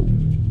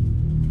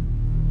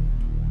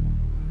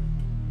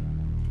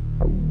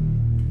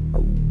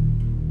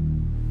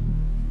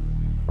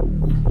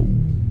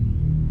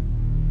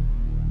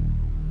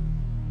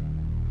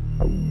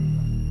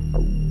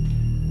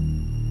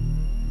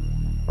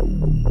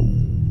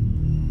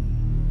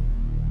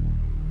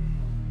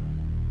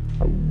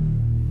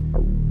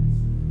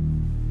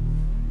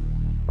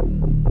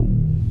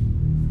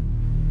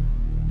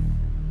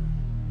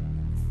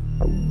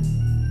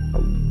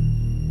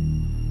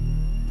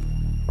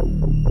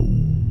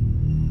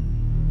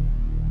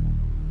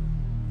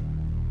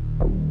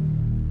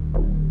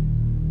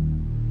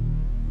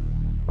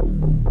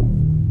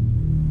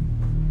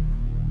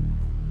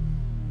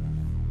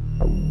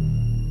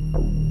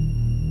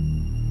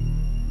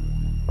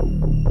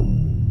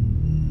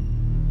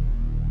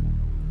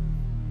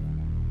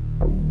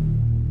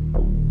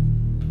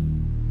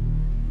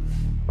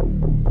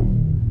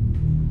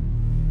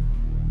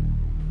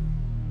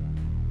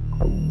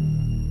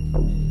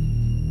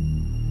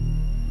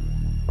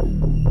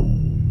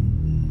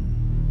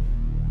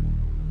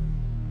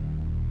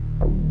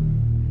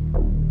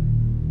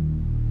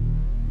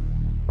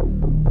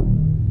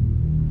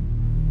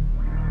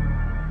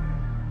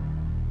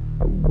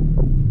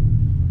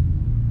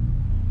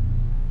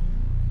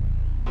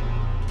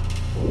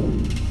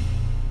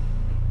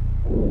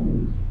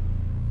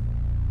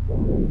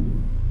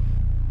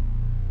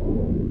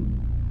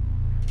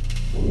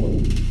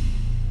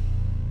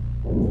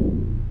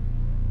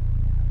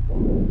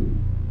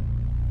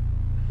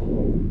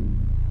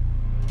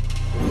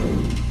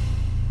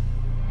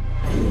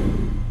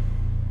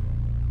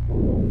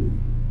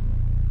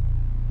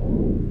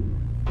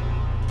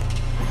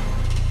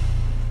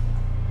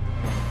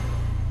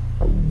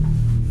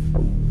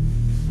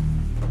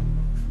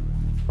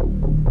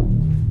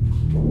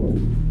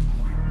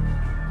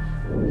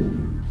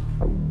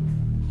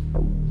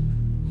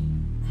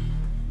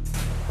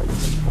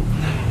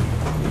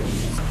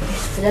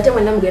ate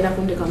mwenna mugenda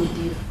kundeka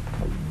mudiiro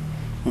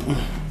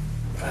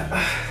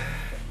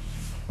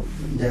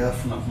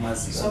njagafuna ku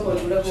mazzi sobola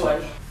otuleko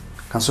wali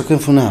kansoke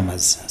nfuna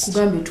amazzi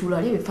kugambye otuula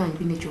ali ebifaananyi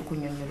birina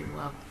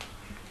ekyokunnyonnyolebwako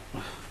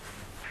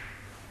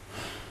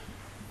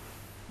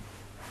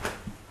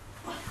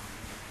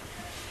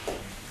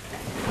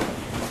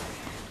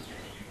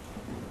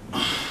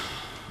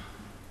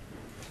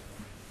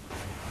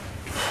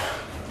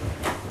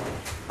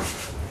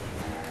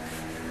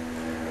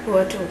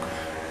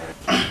watuuka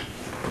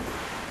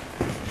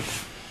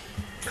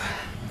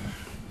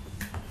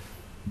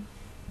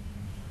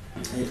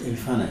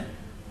ebifaananyi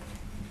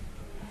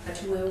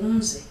kati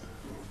weewunze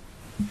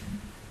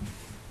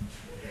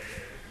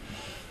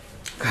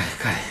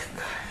kale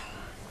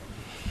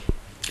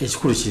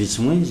ekikulu kiri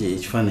kimwe nje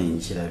ekifaananyi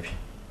nkirabye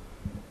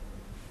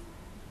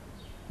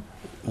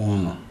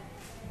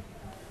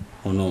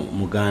ono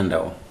muganda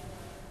wo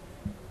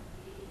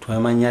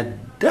twamanya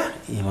dda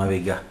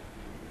emabega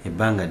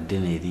ebbanga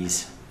ddene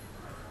eriisa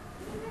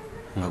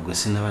nga gwe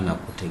sinaba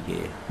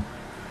nakutegeera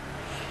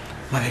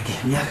mabega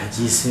emyaka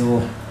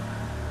giyiseewo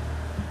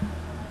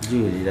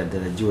giwulira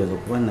ddala giweza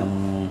okuba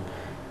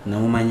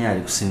namumanya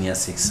ali ku senior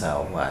 6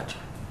 awo bwatyo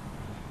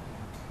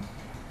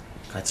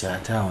kati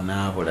ate awo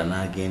naabula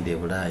n'agenda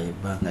ebulaayi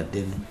ebbanga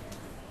ddene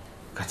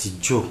kati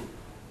jjo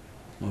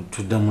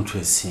tuddamu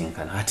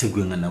twesinkana ate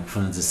gwe nga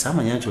nakufuna nze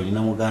saamanya nti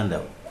olina muganda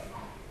we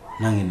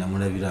nange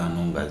namulabira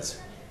wano ngazi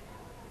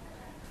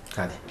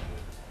kale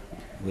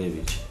bwe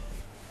bityo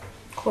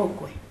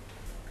kogwe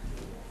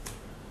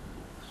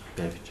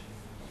bwe bityo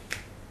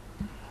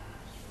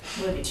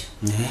bwe bityo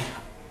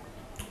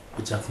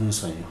ojja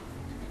kunsonyiwa